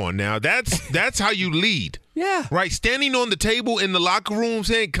 Come on now. That's how you lead. Yeah. Right? Standing on the table in the locker room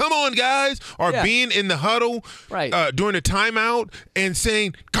saying, come on, guys, or being in the huddle during a timeout and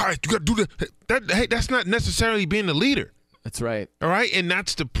saying, guys, you got to do that. Hey, that's not necessarily being a leader. That's right. All right? And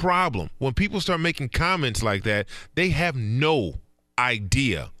that's the problem. When people start making comments like that, they have no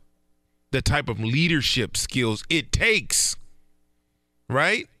idea the type of leadership skills it takes.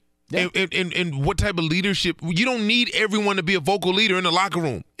 Right? Yeah. And what type of leadership? You don't need everyone to be a vocal leader in the locker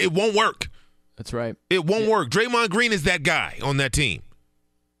room. It won't work. That's right. It won't work. Draymond Green is that guy on that team.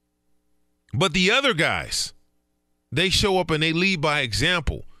 But the other guys, they show up and they lead by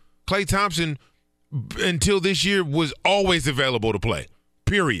example. Klay Thompson, until this year, was always available to play,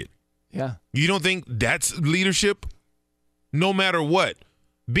 period. Yeah. You don't think that's leadership? No matter what.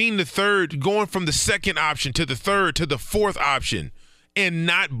 Being the third, going from the second option to the third to the fourth option, and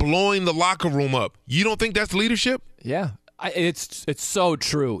not blowing the locker room up. You don't think that's leadership? Yeah, it's so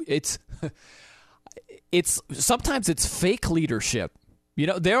true. It's sometimes it's fake leadership.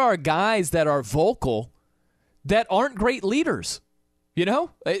 There are guys that are vocal that aren't great leaders.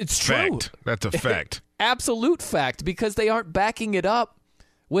 It's true. Fact. That's a fact. Absolute fact, because they aren't backing it up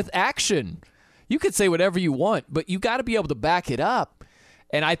with action. You could say whatever you want, but you got to be able to back it up.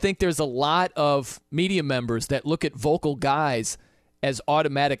 And I think there's a lot of media members that look at vocal guys as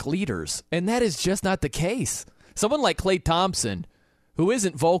automatic leaders, and that is just not the case. Someone like Klay Thompson, who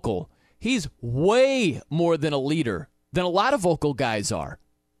isn't vocal, he's way more than a leader than a lot of vocal guys are,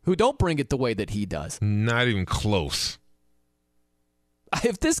 who don't bring it the way that he does. Not even close.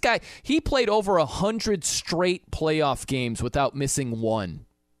 If this guy, he played over 100 straight playoff games without missing one,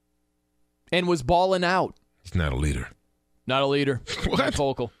 and was balling out. He's not a leader. Not a leader. What? Not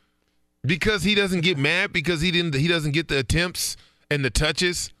vocal. Because he doesn't get mad because he doesn't get the attempts and the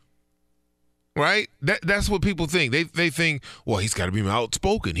touches, right? That's what people think. They think, well, he's got to be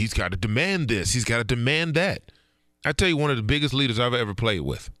outspoken. He's got to demand this. He's got to demand that. I tell you, one of the biggest leaders I've ever played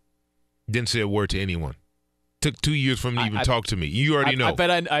with didn't say a word to anyone. Took 2 years for him to even talk to me. You already know. I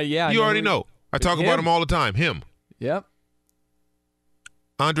bet you already know. I talk about him all the time. Him. Yep.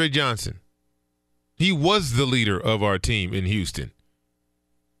 Andre Johnson. He was the leader of our team in Houston.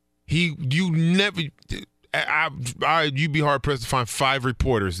 You'd be hard pressed to find 5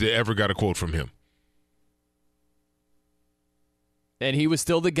 reporters that ever got a quote from him. And he was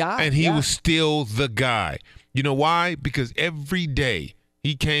still the guy. And he was still the guy. You know why? Because every day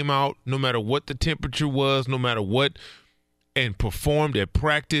he came out, no matter what the temperature was, no matter what, and performed at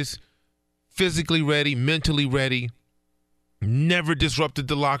practice, physically ready, mentally ready, never disrupted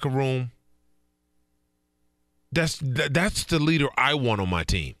the locker room. That's the leader I want on my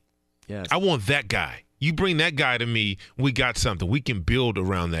team. Yes. I want that guy. You bring that guy to me, we got something. We can build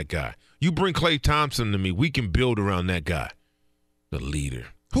around that guy. You bring Klay Thompson to me, we can build around that guy. The leader.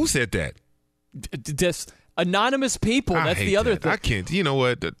 Who said that? Just anonymous people. That's the other thing. I can't. You know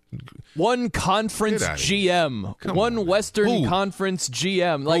what? One conference GM. One Western Conference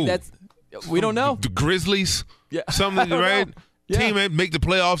GM. Like that's. We don't know. The Grizzlies. Yeah. Something, right? Yeah. Team make the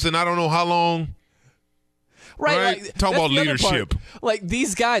playoffs in I don't know how long. Right. Like, talk about leadership. Like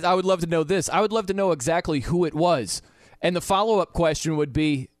these guys, I would love to know this. I would love to know exactly who it was. And the follow-up question would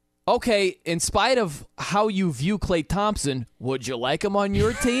be, okay, in spite of how you view Klay Thompson, would you like him on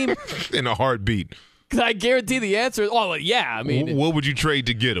your team? In a heartbeat. Because I guarantee the answer is, oh, yeah. I mean, what would you trade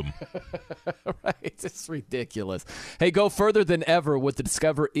to get him? Right. It's ridiculous. Hey, go further than ever with the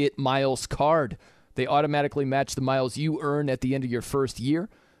Discover It Miles card. They automatically match the miles you earn at the end of your first year.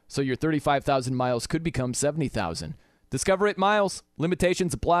 So your 35,000 miles could become 70,000. Discover It Miles.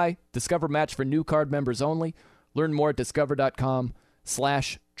 Limitations apply. Discover match for new card members only. Learn more at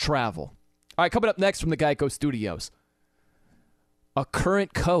discover.com/travel. All right, coming up next from the Geico Studios. A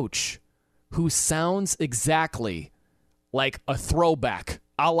current coach who sounds exactly like a throwback,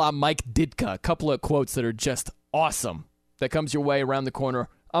 a la Mike Ditka. A couple of quotes that are just awesome. That comes your way around the corner.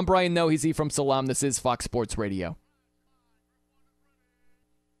 I'm Brian Noe. He's from Salam. This is Fox Sports Radio.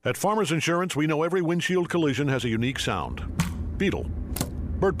 At Farmers Insurance, we know every windshield collision has a unique sound. Beetle.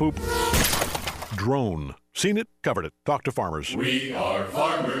 Bird poop. Drone. Seen it, covered it. Talk to Farmers. We are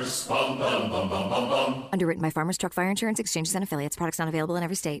Farmers. Bum, bum, bum, bum, bum, bum. Underwritten by Farmers Truck Fire Insurance Exchanges and Affiliates. Products not available in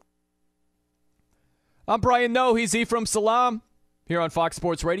every state. I'm Brian Noe. He's from Salam here on Fox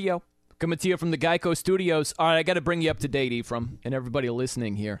Sports Radio. Coming to you from the Geico Studios. All right, I got to bring you up to date, Ephraim, and everybody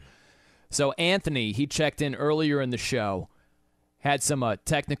listening here. So Anthony, he checked in earlier in the show, had some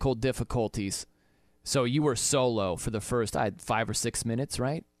technical difficulties. So you were solo for the first 5 or 6 minutes,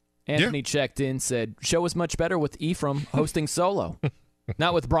 right? Anthony checked in, said, show was much better with Ephraim hosting solo,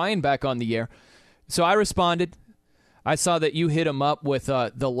 not with Brian back on the air. So I responded. I saw that you hit him up with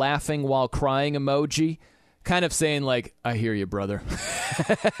the laughing while crying emoji, kind of saying like, I hear you, brother.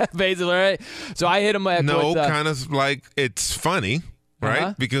 Basically, right? So I hit him up with... kind of like it's funny,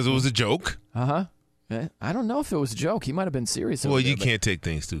 right? Because it was a joke. Uh-huh. I don't know if it was a joke. He might have been serious. Well, you can't take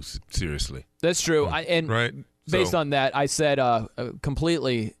things too seriously. That's true. Right? Based on that, I said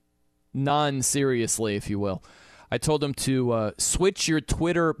completely non-seriously, if you will. I told him to switch your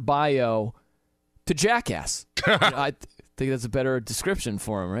Twitter bio to Jackass. I think that's a better description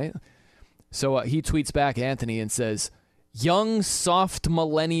for him, right? So he tweets back, Anthony, and says, young, soft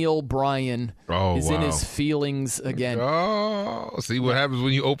millennial Brian is in his feelings again. Oh, see what happens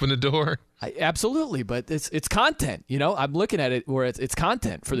when you open the door? Absolutely, but it's content. You know, I'm looking at it where it's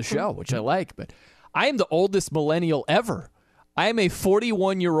content for the show, which I like. But I am the oldest millennial ever. I am a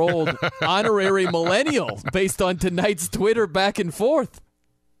 41-year-old honorary millennial based on tonight's Twitter back and forth.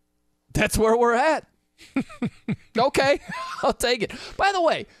 That's where we're at. Okay, I'll take it. By the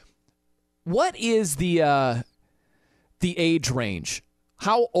way, what is the age range?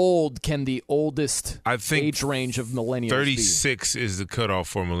 How old can the oldest age range of millennials 36 be? Is the cutoff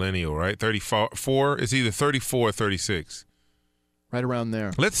for millennial, right? 34 is either 34 or 36. Right around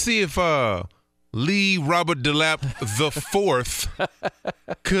there. Let's see if Lee Robert DeLapp the fourth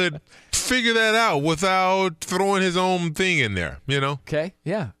could figure that out without throwing his own thing in there, you know? Okay,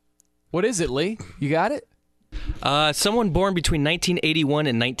 yeah. What is it, Lee? You got it? Someone born between 1981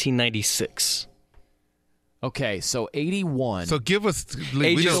 and 1996. Okay, so 81. So give us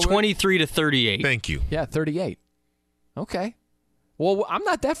ages 23 to 38. Thank you. Yeah, 38. Okay. Well, I'm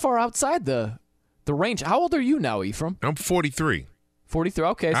not that far outside the range. How old are you now, Ephraim? I'm 43. 43.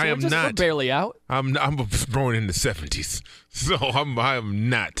 Okay, so we're barely out. I'm born in the 70s, so I am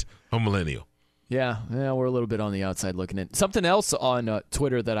not a millennial. Yeah, we're a little bit on the outside looking in. Something else on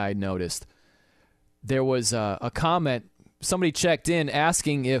Twitter that I noticed. There was a comment. Somebody checked in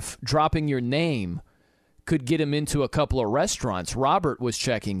asking if dropping your name could get him into a couple of restaurants. Robert was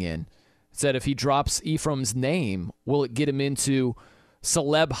checking in. Said if he drops Ephraim's name, will it get him into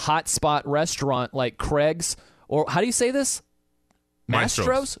celeb hotspot restaurant like Craig's? Or how do you say this?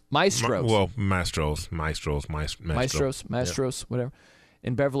 Maestros? Maestros, whatever,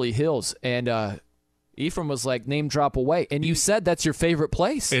 in Beverly Hills. And Ephraim was like, name drop away. And you said that's your favorite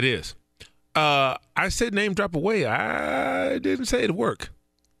place. It is. I said name drop away. I didn't say it'd work.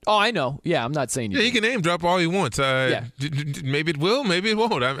 Oh, I know. Yeah, I'm not saying you. Yeah, he can name drop all he wants. Maybe it will, maybe it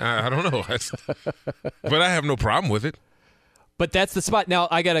won't. I don't know. But I have no problem with it. But that's the spot. Now,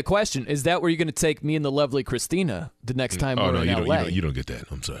 I got a question. Is that where you're going to take me and the lovely Christina the next time we're in L.A.? You don't get that.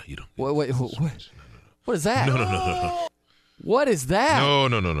 I'm sorry. You don't. What is that? No. What is that? No.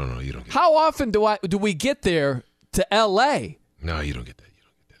 You don't get How often do we get there to L.A.? No, you don't get that.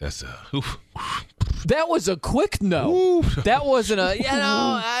 That's That was a quick no. Ooh. That wasn't a,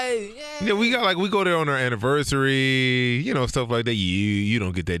 we go there on our anniversary, stuff like that. You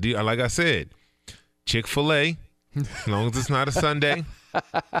don't get that. Like I said, Chick-fil-A, as long as it's not a Sunday,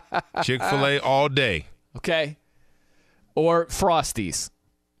 Chick-fil-A all day. Okay. Or Frosties.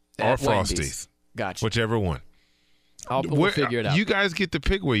 Or Frosties. Gotcha. Whichever one. We'll figure it out. You guys get to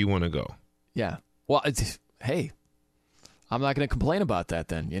pick where you want to go. Yeah. Well, hey, I'm not going to complain about that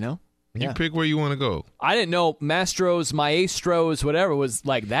then, You pick where you want to go. I didn't know Maestros, whatever, was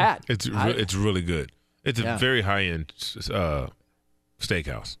like that. It's really good. It's a very high-end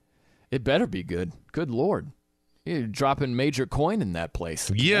steakhouse. It better be good. Good Lord. You're dropping major coin in that place.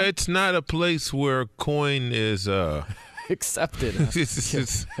 Yeah, it's not a place where coin is accepted.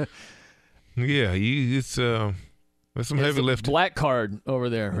 There's some heavy lifting. Black card over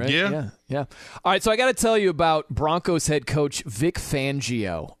there, right? Yeah. All right, so I got to tell you about Broncos head coach Vic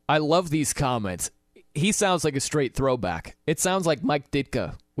Fangio. I love these comments. He sounds like a straight throwback. It sounds like Mike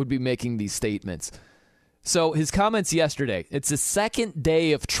Ditka would be making these statements. So his comments yesterday, it's the second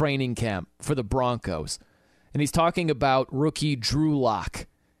day of training camp for the Broncos, and he's talking about rookie Drew Lock.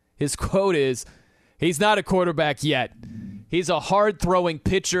 His quote is, he's not a quarterback yet. He's a hard-throwing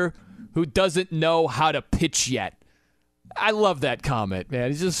pitcher who doesn't know how to pitch yet. I love that comment,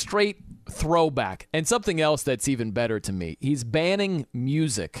 man. It's just straight throwback. And something else that's even better to me, he's banning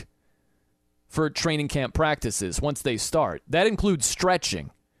music for training camp practices once they start. That includes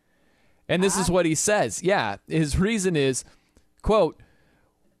stretching. And this is what he says. Yeah, his reason is, quote,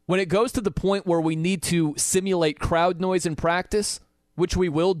 when it goes to the point where we need to simulate crowd noise in practice, which we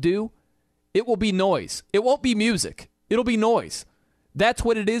will do, it will be noise. It won't be music. It'll be noise. That's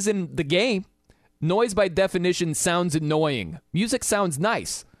what it is in the game. Noise, by definition, sounds annoying. Music sounds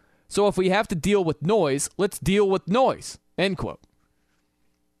nice. So if we have to deal with noise, let's deal with noise. End quote.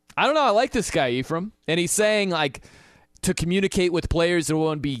 I don't know. I like this guy, Ephraim. And he's saying, like, to communicate with players, there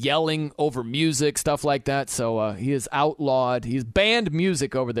won't be yelling over music, stuff like that. So he is outlawed. He's banned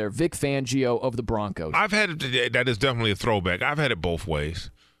music over there. Vic Fangio of the Broncos. I've had it. That is definitely a throwback. I've had it both ways.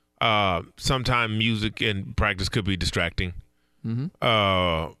 Sometimes music in practice could be distracting.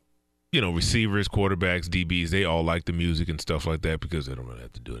 Mm-hmm. Receivers, quarterbacks, DBs, they all like the music and stuff like that because they don't really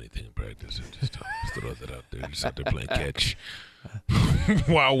have to do anything in practice. Just throw that out there. Just out there playing catch.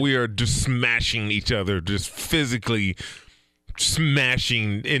 While we are just smashing each other, just physically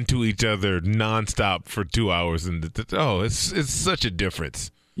smashing into each other nonstop for 2 hours. And it's such a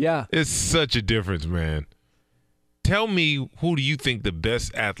difference. Yeah. It's such a difference, man. Tell me, who do you think the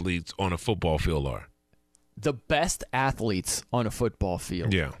best athletes on a football field are? The best athletes on a football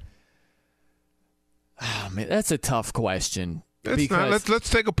field? Yeah. Oh, man, that's a tough question. Let's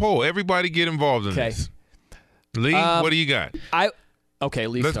take a poll. Everybody get involved in this. Lee, what do you got?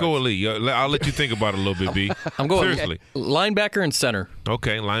 Lee. Let's go with Lee. I'll let you think about it a little bit, B. I'm going seriously. Linebacker and center.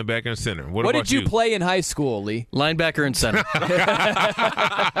 Okay, linebacker and center. What about did you play in high school, Lee? Linebacker and center.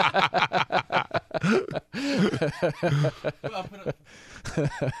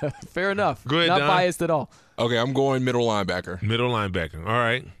 Fair enough. Go ahead, Not Don. biased at all. Okay, I'm going middle linebacker. Middle linebacker. All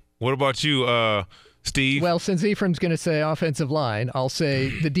right. What about you, Steve? Well, since Ephraim's going to say offensive line, I'll say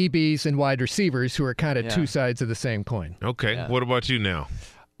the DBs and wide receivers, who are kind of two sides of the same coin. Okay. Yeah. What about you now?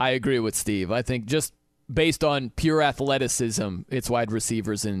 I agree with Steve. I think just based on pure athleticism, it's wide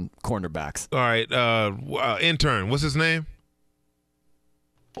receivers and cornerbacks. All right. Intern, what's his name?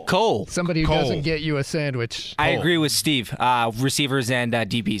 Cole. Somebody who doesn't get you a sandwich. I agree with Steve. Receivers and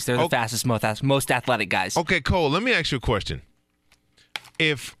DBs. They're the fastest, most athletic guys. Okay, Cole, let me ask you a question.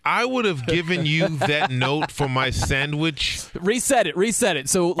 If I would have given you that note for my sandwich. Reset it.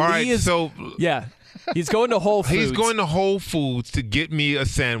 So yeah. He's going to Whole Foods. He's going to Whole Foods to get me a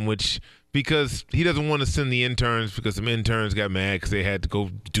sandwich because he doesn't want to send the interns because some interns got mad because they had to go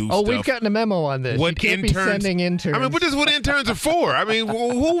do stuff. Oh, we've gotten a memo on this. What you can't interns? be sending interns. I mean, this is what interns are for. I mean,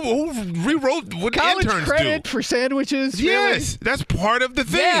 who rewrote what college interns credit do? for sandwiches? Yes, really? That's part of the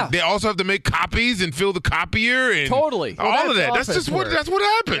thing. Yeah. They also have to make copies and fill the copier and Totally. all of that. That's just what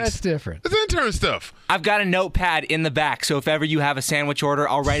happens. That's different. It's intern stuff. I've got a notepad in the back, so if ever you have a sandwich order,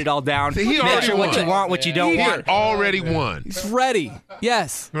 I'll write it all down. See, he Make already sure won. what you want, what you don't want. He already won. He's ready.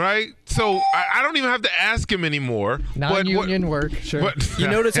 Yes. Right? So I don't even have to ask him anymore. Non-union work, sure. You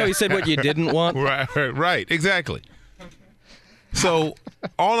notice how he said what you didn't want? Right, exactly. So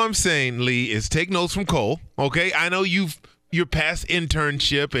all I'm saying, Lee, is take notes from Cole, okay? I know you're past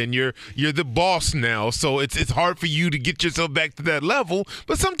internship and you're the boss now, so it's hard for you to get yourself back to that level,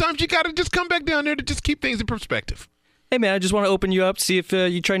 but sometimes you got to just come back down there to just keep things in perspective. Hey, man, I just want to open you up, see if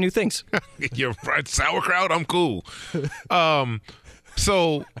you try new things. You're right. Sauerkraut, I'm cool. Brian,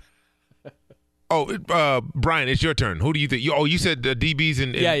 it's your turn. Who do you think? You said DBs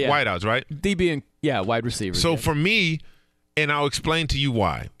and wideouts, right? DB and, wide receivers. So for me, and I'll explain to you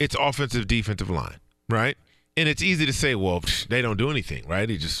why, it's offensive, defensive line, right? And it's easy to say, well, they don't do anything, right?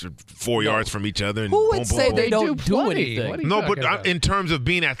 They just 4 yards from each other. And who would boom, say boom, they boom. don't do anything? No, but in terms of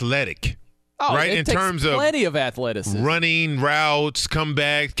being athletic, right? It In takes terms of plenty of athleticism. running routes,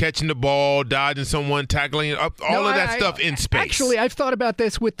 comebacks, catching the ball, dodging someone, tackling, all of that stuff in space. Actually, I've thought about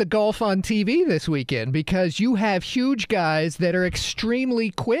this with the golf on TV this weekend because you have huge guys that are extremely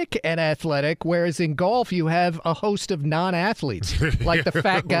quick and athletic, whereas in golf you have a host of non-athletes, like the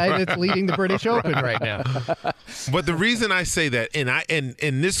fat guy that's leading the British Open right now. But the reason I say that,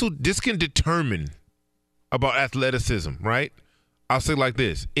 and this can determine about athleticism, right? I'll say it like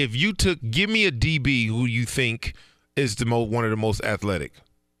this. If you give me a DB who you think is one of the most athletic.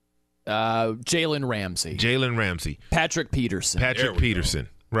 Jalen Ramsey. Patrick Peterson,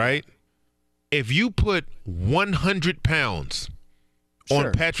 right? If you put 100 pounds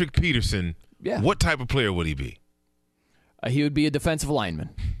on Patrick Peterson, what type of player would he be? He would be a defensive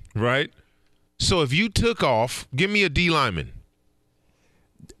lineman. Right? So if you took off, give me a D lineman.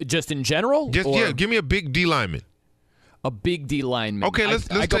 Just in general? Give me a big D lineman. A big D lineman. Okay, let's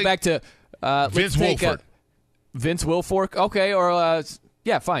go back to Vince Wilfork. Vince Wilfork. Okay, or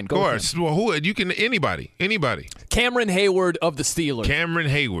fine. Go ahead. Well, who you can anybody. Cameron Hayward of the Steelers. Cameron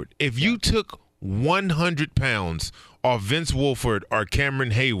Hayward. If you took 100 pounds off Vince Wilfork or Cameron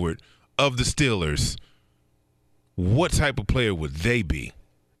Hayward of the Steelers, what type of player would they be?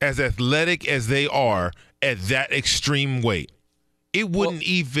 As athletic as they are at that extreme weight, it wouldn't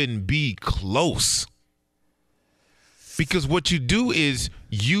even be close. Because what you do is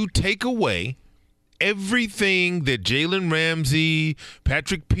you take away everything that Jalen Ramsey,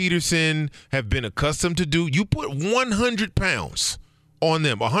 Patrick Peterson have been accustomed to do. You put 100 pounds on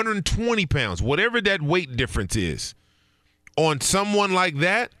them, 120 pounds, whatever that weight difference is, on someone like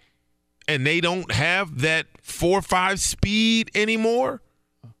that, and they don't have that 4.5 speed anymore,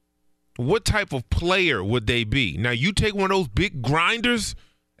 what type of player would they be? Now, you take one of those big grinders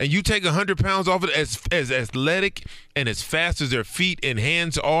and you take 100 pounds off it as athletic and as fast as their feet and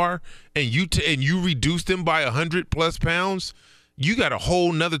hands are, and you reduce them by 100+ pounds, you got a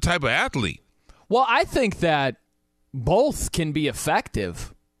whole nother type of athlete. Well, I think that both can be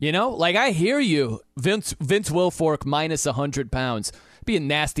effective. You know, like I hear you, Vince Wilfork minus 100 pounds, be a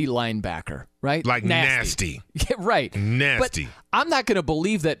nasty linebacker, right? Like nasty. Yeah, right. Nasty. But I'm not going to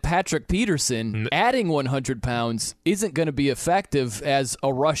believe that Patrick Peterson adding 100 pounds isn't going to be effective as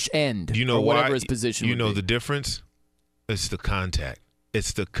a rush end or whatever his position You would know be. the difference? It's the contact.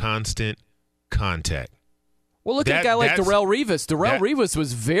 It's the constant contact. Well, look at a guy like Darrelle Revis. Darrelle Revis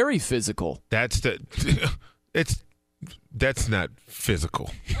was very physical. That's not physical.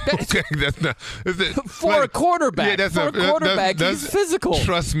 Okay, that's not for a quarterback. Yeah, he's physical.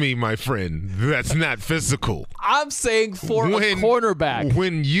 Trust me, my friend, that's not physical. I'm saying for a cornerback.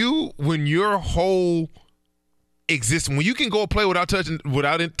 When your whole existence, when you can go play without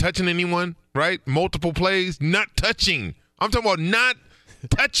touching anyone, right? Multiple plays, not touching. I'm talking about not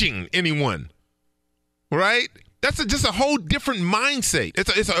touching anyone, right? That's just a whole different mindset.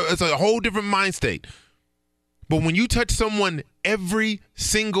 It's a whole different mind state. But when you touch someone every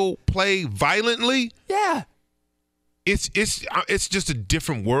single play violently, it's just a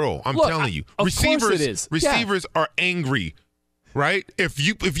different world. I'm telling you. Of course it is. Receivers are angry, right? If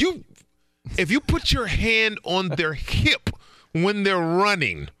you put your hand on their hip when they're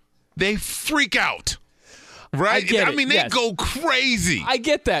running, they freak out. Right? They go crazy. I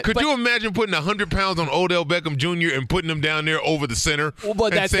get that. Could you imagine putting 100 pounds on Odell Beckham Jr. and putting him down there over the center that's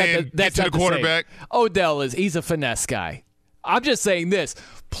and saying, that's get to the quarterback? Odell he's a finesse guy. I'm just saying this.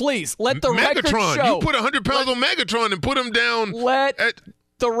 Please, let the record Megatron. show. You put 100 pounds on Megatron and put him down.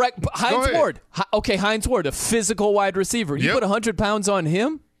 Hines Ward. Okay, Hines Ward, a physical wide receiver. You put 100 pounds on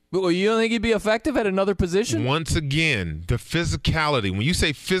him? You don't think he'd be effective at another position? Once again, the physicality. When you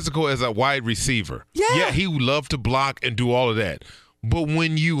say physical as a wide receiver, he would love to block and do all of that. But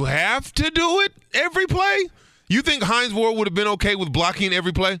when you have to do it every play, you think Hines Ward would have been okay with blocking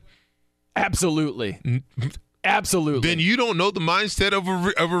every play? Absolutely. Absolutely. Then you don't know the mindset of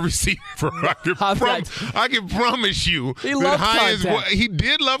a receiver. I can promise you. He loved contact. He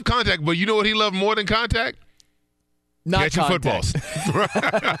did love contact, but you know what he loved more than contact? Catching footballs.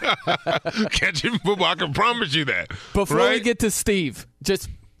 Catching football. I can promise you that. Before we get to Steve, just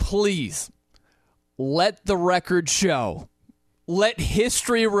please let the record show. Let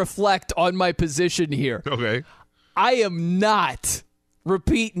history reflect on my position here. Okay. I am not,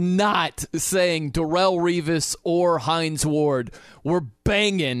 repeat, not saying Darrelle Revis or Hines Ward were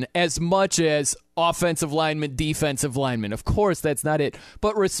banging as much as offensive linemen, defensive linemen. Of course, that's not it.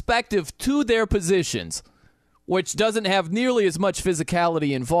 But respective to their positions, which doesn't have nearly as much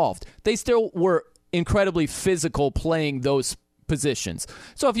physicality involved, they still were incredibly physical playing those positions.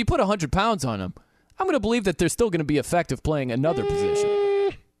 So if you put 100 pounds on them, I'm going to believe that they're still going to be effective playing another position.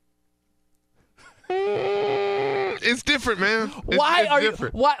 It's different, man. Why are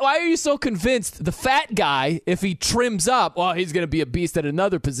you so convinced the fat guy, if he trims up, well, he's going to be a beast at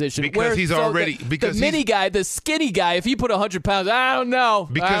another position? Because the mini guy, the skinny guy, if he put 100 pounds, I don't know.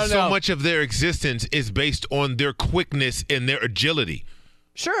 Because so much of their existence is based on their quickness and their agility.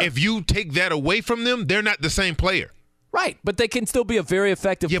 Sure. If you take that away from them, they're not the same player. Right, but they can still be a very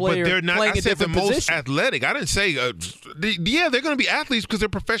effective player. But they're not. Playing I said the most position. athletic. I didn't say. They're going to be athletes because they're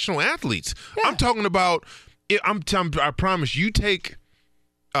professional athletes. Yeah. I'm talking about. I promise you, take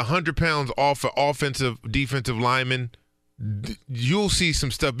 100 pounds off an offensive, defensive lineman, you'll see some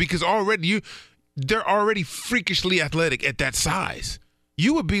stuff because they're already freakishly athletic at that size.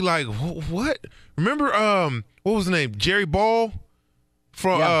 You would be like, what? Remember, what was his name? Jerry Ball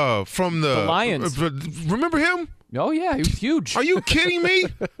from the Lions. Remember him? Oh yeah, he was huge. Are you kidding me?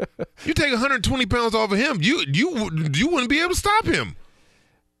 You take 120 pounds off of him, you wouldn't be able to stop him.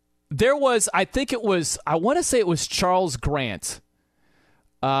 There was, I want to say it was Charles Grant,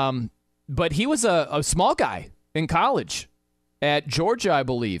 but he was a small guy in college at Georgia, I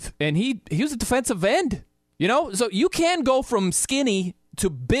believe, and he was a defensive end. So you can go from skinny to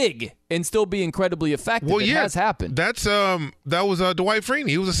big and still be incredibly effective. Well, it has happened. That was Dwight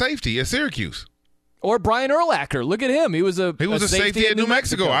Freeney. He was a safety at Syracuse. Or Brian Urlacher. Look at him. He was a safety at New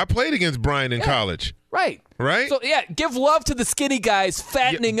Mexico. I played against Brian in college. Right. So, give love to the skinny guys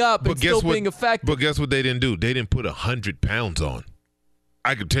fattening up and still being effective. But guess what they didn't do? They didn't put 100 pounds on.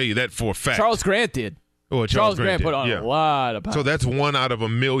 I can tell you that for a fact. Charles Grant did. Oh, Charles Grant put on a lot of pounds. So that's 1 out of a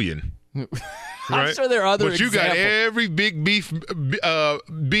million. Right? I'm sure there are other examples. But you got every big beef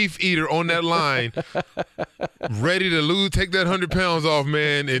eater on that line ready to take that 100 pounds off,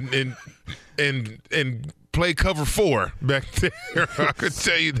 man, and play cover 4 back there. I could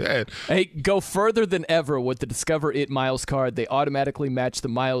tell you that. Hey, go further than ever with the Discover It Miles card. They automatically match the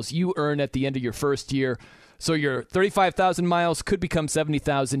miles you earn at the end of your first year. So your 35,000 miles could become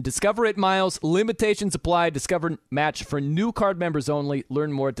 70,000. Discover It Miles. Limitations apply. Discover match for new card members only.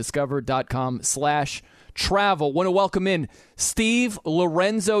 Learn more at discover.com/travel. Want to welcome in Steve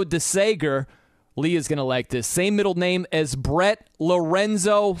Lorenzo DeSager. Lee is going to like this. Same middle name as Brett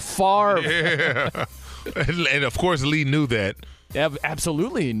Lorenzo Favre. Yeah. And, of course, Lee knew that. Yeah,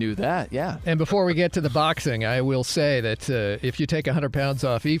 absolutely he knew that, yeah. And before we get to the boxing, I will say that if you take 100 pounds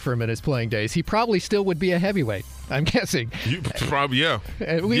off Ephraim in his playing days, he probably still would be a heavyweight, I'm guessing. You probably, yeah.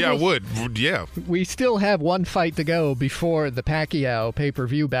 I would, yeah. We still have one fight to go before the Pacquiao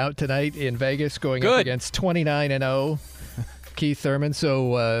pay-per-view bout tonight in Vegas, going up against 29-0 Keith Thurman.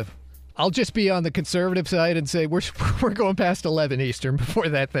 So I'll just be on the conservative side and say we're going past 11 Eastern before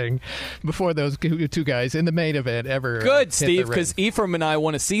those two guys in the main event ever. Good, Steve, because Ephraim and I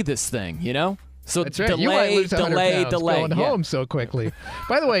want to see this thing, So that's right. delay, you might lose delay. Going home so quickly.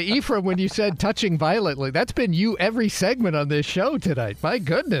 By the way, Ephraim, when you said touching violently, that's been you every segment on this show tonight. My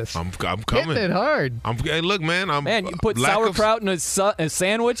goodness, I'm coming. Hitting it hard. Hey, look, man. You put sauerkraut in a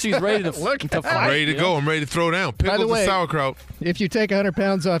sandwich. He's ready to fight. I'm ready to go. I'm ready to throw down. Pickles and sauerkraut. If you take 100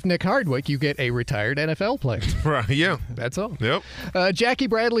 pounds off Nick Hardwick, you get a retired NFL player. Right? Yeah. That's all. Yep. Jackie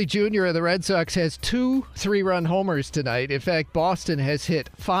Bradley Jr. of the Red Sox has 2 3-run homers tonight. In fact, Boston has hit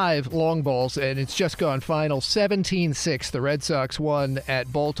 5 long balls, and it's just gone final 17-6. The Red Sox won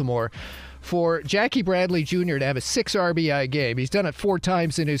at Baltimore. For Jackie Bradley Jr. to have a 6 RBI game, he's done it 4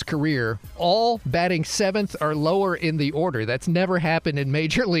 times in his career, all batting 7th or lower in the order. That's never happened in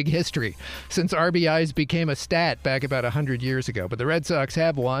Major League history since RBIs became a stat back about 100 years ago. But the Red Sox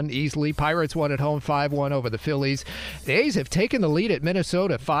have won easily. Pirates won at home 5-1 over the Phillies. The A's have taken the lead at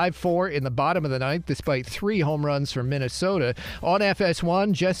Minnesota 5-4 in the bottom of the ninth despite 3 home runs from Minnesota. On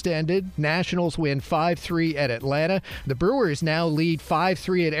FS1, just ended. Nationals win 5-3 at Atlanta. The Brewers now lead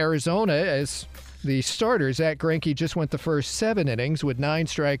 5-3 at Arizona as the starter, Zach Greinke, just went the first 7 innings with 9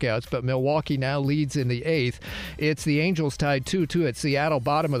 strikeouts, but Milwaukee now leads in the 8th. It's the Angels tied 2-2 at Seattle,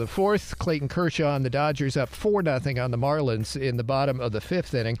 bottom of the 4th. Clayton Kershaw and the Dodgers up 4-0 on the Marlins in the bottom of the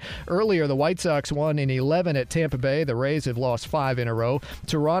 5th inning. Earlier, the White Sox won in 11 at Tampa Bay. The Rays have lost 5 in a row.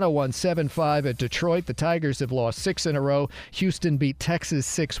 Toronto won 7-5 at Detroit. The Tigers have lost 6 in a row. Houston beat Texas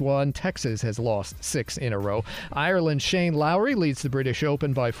 6-1. Texas has lost 6 in a row. Ireland's Shane Lowry leads the British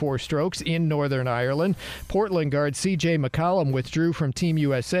Open by 4 strokes in Northern Ireland. Portland guard C.J. McCollum withdrew from Team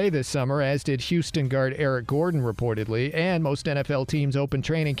USA this summer, as did Houston guard Eric Gordon reportedly. And most NFL teams open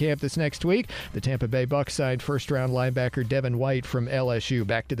training camp this next week. The Tampa Bay Bucs signed first-round linebacker Devin White from LSU.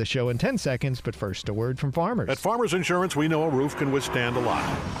 Back to the show in 10 seconds, but first a word from Farmers. At Farmers Insurance, we know a roof can withstand a lot.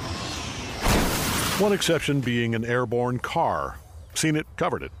 One exception being an airborne car. Seen it,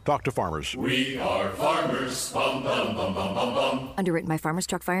 covered it. Talk to Farmers. We are Farmers. Bum, bum, bum, bum, bum, bum. Underwritten by Farmers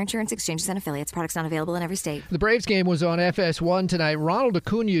Truck Fire Insurance Exchanges and Affiliates. Products not available in every state. The Braves game was on FS1 tonight. Ronald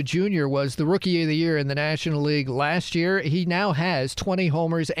Acuna Jr. was the Rookie of the Year in the National League last year. He now has 20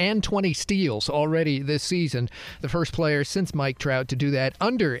 homers and 20 steals already this season. The first player since Mike Trout to do that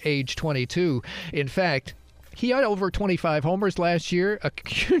under age 22. In fact, he had over 25 homers last year.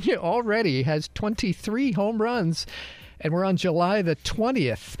 Acuna already has 23 home runs. And we're on July the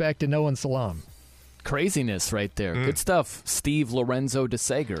 20th. Back to Noah and Salam. Craziness right there. Good stuff, Steve Lorenzo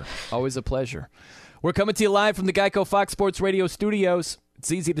DeSager. Always a pleasure. We're coming to you live from the Geico Fox Sports Radio studios.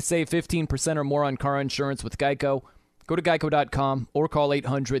 It's easy to save 15% or more on car insurance with Geico. Go to geico.com or call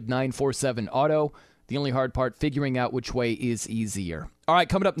 800-947-AUTO. The only hard part, figuring out which way is easier. All right,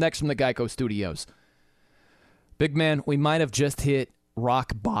 coming up next from the Geico studios. Big man, we might have just hit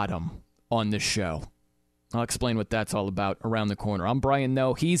rock bottom on this show. I'll explain what that's all about around the corner. I'm Brian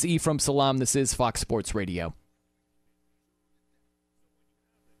Noe. He's Ephraim Salam. This is Fox Sports Radio.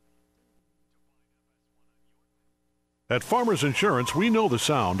 At Farmers Insurance, we know the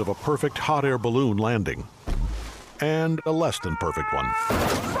sound of a perfect hot air balloon landing. And a less than perfect one.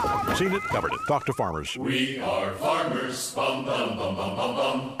 Seen it, covered it. Talk to Farmers. We are Farmers. Bum, bum, bum, bum, bum,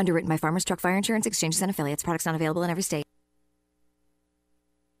 bum. Underwritten by Farmers Truck Fire Insurance Exchanges and Affiliates. Products not available in every state.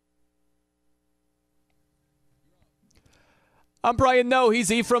 I'm Brian Noe.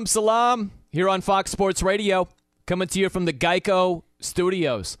 He's Ephraim Salam here on Fox Sports Radio, coming to you from the Geico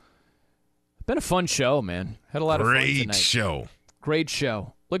studios. Been a fun show, man. Had a lot of fun tonight. Great show. Great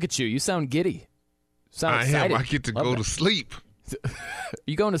show. Look at you. You sound giddy. Sound I excited. am. I get to go to sleep.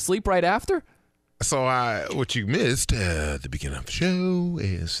 You going to sleep right after? So what you missed at the beginning of the show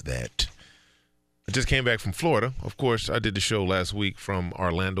is that I just came back from Florida. Of course, I did the show last week from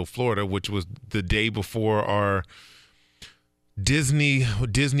Orlando, Florida, which was the day before our Disney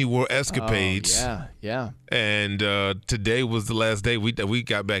World escapades. Oh, yeah. And today was the last day. We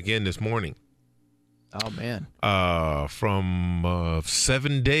got back in this morning. Oh, man. From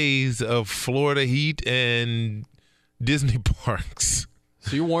 7 days of Florida heat and Disney parks.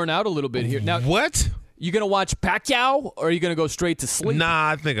 So you're worn out a little bit here. Now, what? You going to watch Pacquiao, or are you going to go straight to sleep?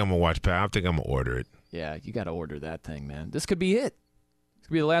 Nah, I think I'm going to watch Pacquiao. I think I'm going to order it. Yeah, you got to order that thing, man. This could be it. This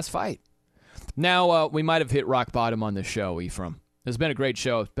could be the last fight. Now, we might have hit rock bottom on this show, Ephraim. It's been a great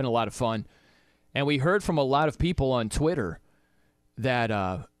show. It's been a lot of fun. And we heard from a lot of people on Twitter that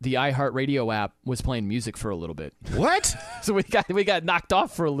the iHeartRadio app was playing music for a little bit. What? So we got knocked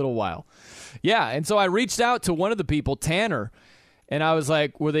off for a little while. Yeah, and so I reached out to one of the people, Tanner, and I was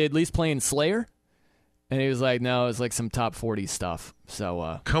like, were they at least playing Slayer? And he was like, no, it's like some top 40 stuff.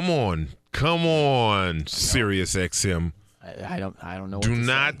 So Come on, Sirius XM. I don't know what Do to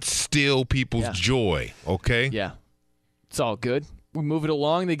not say. steal people's joy, okay? Yeah. It's all good. We move it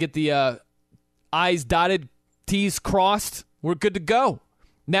along. They get the I's dotted, T's crossed. We're good to go.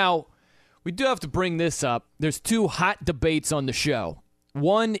 Now, we do have to bring this up. There's 2 hot debates on the show.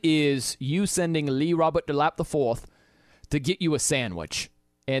 One is you sending Lee Robert DeLapp IV to get you a sandwich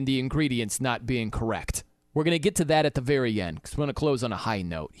and the ingredients not being correct. We're going to get to that at the very end because we're going to close on a high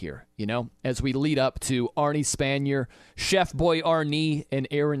note here, as we lead up to Arnie Spanier, Chef Boy Arnie, and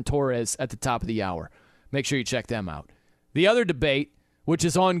Aaron Torres at the top of the hour. Make sure you check them out. The other debate, which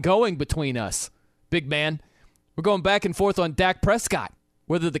is ongoing between us, big man, we're going back and forth on Dak Prescott.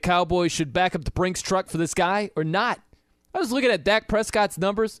 whether the Cowboys should back up the Brinks truck for this guy or not. I was looking at Dak Prescott's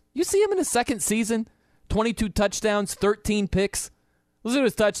numbers. You see him in his second season, 22 touchdowns, 13 picks. Listen to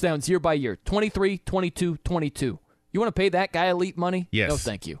his touchdowns year by year, 23, 22, 22. You want to pay that guy elite money? Yes. No,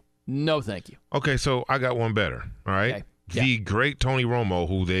 thank you. No, thank you. Okay, so I got one better, all right? Okay. The great Tony Romo,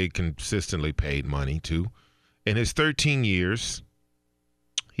 who they consistently paid money to, in his 13 years,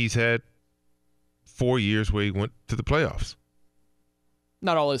 he's had 4 years where he went to the playoffs.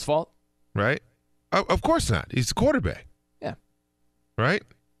 Not all his fault. Right? Of course not. He's the quarterback. Yeah. Right?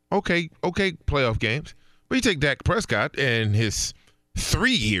 Okay, playoff games. But you take Dak Prescott, and his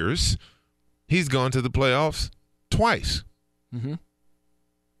 3 years, he's gone to the playoffs twice. Mm-hmm.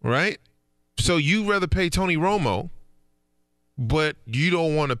 Right? So you'd rather pay Tony Romo, but you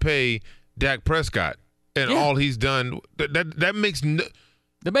don't want to pay Dak Prescott and all he's done. That makes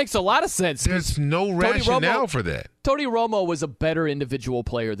that makes a lot of sense. There's no rationale for that. Tony Romo was a better individual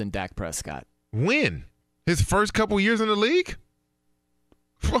player than Dak Prescott. When? His first couple years in the league?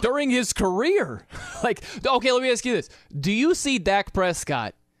 During his career. Okay, let me ask you this. Do you see Dak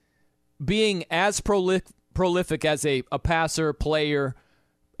Prescott being as prolific as a passer, player,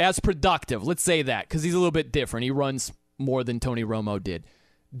 as productive? Let's say that, because he's a little bit different. He runs more than Tony Romo did.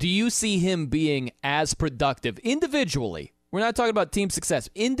 Do you see him being as productive individually? We're not talking about team success.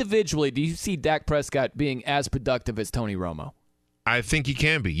 Individually, do you see Dak Prescott being as productive as Tony Romo? I think he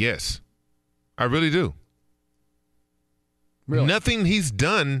can be, yes. I really do. Really? Nothing he's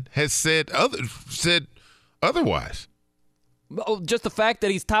done has said otherwise. Just the fact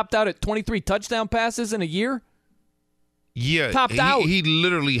that he's topped out at 23 touchdown passes in a year? Yeah, topped out. He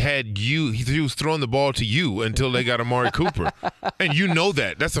literally had you. He was throwing the ball to you until they got Amari Cooper, and you know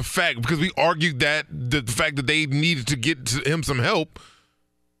that. That's a fact because we argued that the fact that they needed to get him some help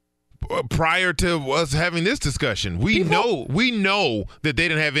prior to us having this discussion. We know that they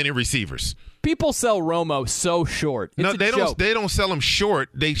didn't have any receivers. People sell Romo so short. It's they don't. They don't sell him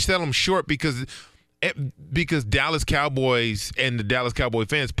short. They sell him short because Dallas Cowboys and the Dallas Cowboy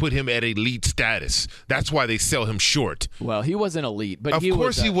fans put him at elite status. That's why they sell him short. Well, he wasn't elite, but of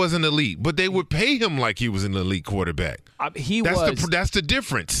course he wasn't elite. But they would pay him like he was an elite quarterback. That's the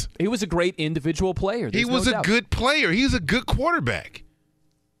difference. He was a great individual player. He was a good player. He's a good quarterback.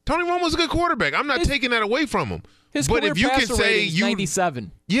 Tony Romo's a good quarterback. I'm not taking that away from him. His but career if you can say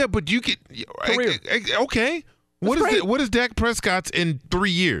 97. Yeah, but you could. Okay. What is Dak Prescott's in 3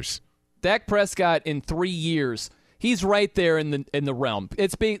 years? Dak Prescott in 3 years, he's right there in the realm.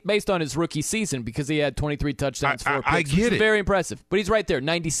 It's based on his rookie season because he had 23 touchdowns, 4 picks. I get it. Very impressive. But he's right there,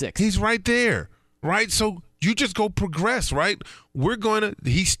 96. He's right there, right? So you just go progress, right?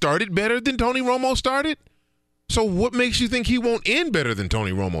 He started better than Tony Romo started. So what makes you think he won't end better than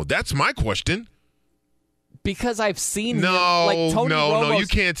Tony Romo? That's my question. Because I've seen him like Tony Romo's. No, you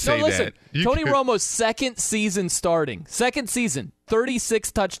can't say that. Tony Romo's second season,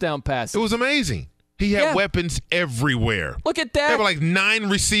 36 touchdown passes. It was amazing. He had weapons everywhere. Look at that. They were like 9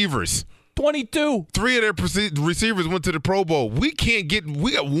 receivers. 22. 3 of their receivers went to the Pro Bowl. We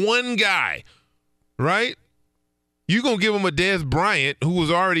got one guy, right? You're going to give him a Dez Bryant who was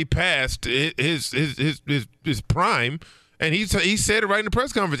already past his prime. And he said it right in the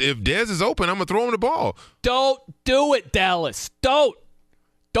press conference. If Dez is open, I'm going to throw him the ball. Don't do it, Dallas. Don't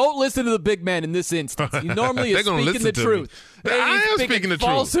listen to the big man in this instance. He normally is speaking the truth. I am speaking the truth.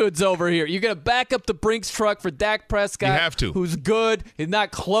 Falsehoods over here. You're going to back up the Brinks truck for Dak Prescott. You have to. Who's good. He's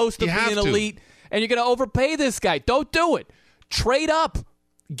not close to being elite. And you're going to overpay this guy. Don't do it. Trade up.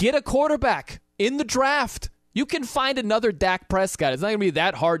 Get a quarterback in the draft. You can find another Dak Prescott. It's not going to be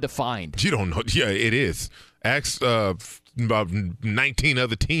that hard to find. You don't know. Yeah, it is. Ask about 19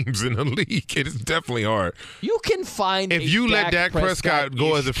 other teams in the league. It is definitely hard. You can find if you let Dak Prescott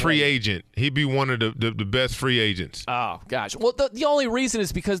go as a free agent, he'd be one of the best free agents. Oh, gosh. Well, the only reason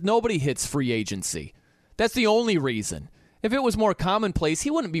is because nobody hits free agency. That's the only reason. If it was more commonplace,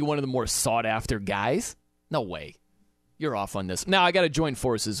 he wouldn't be one of the more sought-after guys. No way. You're off on this. Now, I got to join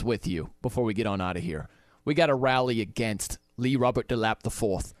forces with you before we get on out of here. We got to rally against Lee Robert DeLapp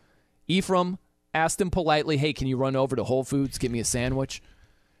IV. Ephraim asked him politely, hey, can you run over to Whole Foods, get me a sandwich?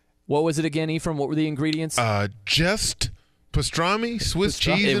 What was it again, Ephraim? What were the ingredients? Just pastrami, Swiss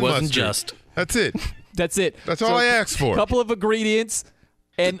cheese, and mustard. It wasn't just. That's it. That's it. That's all I asked for. A couple of ingredients.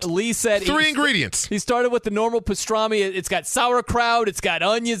 And Lee said 3 ingredients. He started with the normal pastrami. It's got sauerkraut. It's got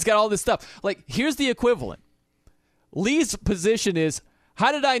onions. It's got all this stuff. Like, here's the equivalent. Lee's position is,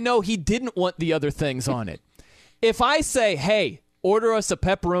 how did I know he didn't want the other things on it? If I say, hey, order us a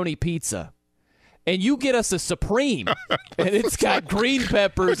pepperoni pizza, and you get us a Supreme, and it's got green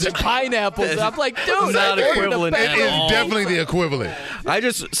peppers and pineapples. I'm like, dude, not equivalent It at is all. definitely the equivalent. I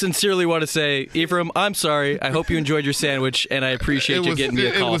just sincerely want to say, Ephraim, I'm sorry. I hope you enjoyed your sandwich, and I appreciate you getting me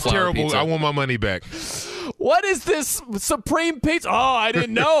a cauliflower It was terrible. pizza. I want my money back. What is this Supreme pizza? Oh, I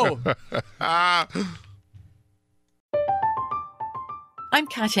didn't know. I'm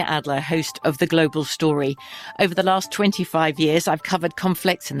Katya Adler, host of The Global Story. Over the last 25 years, I've covered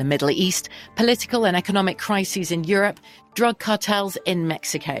conflicts in the Middle East, political and economic crises in Europe, drug cartels in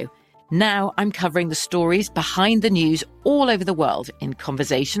Mexico. Now I'm covering the stories behind the news all over the world in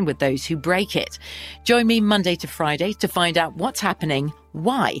conversation with those who break it. Join me Monday to Friday to find out what's happening,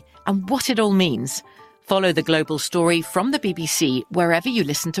 why, and what it all means. Follow The Global Story from the BBC wherever you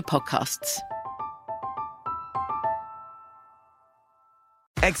listen to podcasts.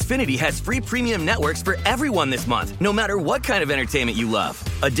 Xfinity has free premium networks for everyone this month, no matter what kind of entertainment you love.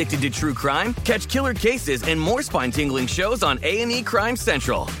 Addicted to true crime? Catch killer cases and more spine-tingling shows on A&E Crime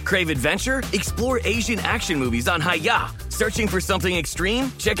Central. Crave adventure? Explore Asian action movies on Hi-YAH. Searching for something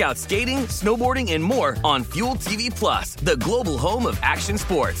extreme? Check out skating, snowboarding, and more on Fuel TV Plus, the global home of action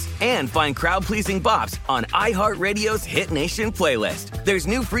sports. And find crowd-pleasing bops on iHeartRadio's Hit Nation playlist. There's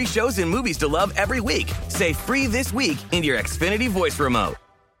new free shows and movies to love every week. Say free this week in your Xfinity voice remote.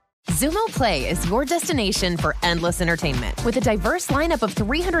 Xumo Play is your destination for endless entertainment. With a diverse lineup of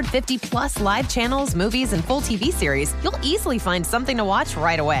 350 plus live channels, movies, and full TV series, you'll easily find something to watch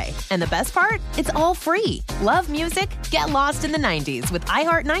right away. And the best part? It's all free. Love music? Get lost in the 90s with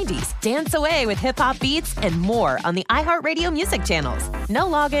iHeart 90s, dance away with hip-hop beats, and more on the iHeartRadio music channels. No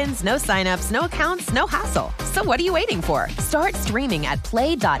logins, no signups, no accounts, no hassle. So what are you waiting for? Start streaming at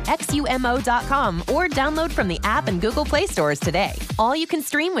play.xumo.com or download from the app and Google Play stores today. All you can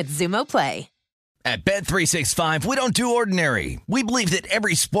stream with Xumo Play. At Bet365, we don't do ordinary. We believe that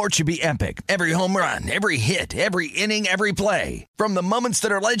every sport should be epic. Every home run, every hit, every inning, every play. From the moments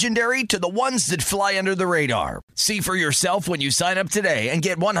that are legendary to the ones that fly under the radar. See for yourself when you sign up today and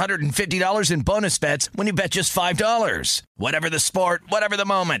get $150 in bonus bets when you bet just $5. Whatever the sport, whatever the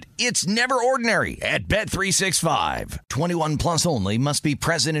moment, it's never ordinary at Bet365. 21 plus only. Must be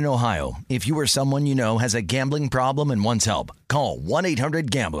present in Ohio. If you or someone you know has a gambling problem and wants help, call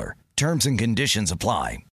 1-800-GAMBLER. Terms and conditions apply.